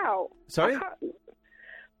tarot's about. Sorry?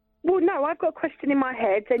 Well, no, I've got a question in my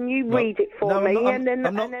head, and you read it for me, and then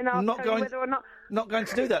I'll tell you whether or not... not going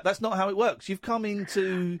to do that. That's not how it works. You've come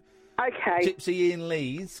into Gypsy Ian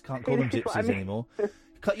Lee's... Can't call them gypsies anymore.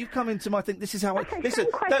 You've come into my thing. This is how I... Listen,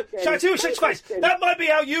 shall I tell you a question? That might be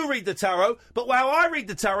how you read the tarot, but how I read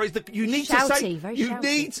the tarot is that you need to say... Very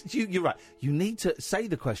shouty. You're right. You need to say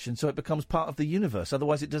the question so it becomes part of the universe.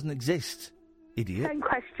 Otherwise, it doesn't exist. Idiot. Same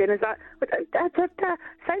question as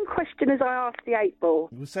I asked the 8-ball.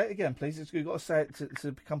 Well, say it again, please. You've got to say it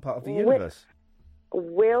to become part of the universe.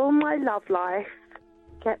 Will my love life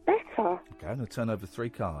get better? Okay, I'm going to turn over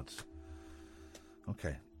 3 cards.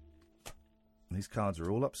 Okay. These cards are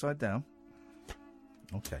all upside down.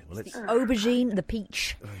 Okay, well, let's... The aubergine, the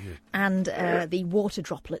peach, and the water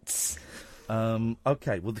droplets.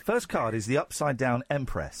 Okay, well, the first card is the upside-down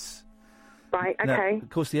Empress. Right, okay. Now, of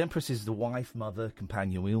course, the Empress is the wife, mother,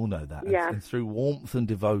 companion. We all know that. Yeah. And through warmth and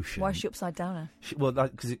devotion... Why is she upside down? Well,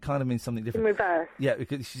 because it kind of means something different. In reverse. Yeah,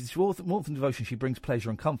 because she's warmth and devotion, she brings pleasure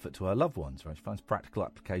and comfort to her loved ones, right? She finds practical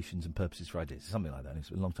applications and purposes for ideas. Something like that. It's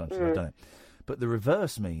been a long time since I've done it. But the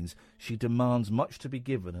reverse means she demands much to be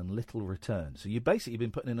given and little return. So you've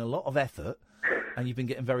been putting in a lot of effort and you've been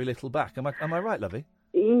getting very little back. Am I right, lovey?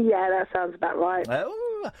 Yeah, that sounds about right.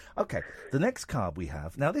 Okay, the next card we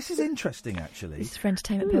have... Now, this is interesting, actually. This is for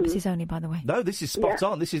entertainment purposes only, by the way. No, this is spot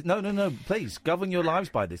on. This is... No, please, govern your lives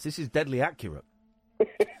by this. This is deadly accurate.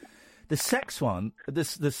 The sex one, the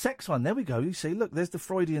sex one, there we go. You see, look, there's the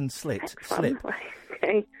Freudian slip.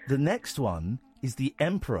 Okay. The next one is the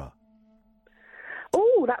Emperor.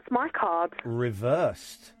 Oh, that's my card.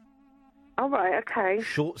 Reversed. All right, okay.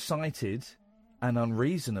 Short-sighted and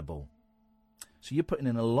unreasonable. So you're putting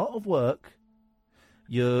in a lot of work,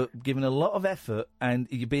 you're giving a lot of effort, and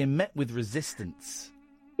you're being met with resistance.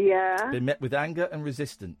 Yeah. Been met with anger and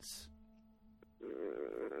resistance.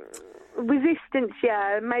 Resistance,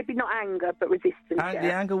 yeah. Maybe not anger, but resistance. And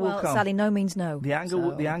the anger will come. Sally, no means no. The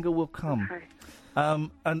anger will come. Okay.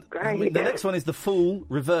 And I mean, the next one is the fool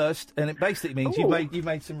reversed, and it basically means you've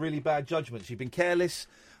made some really bad judgments. You've been careless,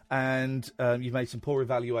 and you've made some poor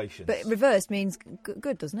evaluations. But reversed means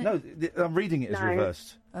good, doesn't it? No, I'm reading it as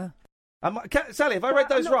reversed. Oh. Sally, have I read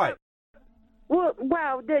those right? So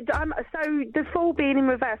the fool being in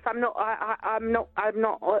reverse, I'm not going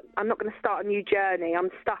to start a new journey.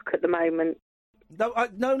 I'm stuck at the moment.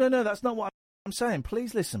 No, that's not what I'm saying.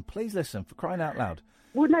 Please listen, for crying out loud.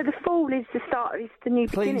 Well, no, the fool is the start. It's the new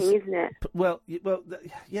beginning, isn't it?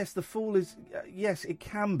 Yes, the fool is. Yes, it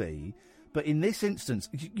can be, but in this instance,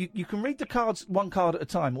 you can read the cards one card at a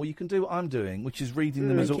time, or you can do what I'm doing, which is reading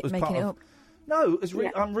them as part of. No,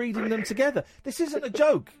 I'm reading them together. This isn't a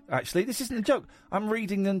joke, actually. This isn't a joke. I'm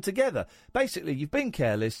reading them together. Basically, you've been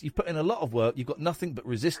careless, you've put in a lot of work, you've got nothing but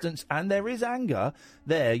resistance, and there is anger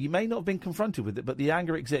there. You may not have been confronted with it, but the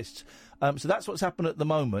anger exists. So that's what's happened at the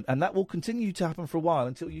moment, and that will continue to happen for a while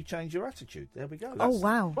until you change your attitude. There we go. Oh,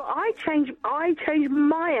 wow. Well, I changed my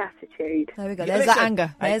attitude. There we go. There's that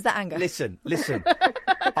anger. There's that anger. Listen.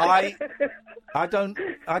 I don't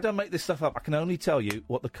make this stuff up. I can only tell you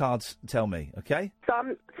what the cards tell me. Okay. So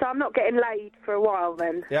I'm not getting laid for a while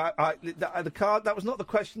then. Yeah. The card. That was not the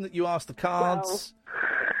question that you asked. The cards.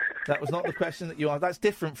 That was not the question that you asked. That's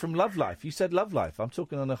different from love life. You said love life. I'm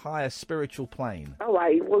talking on a higher spiritual plane. Oh,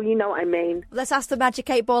 right. Well, you know what I mean. Let's ask the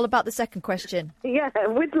Magic 8 Ball about the second question. Yeah,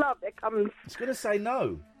 with love it comes. It's going to say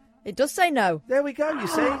no. It does say no. There we go. You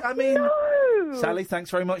see. I mean. No. Sally,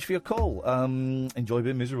 thanks very much for your call. Enjoy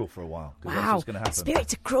being miserable for a while. Wow. That's what's going to happen. The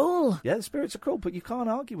spirits are cruel. Yeah, the spirits are cruel, but you can't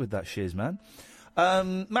argue with that shiz, man.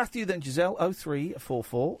 Matthew, then Giselle,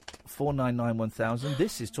 0344 499 1000.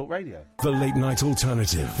 This is Talk Radio. The Late Night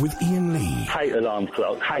Alternative with Iain Lee. Hate alarm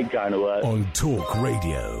clock, hate going to work. On Talk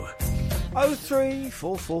Radio.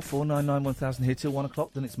 0344 499 1000 here till 1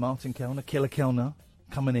 o'clock. Then it's Martin Kellner, Killer Kellner,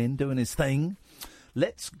 coming in, doing his thing.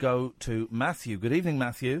 Let's go to Matthew. Good evening,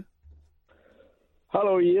 Matthew.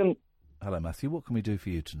 Hello, Ian. Hello, Matthew. What can we do for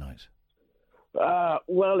you tonight?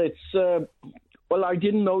 Well, I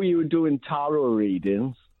didn't know you were doing tarot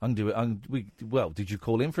readings. I can do it. Did you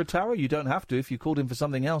call in for a tarot? You don't have to. If you called in for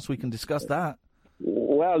something else, we can discuss that.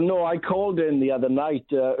 Well, no, I called in the other night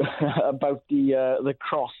about the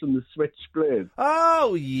cross and the switchblade.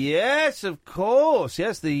 Oh, yes, of course.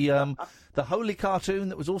 Yes, the holy cartoon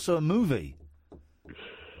that was also a movie.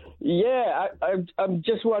 Yeah, I'm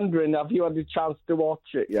just wondering, have you had a chance to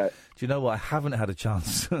watch it yet? Do you know what? I haven't had a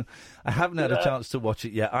chance. I haven't had a chance to watch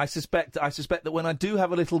it yet. I suspect that when I do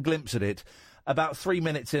have a little glimpse at it, about 3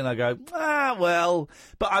 minutes in, I go, well.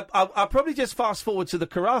 But I'll probably just fast forward to the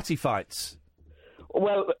karate fights.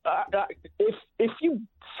 Well, if you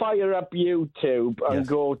fire up YouTube and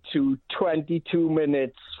go to 22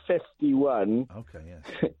 minutes 51. Okay, yes.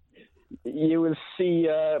 You will see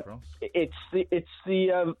it's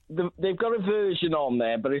the they've got a version on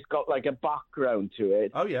there, but it's got like a background to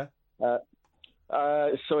it. Oh yeah. So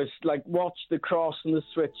it's like watch the cross and the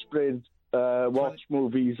switchblade. Watch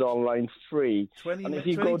movies online free.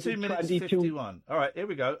 22 minutes 51. All right, here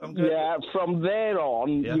we go. I'm good. Yeah, from there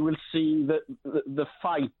on, you will see the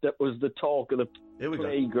fight that was the talk of the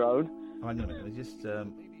playground. Go. Hang on a minute. Let me just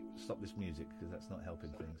stop this music because that's not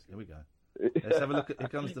helping things. Here we go. Let's have a look at. Here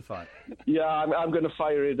comes the fight. Yeah, I'm going to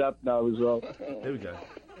fire it up now as well. Here we go.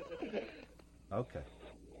 Okay.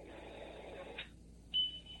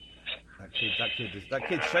 That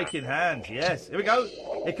kid's shaking hands. Yes. Here we go.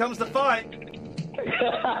 Here comes the fight.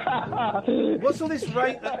 What's all this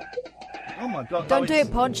rate? Oh my God! Don't do it,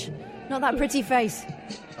 Podge. Not that pretty face.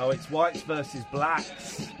 Oh, it's whites versus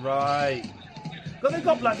blacks. Right. God, they've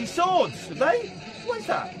got bloody swords, have they? What is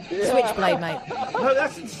that? Switchblade, mate. No, the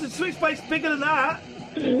switchblade's bigger than that.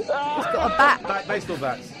 It's got a bat. Baseball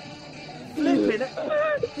bats. Flipping it.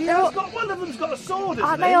 One of them's got a sword, isn't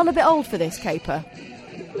Aren't they all a bit old for this caper?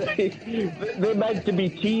 They're meant to be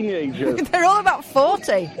teenagers. They're all about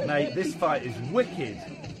 40. Mate, this fight is wicked.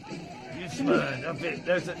 You smurned a bit.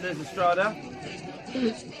 There's a Strada.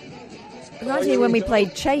 Reminds me when we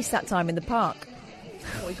played chase that time in the park.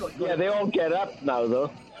 Yeah, they all get up now,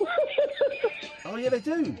 though. Oh, yeah, they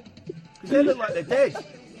do. Because they look like they're dead.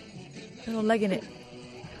 They're all legging it.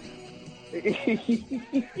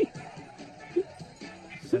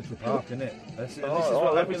 Central Park, isn't it? This is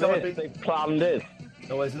what every time they planned it.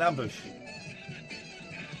 Oh, there's an ambush.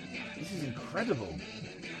 This is incredible.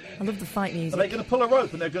 I love the fight music. Are they going to pull a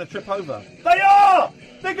rope and they're going to trip over? They are!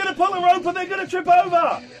 They're going to pull a rope and they're going to trip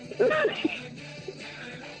over!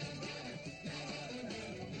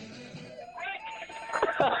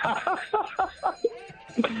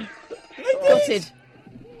 Gutted.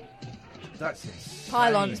 That's insane.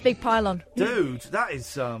 Pylon. It's a big pylon. Dude, that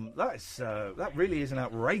really is an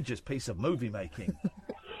outrageous piece of movie making.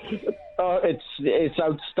 Oh, it's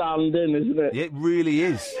outstanding, isn't it? It really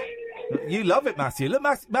is. You love it, Matthew. Look,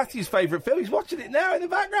 Matthew's favourite film. He's watching it now in the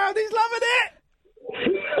background. He's loving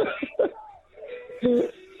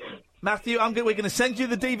it. Matthew, we're going to send you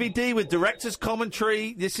the DVD with director's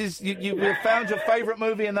commentary. This is you have found your favourite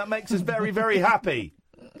movie, and that makes us very, very happy.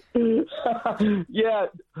 Yeah,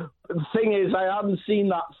 the thing is, I hadn't seen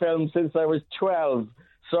that film since I was 12,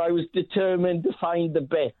 so I was determined to find the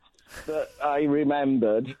bit that I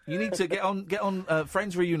remembered. You need to get on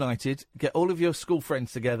Friends Reunited, get all of your school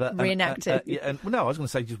friends together. Reenact it. No, I was going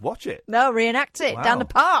to say just watch it. No, reenact it. Wow. Down the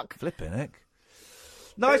park. Flipping heck.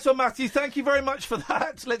 Nice one, Matthew. Thank you very much for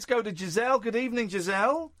that. Let's go to Giselle. Good evening,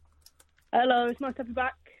 Giselle. Hello, it's nice to have you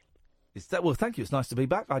back. Well, thank you. It's nice to be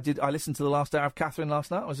back. I listened to the last hour of Catherine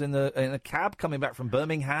last night. I was in a cab coming back from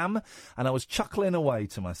Birmingham, and I was chuckling away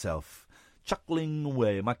to myself. Chuckling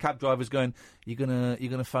away. My cab driver's going, "You're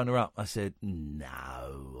gonna phone her up?" I said,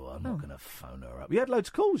 "No, I'm not gonna phone her up." You had loads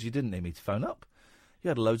of calls. You didn't need me to phone up. You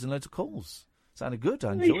had loads and loads of calls. Sounded good.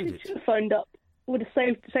 I enjoyed it. You should have phoned up. Would have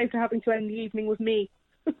saved her having to end the evening with me.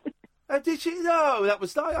 Did she? No, that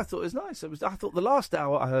was nice. I thought it was nice. I thought the last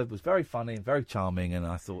hour I heard was very funny and very charming, and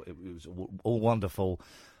I thought it was all wonderful.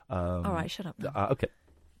 All right, shut up now. Okay.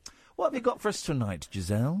 What have you got for us tonight,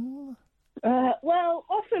 Giselle? Well,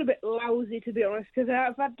 I feel a bit lousy, to be honest, because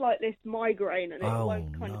I've had this migraine and it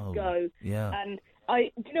won't kind of go. Yeah. And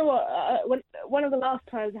do you know what? One of the last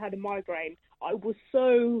times I had a migraine, I was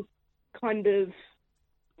so kind of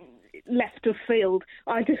left of field.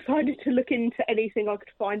 I decided to look into anything I could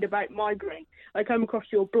find about migraine. I came across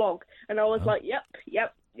your blog, and I was like,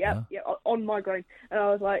 yep, on migraine. And I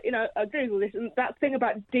was like, I Googled this, and that thing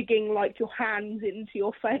about digging your hands into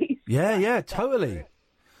your face. Yeah, totally.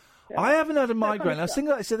 Yeah. I haven't had a migraine. I was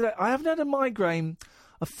thinking, I said that I haven't had a migraine,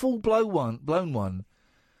 a full blown one,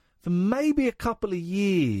 for maybe a couple of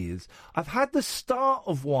years. I've had the start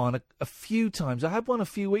of one a few times. I had one a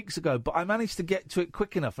few weeks ago, but I managed to get to it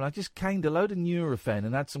quick enough, and I just caned a load of Nurofen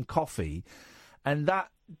and had some coffee, and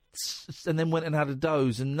then went and had a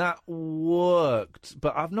doze, and that worked.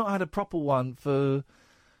 But I've not had a proper one for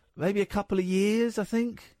maybe a couple of years, I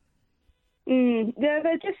think. Yeah,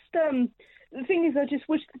 they're just... The thing is, I just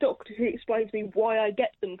wish the doctor could explain to me why I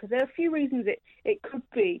get them, because there are a few reasons it could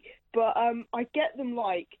be, but I get them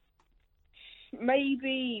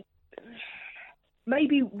maybe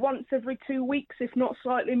once every 2 weeks, if not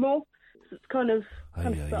slightly more. So it's kind of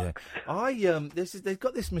sucks. They've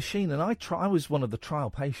got this machine, and I was one of the trial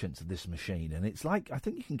patients of this machine, and it's I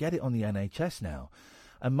think you can get it on the NHS now.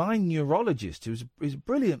 And my neurologist, who's a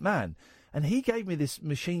brilliant man, and he gave me this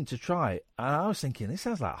machine to try, and I was thinking, this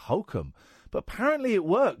sounds like hokum. But apparently it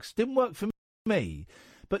works. Didn't work for me.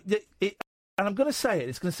 But and I'm going to say it,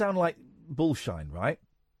 it's going to sound like bullshine, right?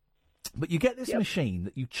 But you get this machine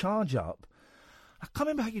that you charge up. I can't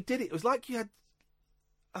remember how you did it. It was like you had,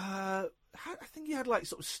 I think you had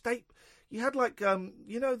sort of you had what do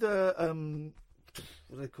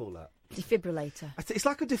they call that? Defibrillator. It's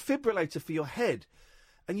like a defibrillator for your head.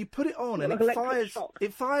 And you put it on, and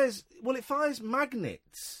it fires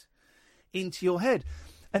magnets into your head.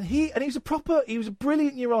 And he was a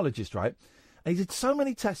brilliant neurologist, right? And he did so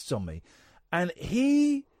many tests on me, and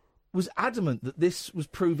he was adamant that this was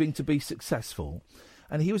proving to be successful,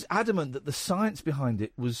 and he was adamant that the science behind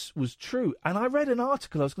it was true. And I read an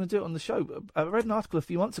article, I was going to do it on the show, but I read an article a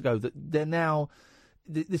few months ago that they're now,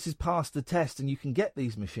 this is past the test, and you can get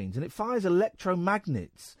these machines, and it fires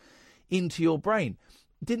electromagnets into your brain.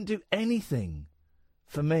 It didn't do anything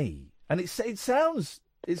for me, and it sounds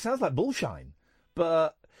like bullshine,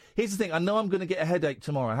 but here's the thing. I know I'm going to get a headache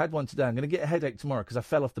tomorrow. I had one today. I'm going to get a headache tomorrow because I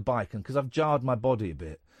fell off the bike and because I've jarred my body a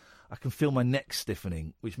bit. I can feel my neck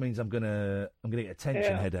stiffening, which means I'm going to get a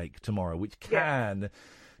tension headache tomorrow, which can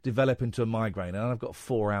develop into a migraine. And I've got a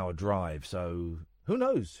 4-hour drive, so who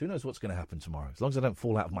knows? Who knows what's going to happen tomorrow? As long as I don't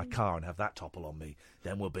fall out of my car and have that topple on me,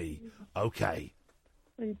 then we'll be okay.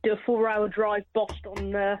 Do a 4-hour drive bossed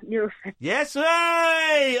on Nurofen. Yes,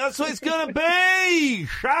 hey! That's what it's going to be!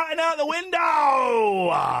 Shouting out the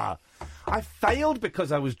window! I failed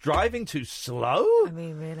because I was driving too slow? I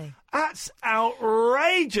mean, really? That's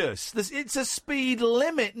outrageous! It's a speed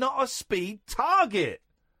limit, not a speed target.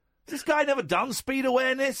 Has this guy never done speed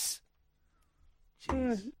awareness?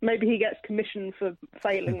 Maybe he gets commission for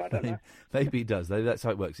failing, I don't know. Maybe he does. That's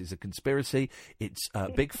how it works. It's a conspiracy. It's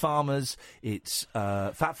big farmers. It's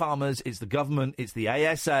fat farmers. It's the government. It's the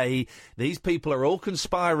ASA. These people are all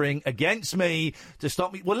conspiring against me to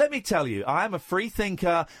stop me. Well, let me tell you, I am a free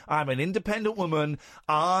thinker. I'm an independent woman.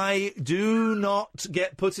 I do not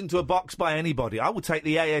get put into a box by anybody. I will take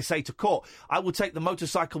the ASA to court. I will take the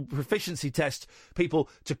motorcycle proficiency test people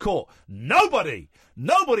to court. Nobody,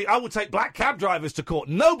 I will take black cab drivers to court.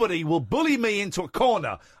 Nobody will bully me into a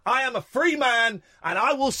corner. I am a free man, and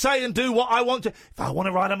I will say and do what I want to. If I want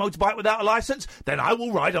to ride a motorbike without a licence, then I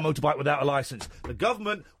will ride a motorbike without a licence. The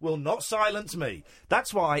government will not silence me.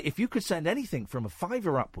 That's why, if you could send anything from a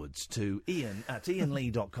 £5 upwards to Iain at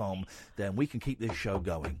iainlee.com, then we can keep this show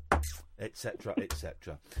going, etc.,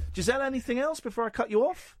 etc. Giselle, anything else before I cut you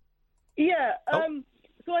off? Yeah,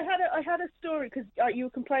 so I had a story, because you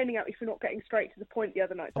were complaining at me for not getting straight to the point the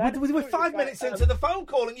other night. So We're 5 minutes into the phone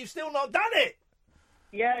call and you've still not done it!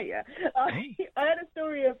 Yeah. I had a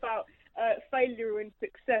story about failure and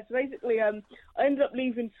success. Basically, I ended up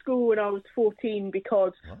leaving school when I was 14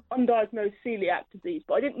 because undiagnosed celiac disease,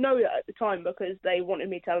 but I didn't know that at the time because they wanted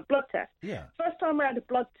me to have a blood test. Yeah. First time I had a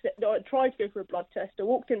blood test, I tried to go for a blood test. I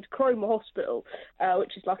walked into Cromer Hospital,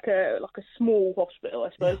 which is like a small hospital,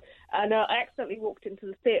 I suppose, and I accidentally walked into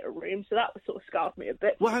the theatre room, so that sort of scarred me a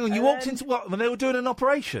bit. Well, hang on, you walked into what? When they were doing an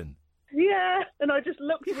operation? Yeah, and I just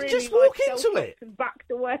looked You really could just walk like into it and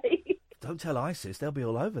backed away. Don't tell ISIS; they'll be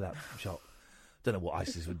all over that shop. Don't know what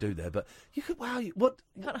ISIS would do there, but you could. Wow, what?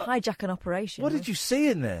 You can't hijack an operation. What did you see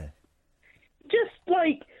in there? Just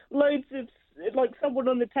like loads of someone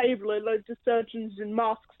on the table and loads of surgeons in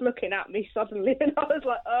masks looking at me suddenly, and I was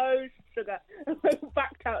like, "Oh, sugar!" And I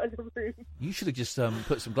backed out of the room. You should have just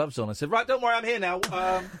put some gloves on and said, "Right, don't worry, I'm here now."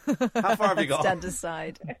 How far have you got? Stand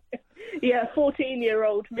aside. Yeah,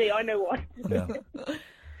 14-year-old me, I know what. Yeah.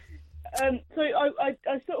 So I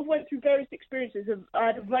sort of went through various experiences. I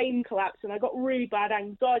had a vein collapse and I got really bad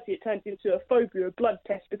anxiety. It turned into a phobia of blood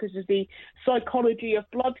tests because of the psychology of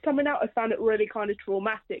blood coming out. I found it really kind of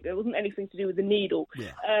traumatic. There wasn't anything to do with the needle.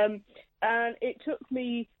 Yeah. And it took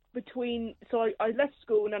me so I left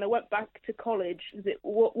school and then I went back to college.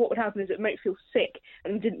 What would happen is it made me feel sick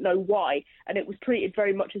and didn't know why, and it was treated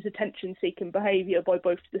very much as attention-seeking behaviour by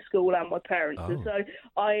both the school and my parents. And so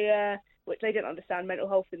I, which they didn't understand mental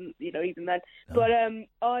health, even then. Oh. But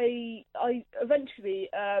I eventually,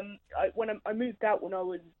 when I moved out when I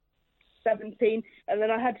was 17, and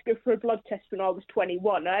then I had to go for a blood test when I was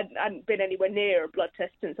 21. I hadn't been anywhere near a blood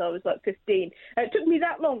test since I was like 15. And it took me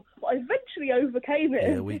that long, but I eventually overcame it.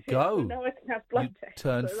 There we go. Now I can have blood tests.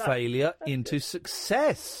 Turn failure into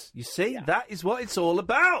success. You see, that is what it's all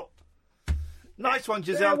about. Nice one,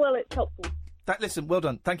 Giselle. Yeah, well, it's helpful. Listen, well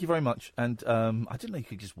done. Thank you very much. And I didn't know you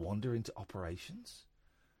could just wander into operations.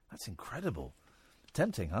 That's incredible.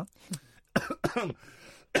 Tempting, huh?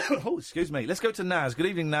 Oh, excuse me. Let's go to Naz. Good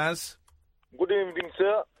evening, Naz. Good evening,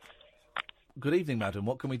 sir. Good evening, madam.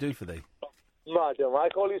 What can we do for thee? Madam, I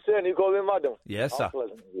call you sir and you call me madam. Yes, sir.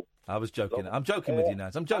 I was joking. I'm joking with you,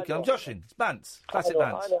 Naz. I'm joking. I'm joshing. It's Bants. Classic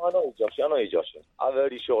Bants. I know you're joshing. I've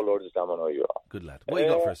heard you show loads of time. I know you are. Good lad. What you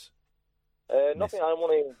got for us? Nothing. I'm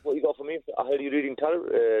wondering what you got for me. I heard you reading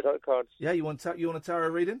tarot cards. Yeah, you want a tarot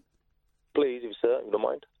reading? Please, if sir, if you don't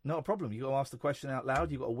mind. Not a problem. You got to ask the question out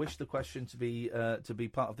loud. You got to wish the question to be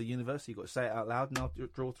part of the universe. You got to say it out loud, and I'll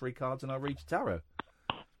draw 3 cards, and I'll read your tarot.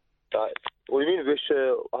 What do you mean wish?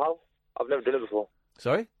 How? I've never done it before.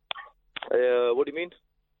 Sorry? What do you mean?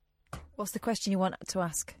 What's the question you want to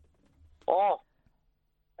ask? Oh,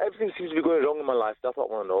 everything seems to be going wrong in my life. That's what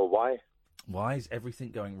I want to know. Why? Why is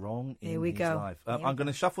everything going wrong in his life? I'm going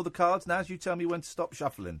to shuffle the cards now. As you tell me when to stop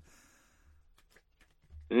shuffling.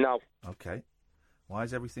 No. Okay. Why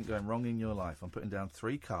is everything going wrong in your life? I'm putting down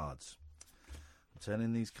 3 cards. I'm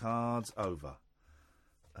turning these cards over.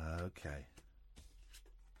 Okay.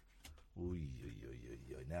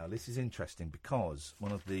 Now, this is interesting because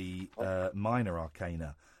one of the minor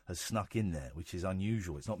arcana has snuck in there, which is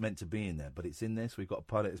unusual. It's not meant to be in there, but it's in there, so we've got to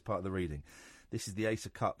put it as part of the reading. This is the Ace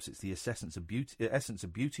of Cups. It's the essence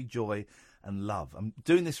of beauty, joy, and love. I'm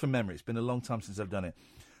doing this from memory. It's been a long time since I've done it.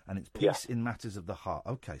 And it's peace in matters of the heart.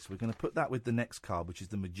 Okay, so we're going to put that with the next card, which is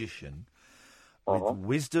the Magician. With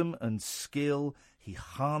wisdom and skill, he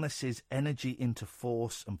harnesses energy into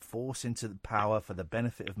force and force into power for the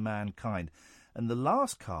benefit of mankind. And the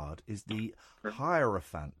last card is the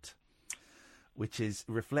Hierophant, which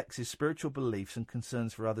reflects his spiritual beliefs and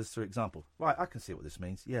concerns for others through example. Right, I can see what this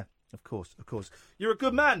means. Yeah, of course. You're a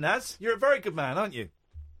good man, Naz. You're a very good man, aren't you?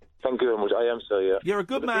 Thank you very much. I am, sir, yeah. You're a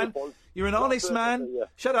good man. You're an honest man. Yeah.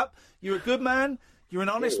 Shut up. You're a good man. You're an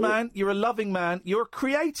honest man. You're a loving man. You're a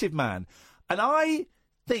creative man. And I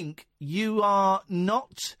think you are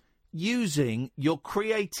not using your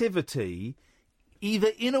creativity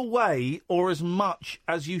either in a way or as much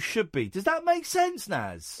as you should be. Does that make sense,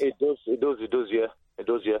 Naz? It does, yeah. It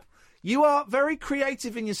does, yeah. You are very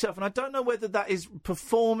creative in yourself, and I don't know whether that is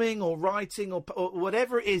performing or writing or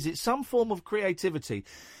whatever it is. It's some form of creativity.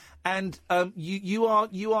 And you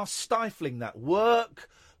are stifling that. Work,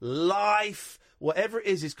 life, whatever it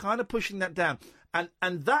is kind of pushing that down. And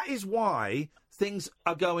that is why things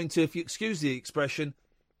are going to, if you excuse the expression,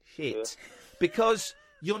 shit. Yeah. Because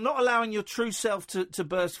you're not allowing your true self to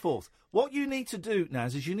burst forth. What you need to do,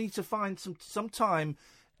 Naz, is you need to find some time,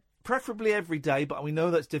 preferably every day, but we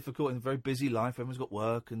know that's difficult in a very busy life. Everyone's got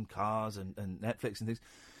work and cars and Netflix and things.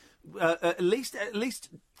 At least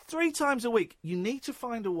 3 times a week, you need to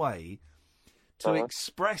find a way to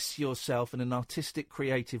express yourself in an artistic,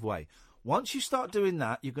 creative way. Once you start doing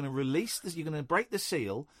that, you're going to release this, you're going to break the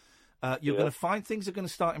seal, you're going to find things are going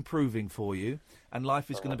to start improving for you, and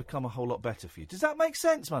life is going to become a whole lot better for you. Does that make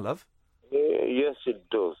sense, my love? Yes, it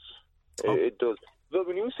does. It does. But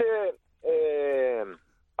when you say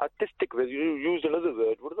artistic, you use another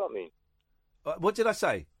word. What does that mean? What did I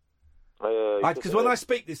say? Because when I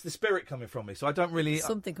speak, it's the spirit coming from me, so I don't really...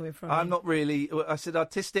 Something coming from I'm not really... I said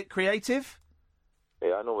artistic, creative?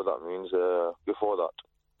 Yeah, I know what that means before that.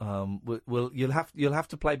 Well, you'll have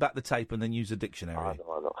to play back the tape and then use a dictionary. I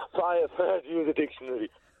know. I have heard you use a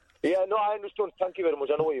dictionary. Yeah, no, I understand. Thank you very much.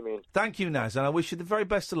 I know what you mean. Thank you, Naz, and I wish you the very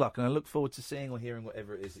best of luck, and I look forward to seeing or hearing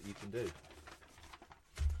whatever it is that you can do.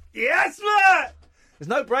 Yes, man! There's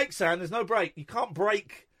no break, Sam. There's no break. You can't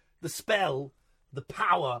break the spell, the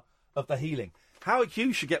power of the healing. Howard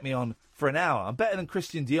Hughes should get me on for an hour. I'm better than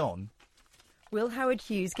Christian Dion. Will Howard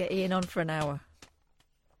Hughes get Iain on for an hour?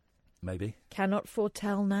 Maybe. Cannot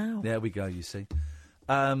foretell now. There we go, you see.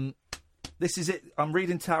 This is it. I'm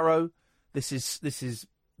reading tarot. This is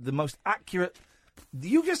the most accurate...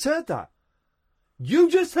 You just heard that. You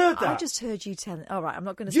just heard that. I just heard you tell... All right, I'm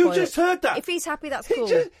not going to spoil it. You just heard that. If he's happy, that's cool.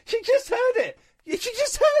 She just heard it. She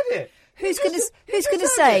just heard it. Who's going to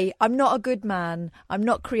say, I'm not a good man, I'm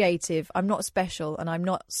not creative, I'm not special, and I'm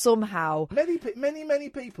not somehow... Many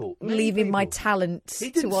people. Leaving my talent to one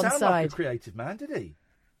side. He didn't sound like a creative man, did he?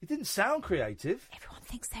 He didn't sound creative. Everyone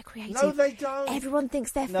thinks they're creative. No, they don't. Everyone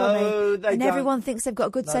thinks they're No, funny. they and don't. everyone thinks they've got a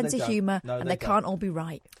good sense of humour, No, and they they can't all be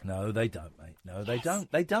right. No, they don't, mate. No, they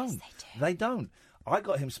don't. They don't. They don't. I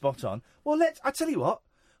got him spot on. Well, I tell you what.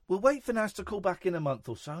 We'll wait for Naz to call back in a month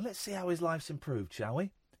or so. Let's see how his life's improved, shall we?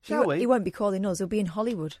 He won't be calling us. He'll be in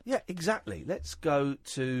Hollywood. Yeah, exactly. Let's go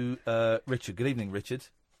to Richard. Good evening, Richard.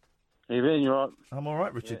 Evening, you all right? I'm all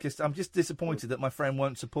right, Richard. Yeah. I'm just disappointed that my friend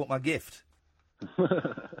won't support my gift.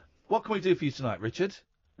 What can we do for you tonight, Richard?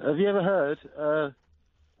 Have you ever heard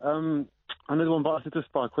Another One Bites the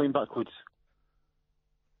Dust by Queen Backwards?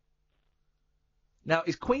 Now,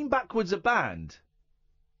 is Queen Backwards a band?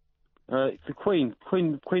 It's the Queen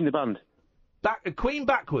the band. Queen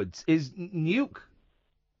Backwards is Nuke?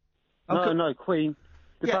 No, Queen.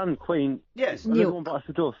 The band Queen. Yes. Another One Bites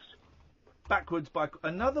the Dust. Backwards by...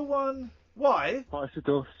 Another one? Why? Bites the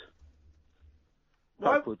Dust.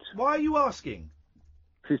 Backwards. Why are you asking?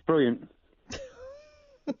 Because it's brilliant.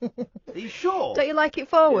 Are you sure? Don't you like it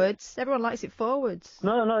forwards? Yeah. Everyone likes it forwards.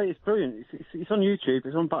 No, it's brilliant. It's on YouTube.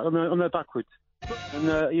 It's on there backwards.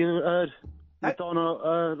 And you heard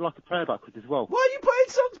Madonna like a prayer backwards as well. Why are you playing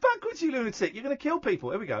songs backwards, you lunatic? You're going to kill people.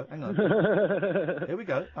 Here we go. Hang on. Here we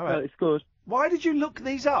go. All right. No, it's good. Why did you look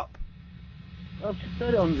these up? I've just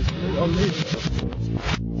heard it on music.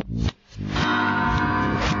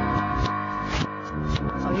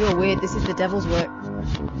 Oh, you're weird. This is the devil's work.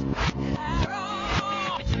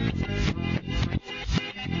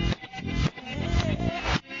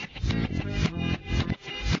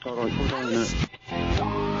 All right, hold on a minute.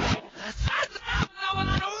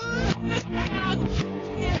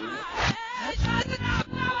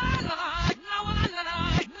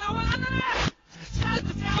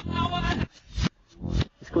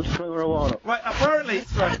 It's good to smoke marijuana. Right,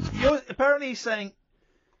 apparently he's saying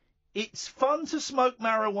it's fun to smoke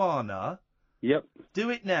marijuana. Yep. Do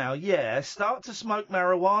it now, yeah. Start to smoke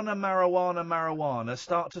marijuana.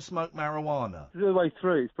 Start to smoke marijuana. The other way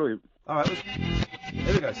through, it's brilliant. All right,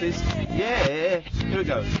 here we go. So here we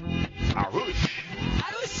go. Arush.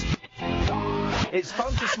 It's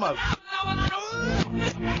fun to smoke.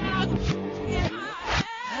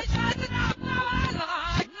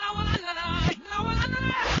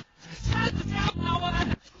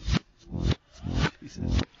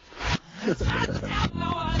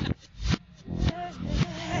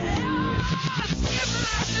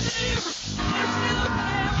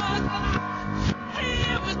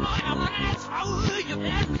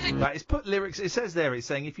 Right, it's put lyrics. It says there. It's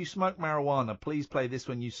saying, if you smoke marijuana, please play this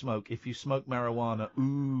when you smoke. If you smoke marijuana,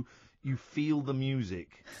 ooh, you feel the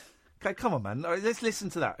music. Okay, come on, man. All right, let's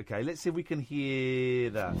listen to that. Okay, let's see if we can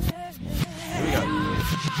hear that. Here we go.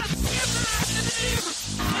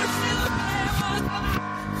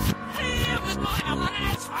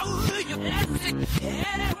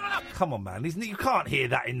 Come on, man. You can't hear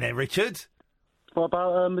that in there, Richard. What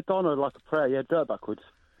about Madonna, Like a Prayer? Yeah, Dirt Backwards.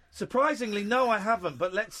 Surprisingly, no, I haven't.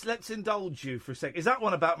 But let's indulge you for a sec. Is that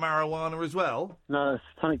one about marijuana as well? No,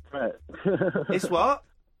 Satanic Prayer. It's what?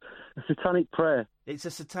 A Satanic Prayer. It's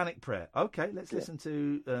a satanic prayer. Okay, let's listen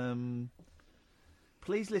to...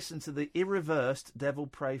 please listen to the irreversed Devil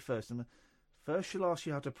Pray First. First she'll ask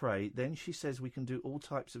you how to pray, then she says we can do all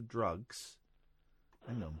types of drugs.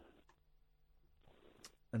 Hang on.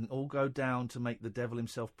 And all go down to make the devil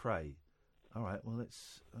himself pray. All right, well,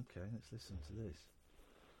 let's listen to this.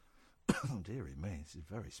 Oh, dearie me, this is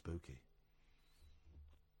very spooky.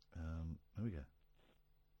 Here we go.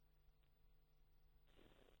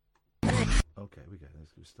 Okay, we go.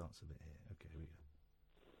 Let's start a bit here. Okay, here we go.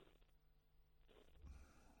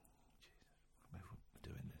 Jesus, we're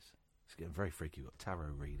doing this. It's getting very freaky. We've got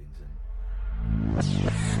tarot readings in.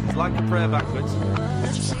 It's like a prayer backwards.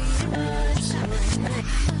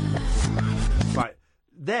 Right.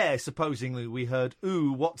 There, supposingly, we heard,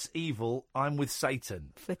 ooh, what's evil? I'm with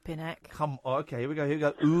Satan. Flipping heck. Come on. Okay, here we go. Here we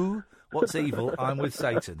go. Ooh, what's evil? I'm with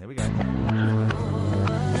Satan. Here we go.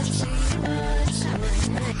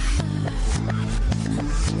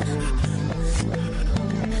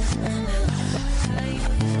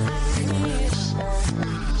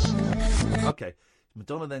 Okay.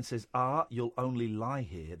 Madonna then says, you'll only lie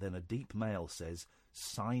here. Then a deep male says,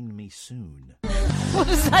 sign me soon. What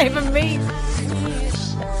does that even mean?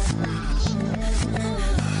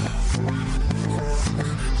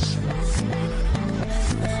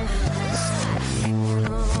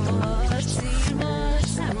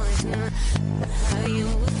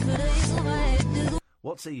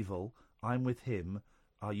 What's evil? I'm with him.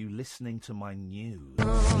 Are you listening to my news?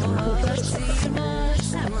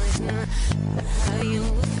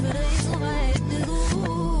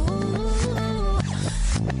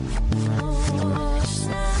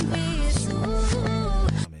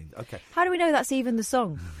 Okay. How do we know that's even the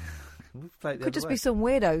song? Could just be some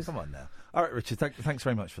weirdos. Come on now. All right, Richard. Thanks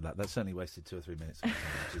very much for that. That's certainly wasted 2 or 3 minutes,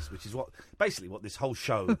 which is what this whole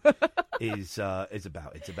show is about. It's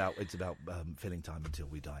about filling time until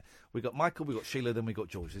we die. We got Michael, we got Sheila, then we got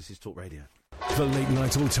George. This is Talk Radio. The Late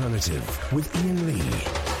Night Alternative with Iain Lee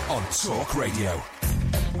on Talk Radio.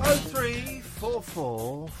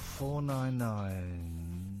 0344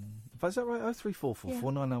 499. Is that right? 0344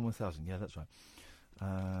 499 1000. Yeah, that's right.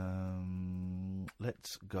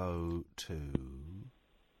 Let's go to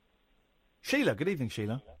Sheila. Good evening,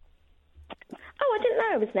 Sheila. Oh, I didn't know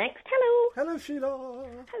I was next. Hello. Hello, Sheila.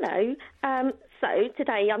 Hello. So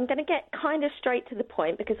today I'm going to get kind of straight to the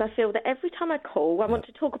point because I feel that every time I call, I want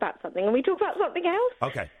to talk about something, and we talk about something else.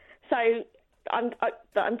 Okay. So I'm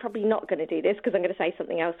probably not going to do this because I'm going to say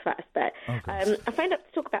something else first. But I phoned up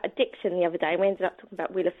to talk about addiction the other day, and we ended up talking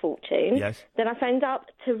about Wheel of Fortune. Yes. Then I phoned up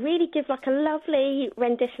to really give like a lovely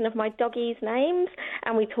rendition of my doggies' names,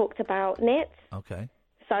 and we talked about knits. Okay.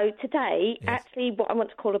 So today, actually, what I want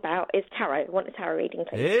to call about is tarot. I want a tarot reading,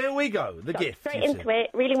 please. Here we go, the gift. Straight into it,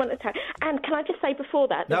 really want the tarot. And can I just say before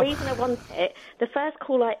that, the reason I want it, the first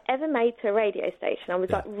call I ever made to a radio station, I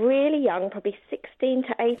was like really young, probably 16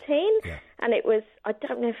 to 18, and it was, I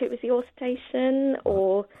don't know if it was your station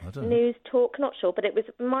or News Talk, not sure, but it was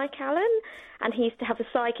Mike Allen, and he used to have a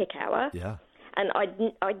psychic hour. Yeah. And I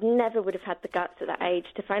never would have had the guts at that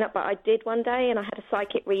age to phone up, but I did one day, and I had a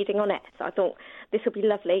psychic reading on it. So I thought this would be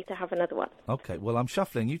lovely to have another one. Okay, well, I'm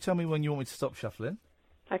shuffling. You tell me when you want me to stop shuffling.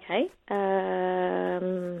 Okay.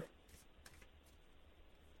 And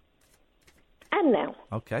now.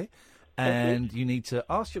 Okay. And you need to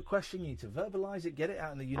ask your question, you need to verbalise it, get it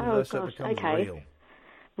out in the universe so it becomes real.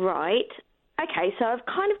 Right. Okay, so I've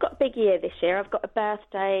kind of got a big year this year. I've got a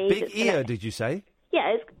birthday. Big ear, did you say?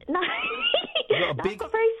 Yeah, no. I've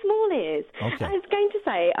got very small ears. Okay. I was going to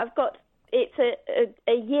say, it's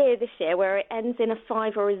a year this year where it ends in a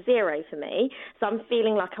 5 or a 0 for me. So I'm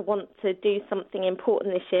feeling like I want to do something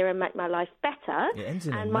important this year and make my life better. It ends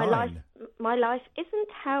in and a my 9. My life isn't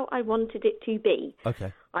how I wanted it to be.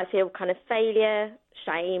 Okay. I feel kind of failure,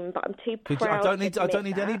 shame, but I'm too proud. I don't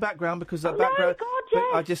need any background because that No, background. God,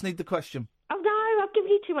 yes. I just need the question. Oh no, I've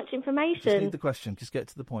given you too much information. Just need the question. Just get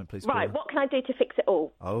to the point, please. Right, what can I do to fix it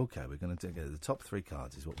all? Okay, we're going to do the top 3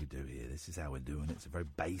 cards is what we do here. This is how we're doing it. It's a very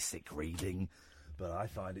basic reading, but I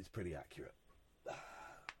find it's pretty accurate.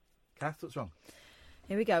 Kath, what's wrong?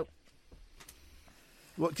 Here we go.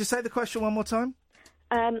 What? Just say the question one more time.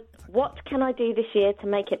 What can I do this year to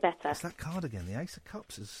make it better? It's that card again. The Ace of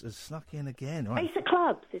Cups has snuck in again. Right. Ace of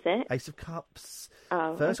Clubs, is it? Ace of Cups.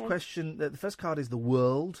 Oh, First okay. question. The first card is the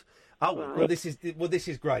world. Oh, Right. well, this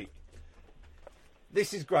is great.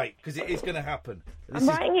 This is great because it is going to happen. I'm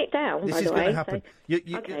writing it down, This by is the going way. to happen.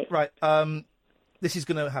 Okay. Right. This is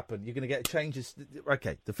going to happen. You're going to get changes.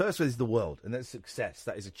 Okay. The first one is the world, and that's success.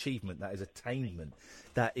 That is achievement. That is attainment.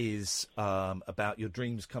 That is about your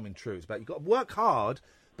dreams coming true. It's about you've got to work hard,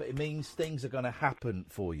 but it means things are going to happen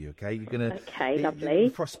for you. Okay. You're going to. Okay, lovely.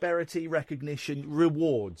 Prosperity, recognition,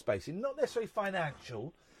 rewards, basically, not necessarily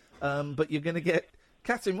financial, but you're going to get.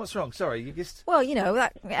 Catherine, what's wrong? Sorry, you just... Well, you know,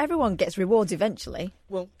 everyone gets rewards eventually.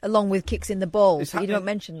 Well, along with kicks in the balls. You happening- don't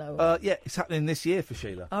mention those. Yeah, it's happening this year for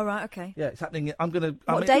Sheila. All right, okay. Yeah, it's happening. I'm going to...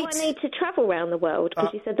 What do I need to travel around the world?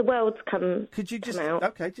 Because you said the world's come. Could you just... out.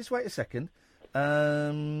 Okay, just wait a second.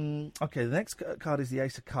 Okay, the next card is the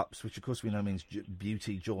Ace of Cups, which of course we know means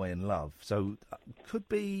beauty, joy and love. So, could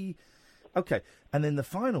be... Okay, and then the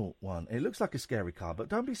final one, it looks like a scary card, but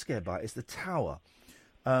don't be scared by it. It's the Tower.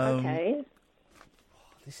 Okay.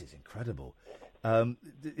 This is incredible.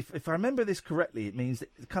 If I remember this correctly, it means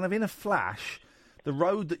that kind of in a flash, the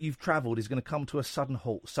road that you've travelled is going to come to a sudden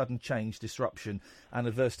halt, sudden change, disruption and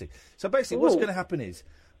adversity. So basically what's going to happen is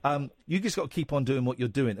you just got to keep on doing what you're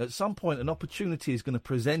doing. At some point, an opportunity is going to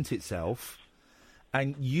present itself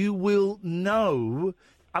and you will know...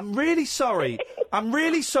 I'm really sorry. I'm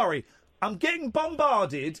getting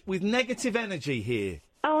bombarded with negative energy here.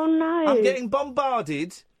 Oh, no. I'm getting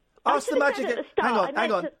bombarded... Ask the magic.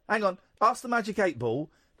 Hang on. Ask the magic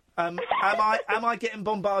 8-ball. Am I getting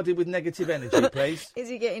bombarded with negative energy, please? Is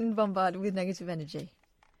he getting bombarded with negative energy?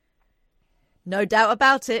 No doubt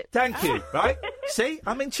about it. Thank you. Right? See,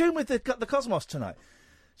 I'm in tune with the cosmos tonight.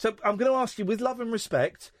 So I'm going to ask you, with love and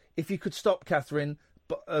respect, if you could stop, Catherine,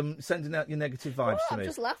 sending out your negative vibes to me. I'm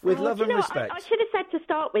just laughing. With love and respect. I should have said to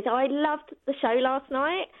start with, I loved the show last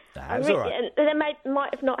night. That's all right. And they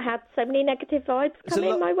might have not had so many negative vibes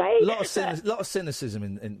coming my way. A lot of cynicism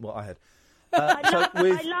in what I had. I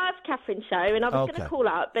loved Catherine's show, and I was going to call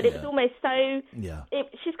up, but it was almost so... Yeah.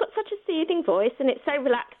 She's got such a soothing voice, and it's so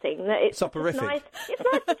relaxing that it's soporific. nice. It's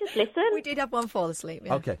nice to just listen. We did have one fall asleep,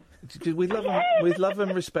 yeah. Okay. With love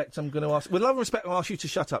and respect, I'm going to ask... With love and respect, I'll ask you to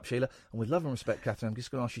shut up, Sheila. And with love and respect, Catherine, I'm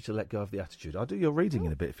just going to ask you to let go of the attitude. I'll do your reading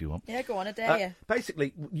in a bit if you want. Yeah, go on, I dare you. Basically,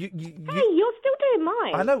 Hey, you're still doing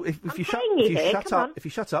mine. I know. If you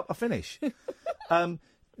shut up, I'll finish.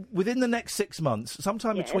 Within the next 6 months,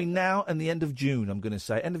 sometime between now and the end of June, I'm going to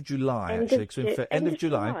say end of July, end of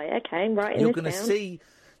July. Okay, right. You're going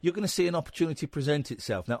to see an opportunity present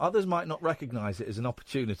itself. Now, others might not recognise it as an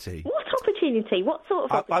opportunity. What opportunity? What sort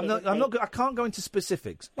of opportunity? I can't go into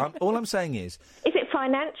specifics. All I'm saying is it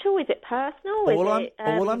financial? Is it personal?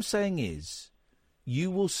 All I'm saying is, you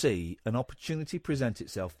will see an opportunity present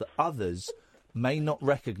itself that others may not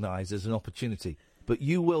recognise as an opportunity, but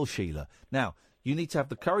you will, Sheila. Now, you need to have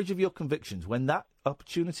the courage of your convictions. When that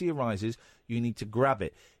opportunity arises, you need to grab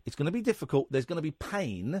it. It's going to be difficult. There's going to be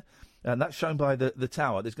pain, and that's shown by the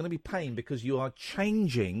Tower. There's going to be pain because you are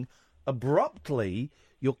changing abruptly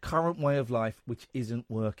your current way of life, which isn't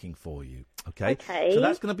working for you. Okay. So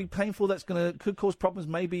that's going to be painful. Could cause problems.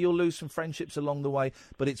 Maybe you'll lose some friendships along the way,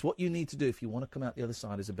 but it's what you need to do if you want to come out the other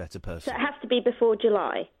side as a better person. So it has to be before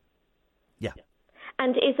July. Yeah.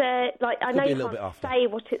 And is there, I know you can't say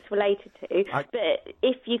what it's related to, but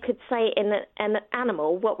if you could say it in an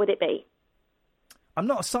animal, what would it be? I'm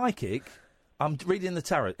not a psychic. I'm reading the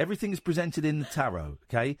tarot. Everything is presented in the tarot,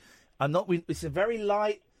 okay? It's a very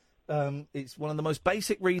light... it's one of the most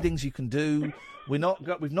basic readings you can do. We've not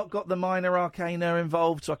got the minor arcana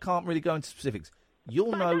involved, so I can't really go into specifics.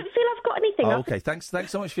 You'll know... I don't feel I've got anything. Oh, okay, thanks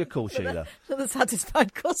so much for your call, Sheila. For the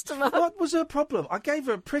satisfied customer. What was her problem? I gave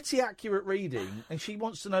her a pretty accurate reading, and she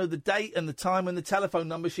wants to know the date and the time and the telephone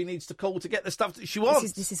number she needs to call to get the stuff that she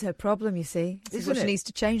wants. This is her problem, you see. This is what she needs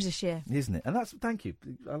to change this year. Isn't it? And thank you.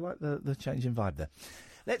 I like the change in vibe there.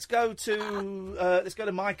 Let's go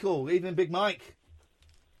to Michael. Evening, Big Mike.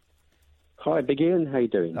 Hi, Big Ian. How you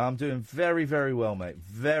doing? I'm doing very, very well, mate.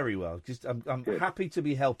 Very well. I'm happy to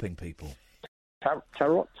be helping people.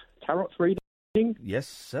 Tarot reading? Yes,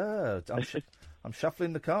 sir. I'm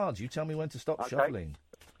shuffling the cards. You tell me when to stop shuffling.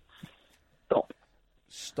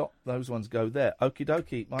 Stop. Those ones go there. Okie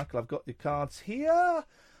dokie, Michael. I've got your cards here.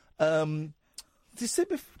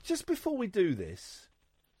 Just before we do this,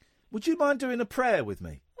 would you mind doing a prayer with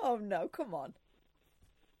me? Oh no! Come on.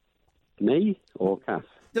 Me or Kath?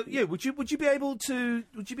 Yeah. Would you be able to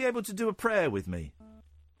do a prayer with me?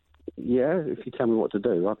 Yeah, if you tell me what to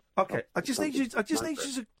do. Okay, I just need you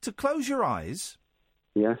to close your eyes.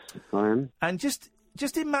 Yes, I am. And just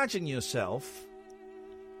imagine yourself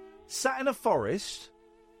sat in a forest,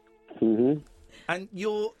 and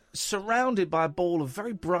you're surrounded by a ball of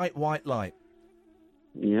very bright white light.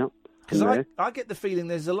 Yep. Because I get the feeling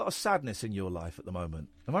there's a lot of sadness in your life at the moment.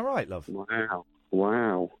 Am I right, love?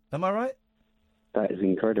 Wow. Am I right? That is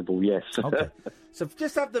incredible, yes. Okay. So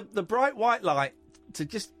just have the bright white light to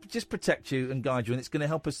just protect you and guide you, and it's going to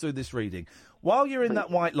help us through this reading. While you're in that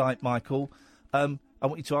white light, Michael, I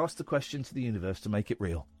want you to ask the question to the universe to make it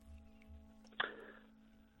real.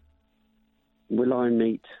 Will I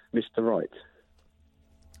meet Mr. Right?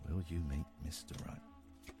 Will you meet Mr. Right?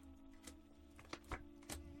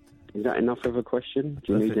 Is that enough of a question?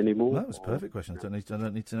 Do you need any more? No, it's a perfect question. I don't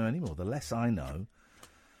need to know any more. The less I know,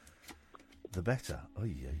 the better. Oh,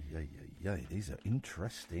 yeah. These are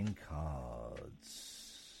interesting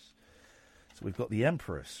cards. So we've got the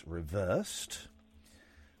Empress reversed.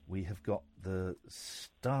 We have got the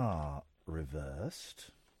Star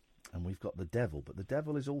reversed. And we've got the Devil. But the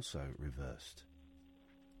Devil is also reversed.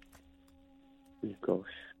 Oh,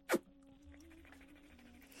 gosh.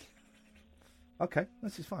 Okay,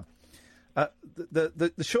 this is fine.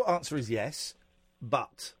 The short answer is yes,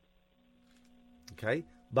 but. Okay,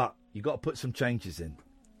 but you've got to put some changes in.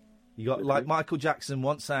 You got, like Michael Jackson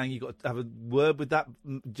once saying, you've got to have a word with that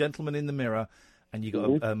gentleman in the mirror, and you've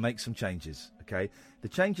got to make some changes. Okay, the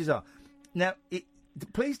changes are now.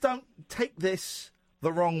 Please don't take this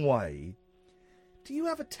the wrong way. Do you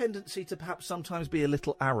have a tendency to perhaps sometimes be a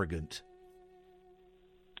little arrogant?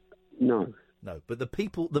 No. No, but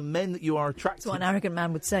the men that you are attracted to... That's what an arrogant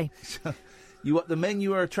man would say. The men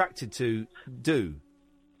you are attracted to do.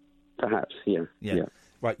 Perhaps, yeah.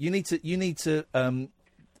 Right, you need to,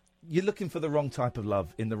 you're looking for the wrong type of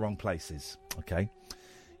love in the wrong places, okay?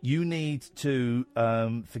 You need to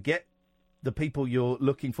forget the people you're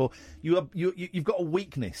looking for. You've got a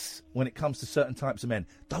weakness when it comes to certain types of men.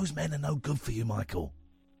 Those men are no good for you, Michael.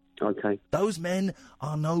 Okay. Those men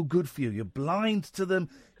are no good for you. You're blind to them.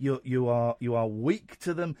 You are weak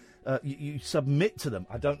to them. You submit to them.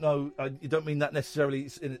 I don't know. You don't mean that necessarily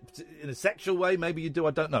in a sexual way. Maybe you do.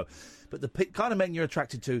 I don't know. But the kind of men you're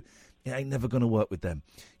attracted to, it ain't never going to work with them.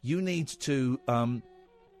 You need to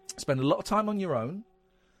spend a lot of time on your own,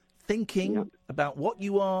 thinking about what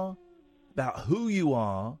you are, about who you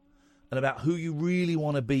are, and about who you really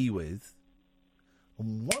want to be with.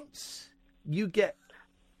 And once you get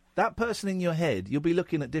that person in your head, you'll be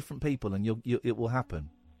looking at different people, and it will happen.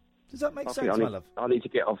 Does that make sense, my love? I need to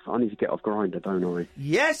get off Grindr, don't I?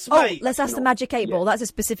 Yes, mate. Oh, let's ask the Magic 8 Ball. That's a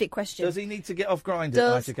specific question. Does he need to get off Grindr,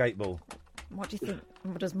 Magic 8 Ball? What do you think?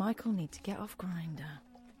 What does Michael need to get off Grindr?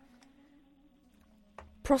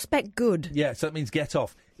 Prospect good. Yeah, so it means get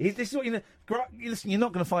off. This is what you know. Listen, you're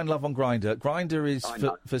not going to find love on Grindr. Grindr is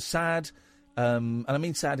for sad, and I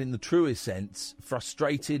mean sad in the truest sense.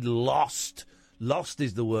 Frustrated, lost. Lost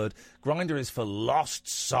is the word. Grindr is for lost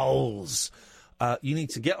souls. You need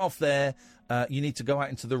to get off there. You need to go out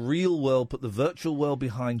into the real world, put the virtual world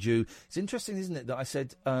behind you. It's interesting, isn't it, that I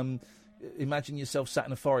said, imagine yourself sat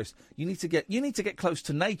in a forest. You need to get close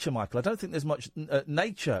to nature, Michael. I don't think there's much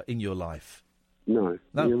nature in your life. No,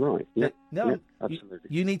 you're right. Yeah, no, absolutely.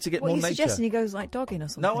 You need to get more nature. What, you're suggesting he goes like dogging or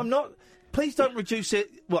something? No, I'm not. Please don't reduce it.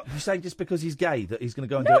 What, you're saying just because he's gay that he's going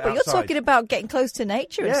to go and do it outside? No, but you're talking about getting close to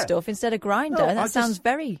nature and stuff instead of Grindr. No, that sounds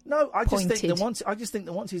very I pointed. just think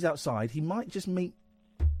that once he's outside, he might just meet...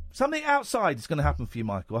 Something outside is going to happen for you,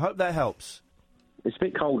 Michael. I hope that helps. It's a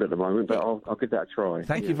bit cold at the moment, but I'll give that a try.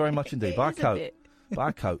 Thank you very much indeed. Buy a coat. Buy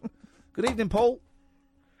a coat. Good evening, Paul.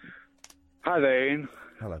 Hi there, Ian.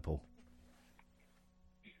 Hello, Paul.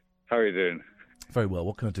 How are you doing? Very well.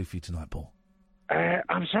 What can I do for you tonight, Paul?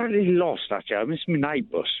 I'm slightly lost, actually. I missed my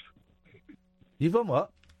night bus. You've done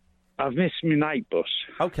what? I've missed my night bus.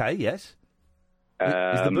 Okay, yes.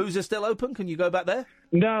 Is the boozer still open? Can you go back there?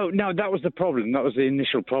 No, that was the problem. That was the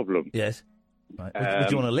initial problem. Yes. Right.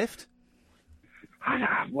 Would you want a lift?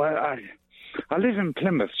 I live in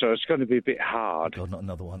Plymouth, so it's going to be a bit hard. God, not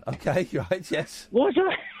another one. Okay, right, yes. What?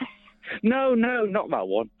 No, not that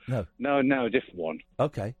one. No, a different one.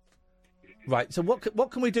 Okay. Right, so what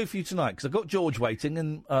can we do for you tonight? Because I've got George waiting,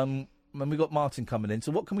 and we've got Martin coming in.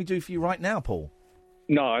 So what can we do for you right now, Paul?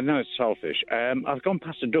 No, I know it's selfish. I've gone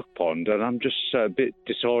past a duck pond, and I'm just a bit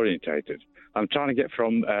disorientated. I'm trying to get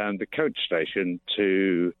from the coach station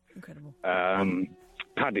to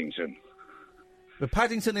Paddington. The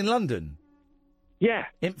Paddington in London? Yeah.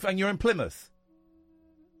 And you're in Plymouth?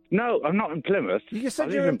 No, I'm not in Plymouth. You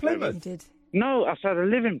said you're in Plymouth? You did. No, I said I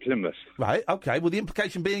live in Plymouth. Right, okay. Well, the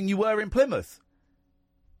implication being you were in Plymouth.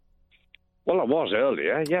 Well, I was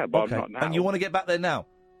earlier, yeah, but Okay. I'm not now. And you want to get back there now?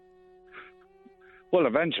 Well,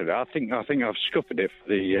 eventually, I think I've scuppered it for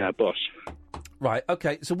the bus. Right,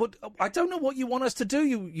 okay. So what? I don't know what you want us to do,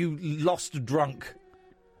 you lost drunk.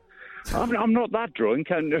 I'm not that drunk,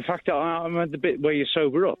 and in fact, I'm at the bit where you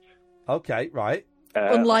sober up. Okay, right.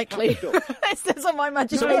 Unlikely. It says on my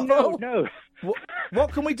magic No, table. no.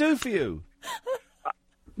 What can we do for you?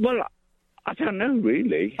 Well, I don't know,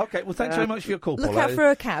 really. Okay, well, thanks very much for your call, Paul. Look out for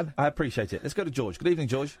a cab. I appreciate it. Let's go to George. Good evening,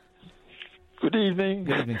 George. Good evening.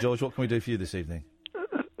 Good evening, George. What can we do for you this evening?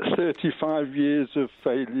 35 years of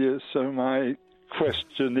failure, so my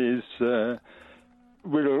question is,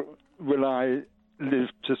 will I live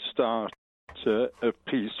to start a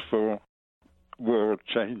peaceful,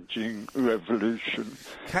 world-changing revolution?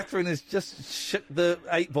 Catherine has just shook the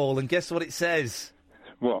 8-ball, and guess what it says?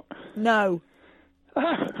 What? No.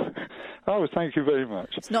 Oh, thank you very much.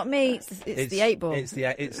 It's not me. It's the 8-ball. It's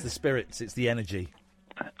the spirits. It's the energy.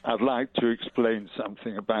 I'd like to explain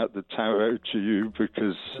something about the tarot to you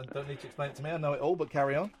because Don't need to explain it to me. I know it all, but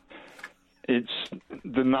carry on. it's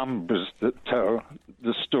the numbers that tell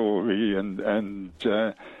the story, and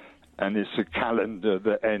it's a calendar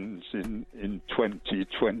that ends in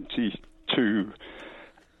 2022.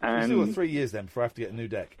 And still got 3 years then before I have to get a new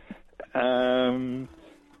deck.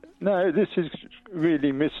 No, this is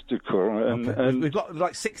really mystical. And We've got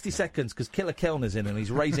like 60 seconds because Killer Kellner's in and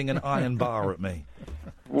he's raising an iron bar at me.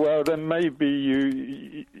 Well, then maybe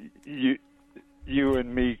you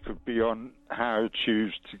and me could be on How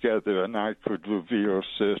Choose together, and I could reveal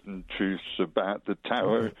certain truths about the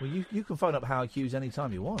tarot. Well, you can phone up Howard Hughes any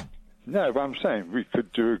time you want. No, but I'm saying we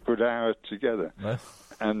could do a good hour together, No.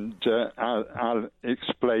 and I'll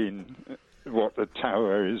explain what the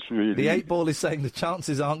tarot is really. The 8-ball is saying the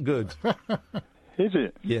chances aren't good. Is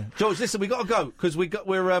it? Yeah. George, listen, we got to go because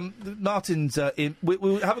we're Martin's in.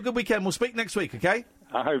 We'll have a good weekend. We'll speak next week, okay?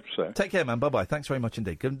 I hope so. Take care, man. Bye-bye. Thanks very much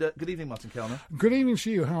indeed. Good evening, Martin Kellner. Good evening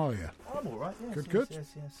to you. How are you? I'm all right, yes. Good.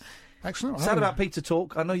 Yes. Excellent. Sad about Peter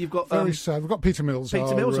talk. I know you've got... Very sad. We've got Peter Mills.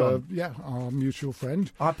 Peter Mills on. Yeah, our mutual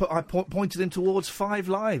friend. I pointed him towards 5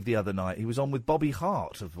 Live the other night. He was on with Bobby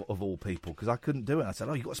Hart, of all people, because I couldn't do it. I said,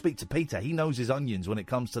 you've got to speak to Peter. He knows his onions when it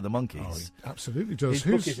comes to the Monkeys. Oh, he absolutely does.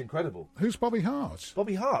 His book is incredible. Who's Bobby Hart?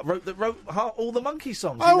 Bobby Hart wrote Hart all the Monkey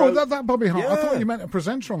songs. That Bobby Hart. Yeah. I thought you meant a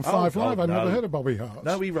presenter on 5 Live. I'd never heard of Bobby Hart.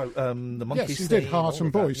 No, he wrote the Monkeys. Yes, he did Heart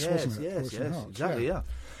and Voice, wasn't it? Yes, Voice and Heart, exactly, yeah.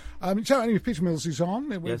 So anyway, Peter Mills is on.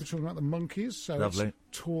 We're Yes. talking about the Monkeys. So Lovely. It's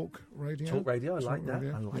Talk Radio. Talk Radio, I Talk like that.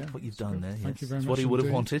 Radio. I like Yeah, what you've it's done good. there. Thank you yes. very It's much. what he would have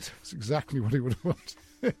indeed. wanted. It's exactly what he would have wanted.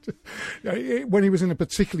 When he was in a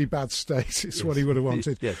particularly bad state, it's what he would have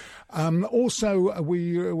wanted. Yes. Also,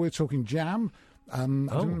 we're talking Jam. I don't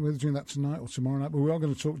know whether we're doing that tonight or tomorrow night, but we are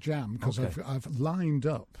going to talk Jam because Okay. I've lined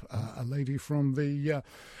up a lady from the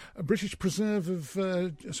British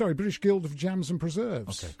British Guild of Jams and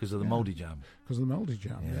Preserves. Okay, because of the mouldy jam. Because of the mouldy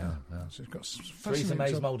jam, yeah. So it's got Theresa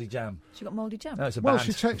May's mouldy jam. She got mouldy jam. No, it's a Well,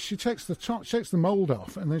 band. she takes the mould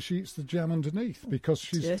off and then she eats the jam underneath because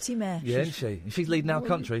she's Dirty mare. Yeah, isn't she? She's leading our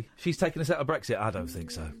country. She's taking us out of Brexit. I don't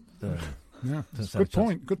think so. Yeah, Doesn't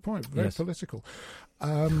stand good point. Very Yes. political.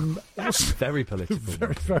 Very political.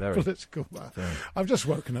 Very political. I've just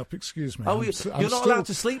woken up. Excuse me. Oh, you're not allowed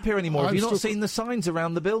to sleep here anymore. Have I'm you not still- seen the signs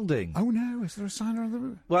around the building? Oh no! Is there a sign around the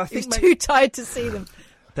room? Well, I He's think too tired to see them.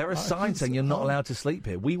 there are signs saying you're not allowed to sleep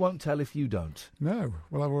here. We won't tell if you don't. No.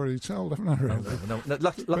 Well, I've already told, haven't I? Really?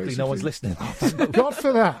 Luckily, no one's listening. Thank God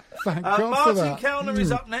for that. Thank God for Martin that. Kellner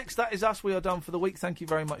is up next. That is us. We are done for the week. Thank you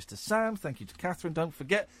very much to Sam. Thank you to Catherine. Don't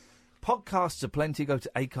forget, podcasts are plenty. Go to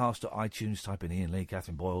Acast or iTunes. Type in Iain Lee,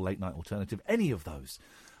 Catherine Boyle, Late Night Alternative. Any of those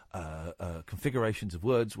configurations of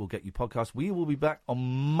words will get you podcasts. We will be back on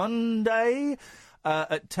Monday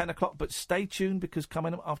at 10 o'clock. But stay tuned because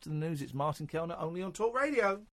coming up after the news, it's Martin Kellner only on Talk Radio.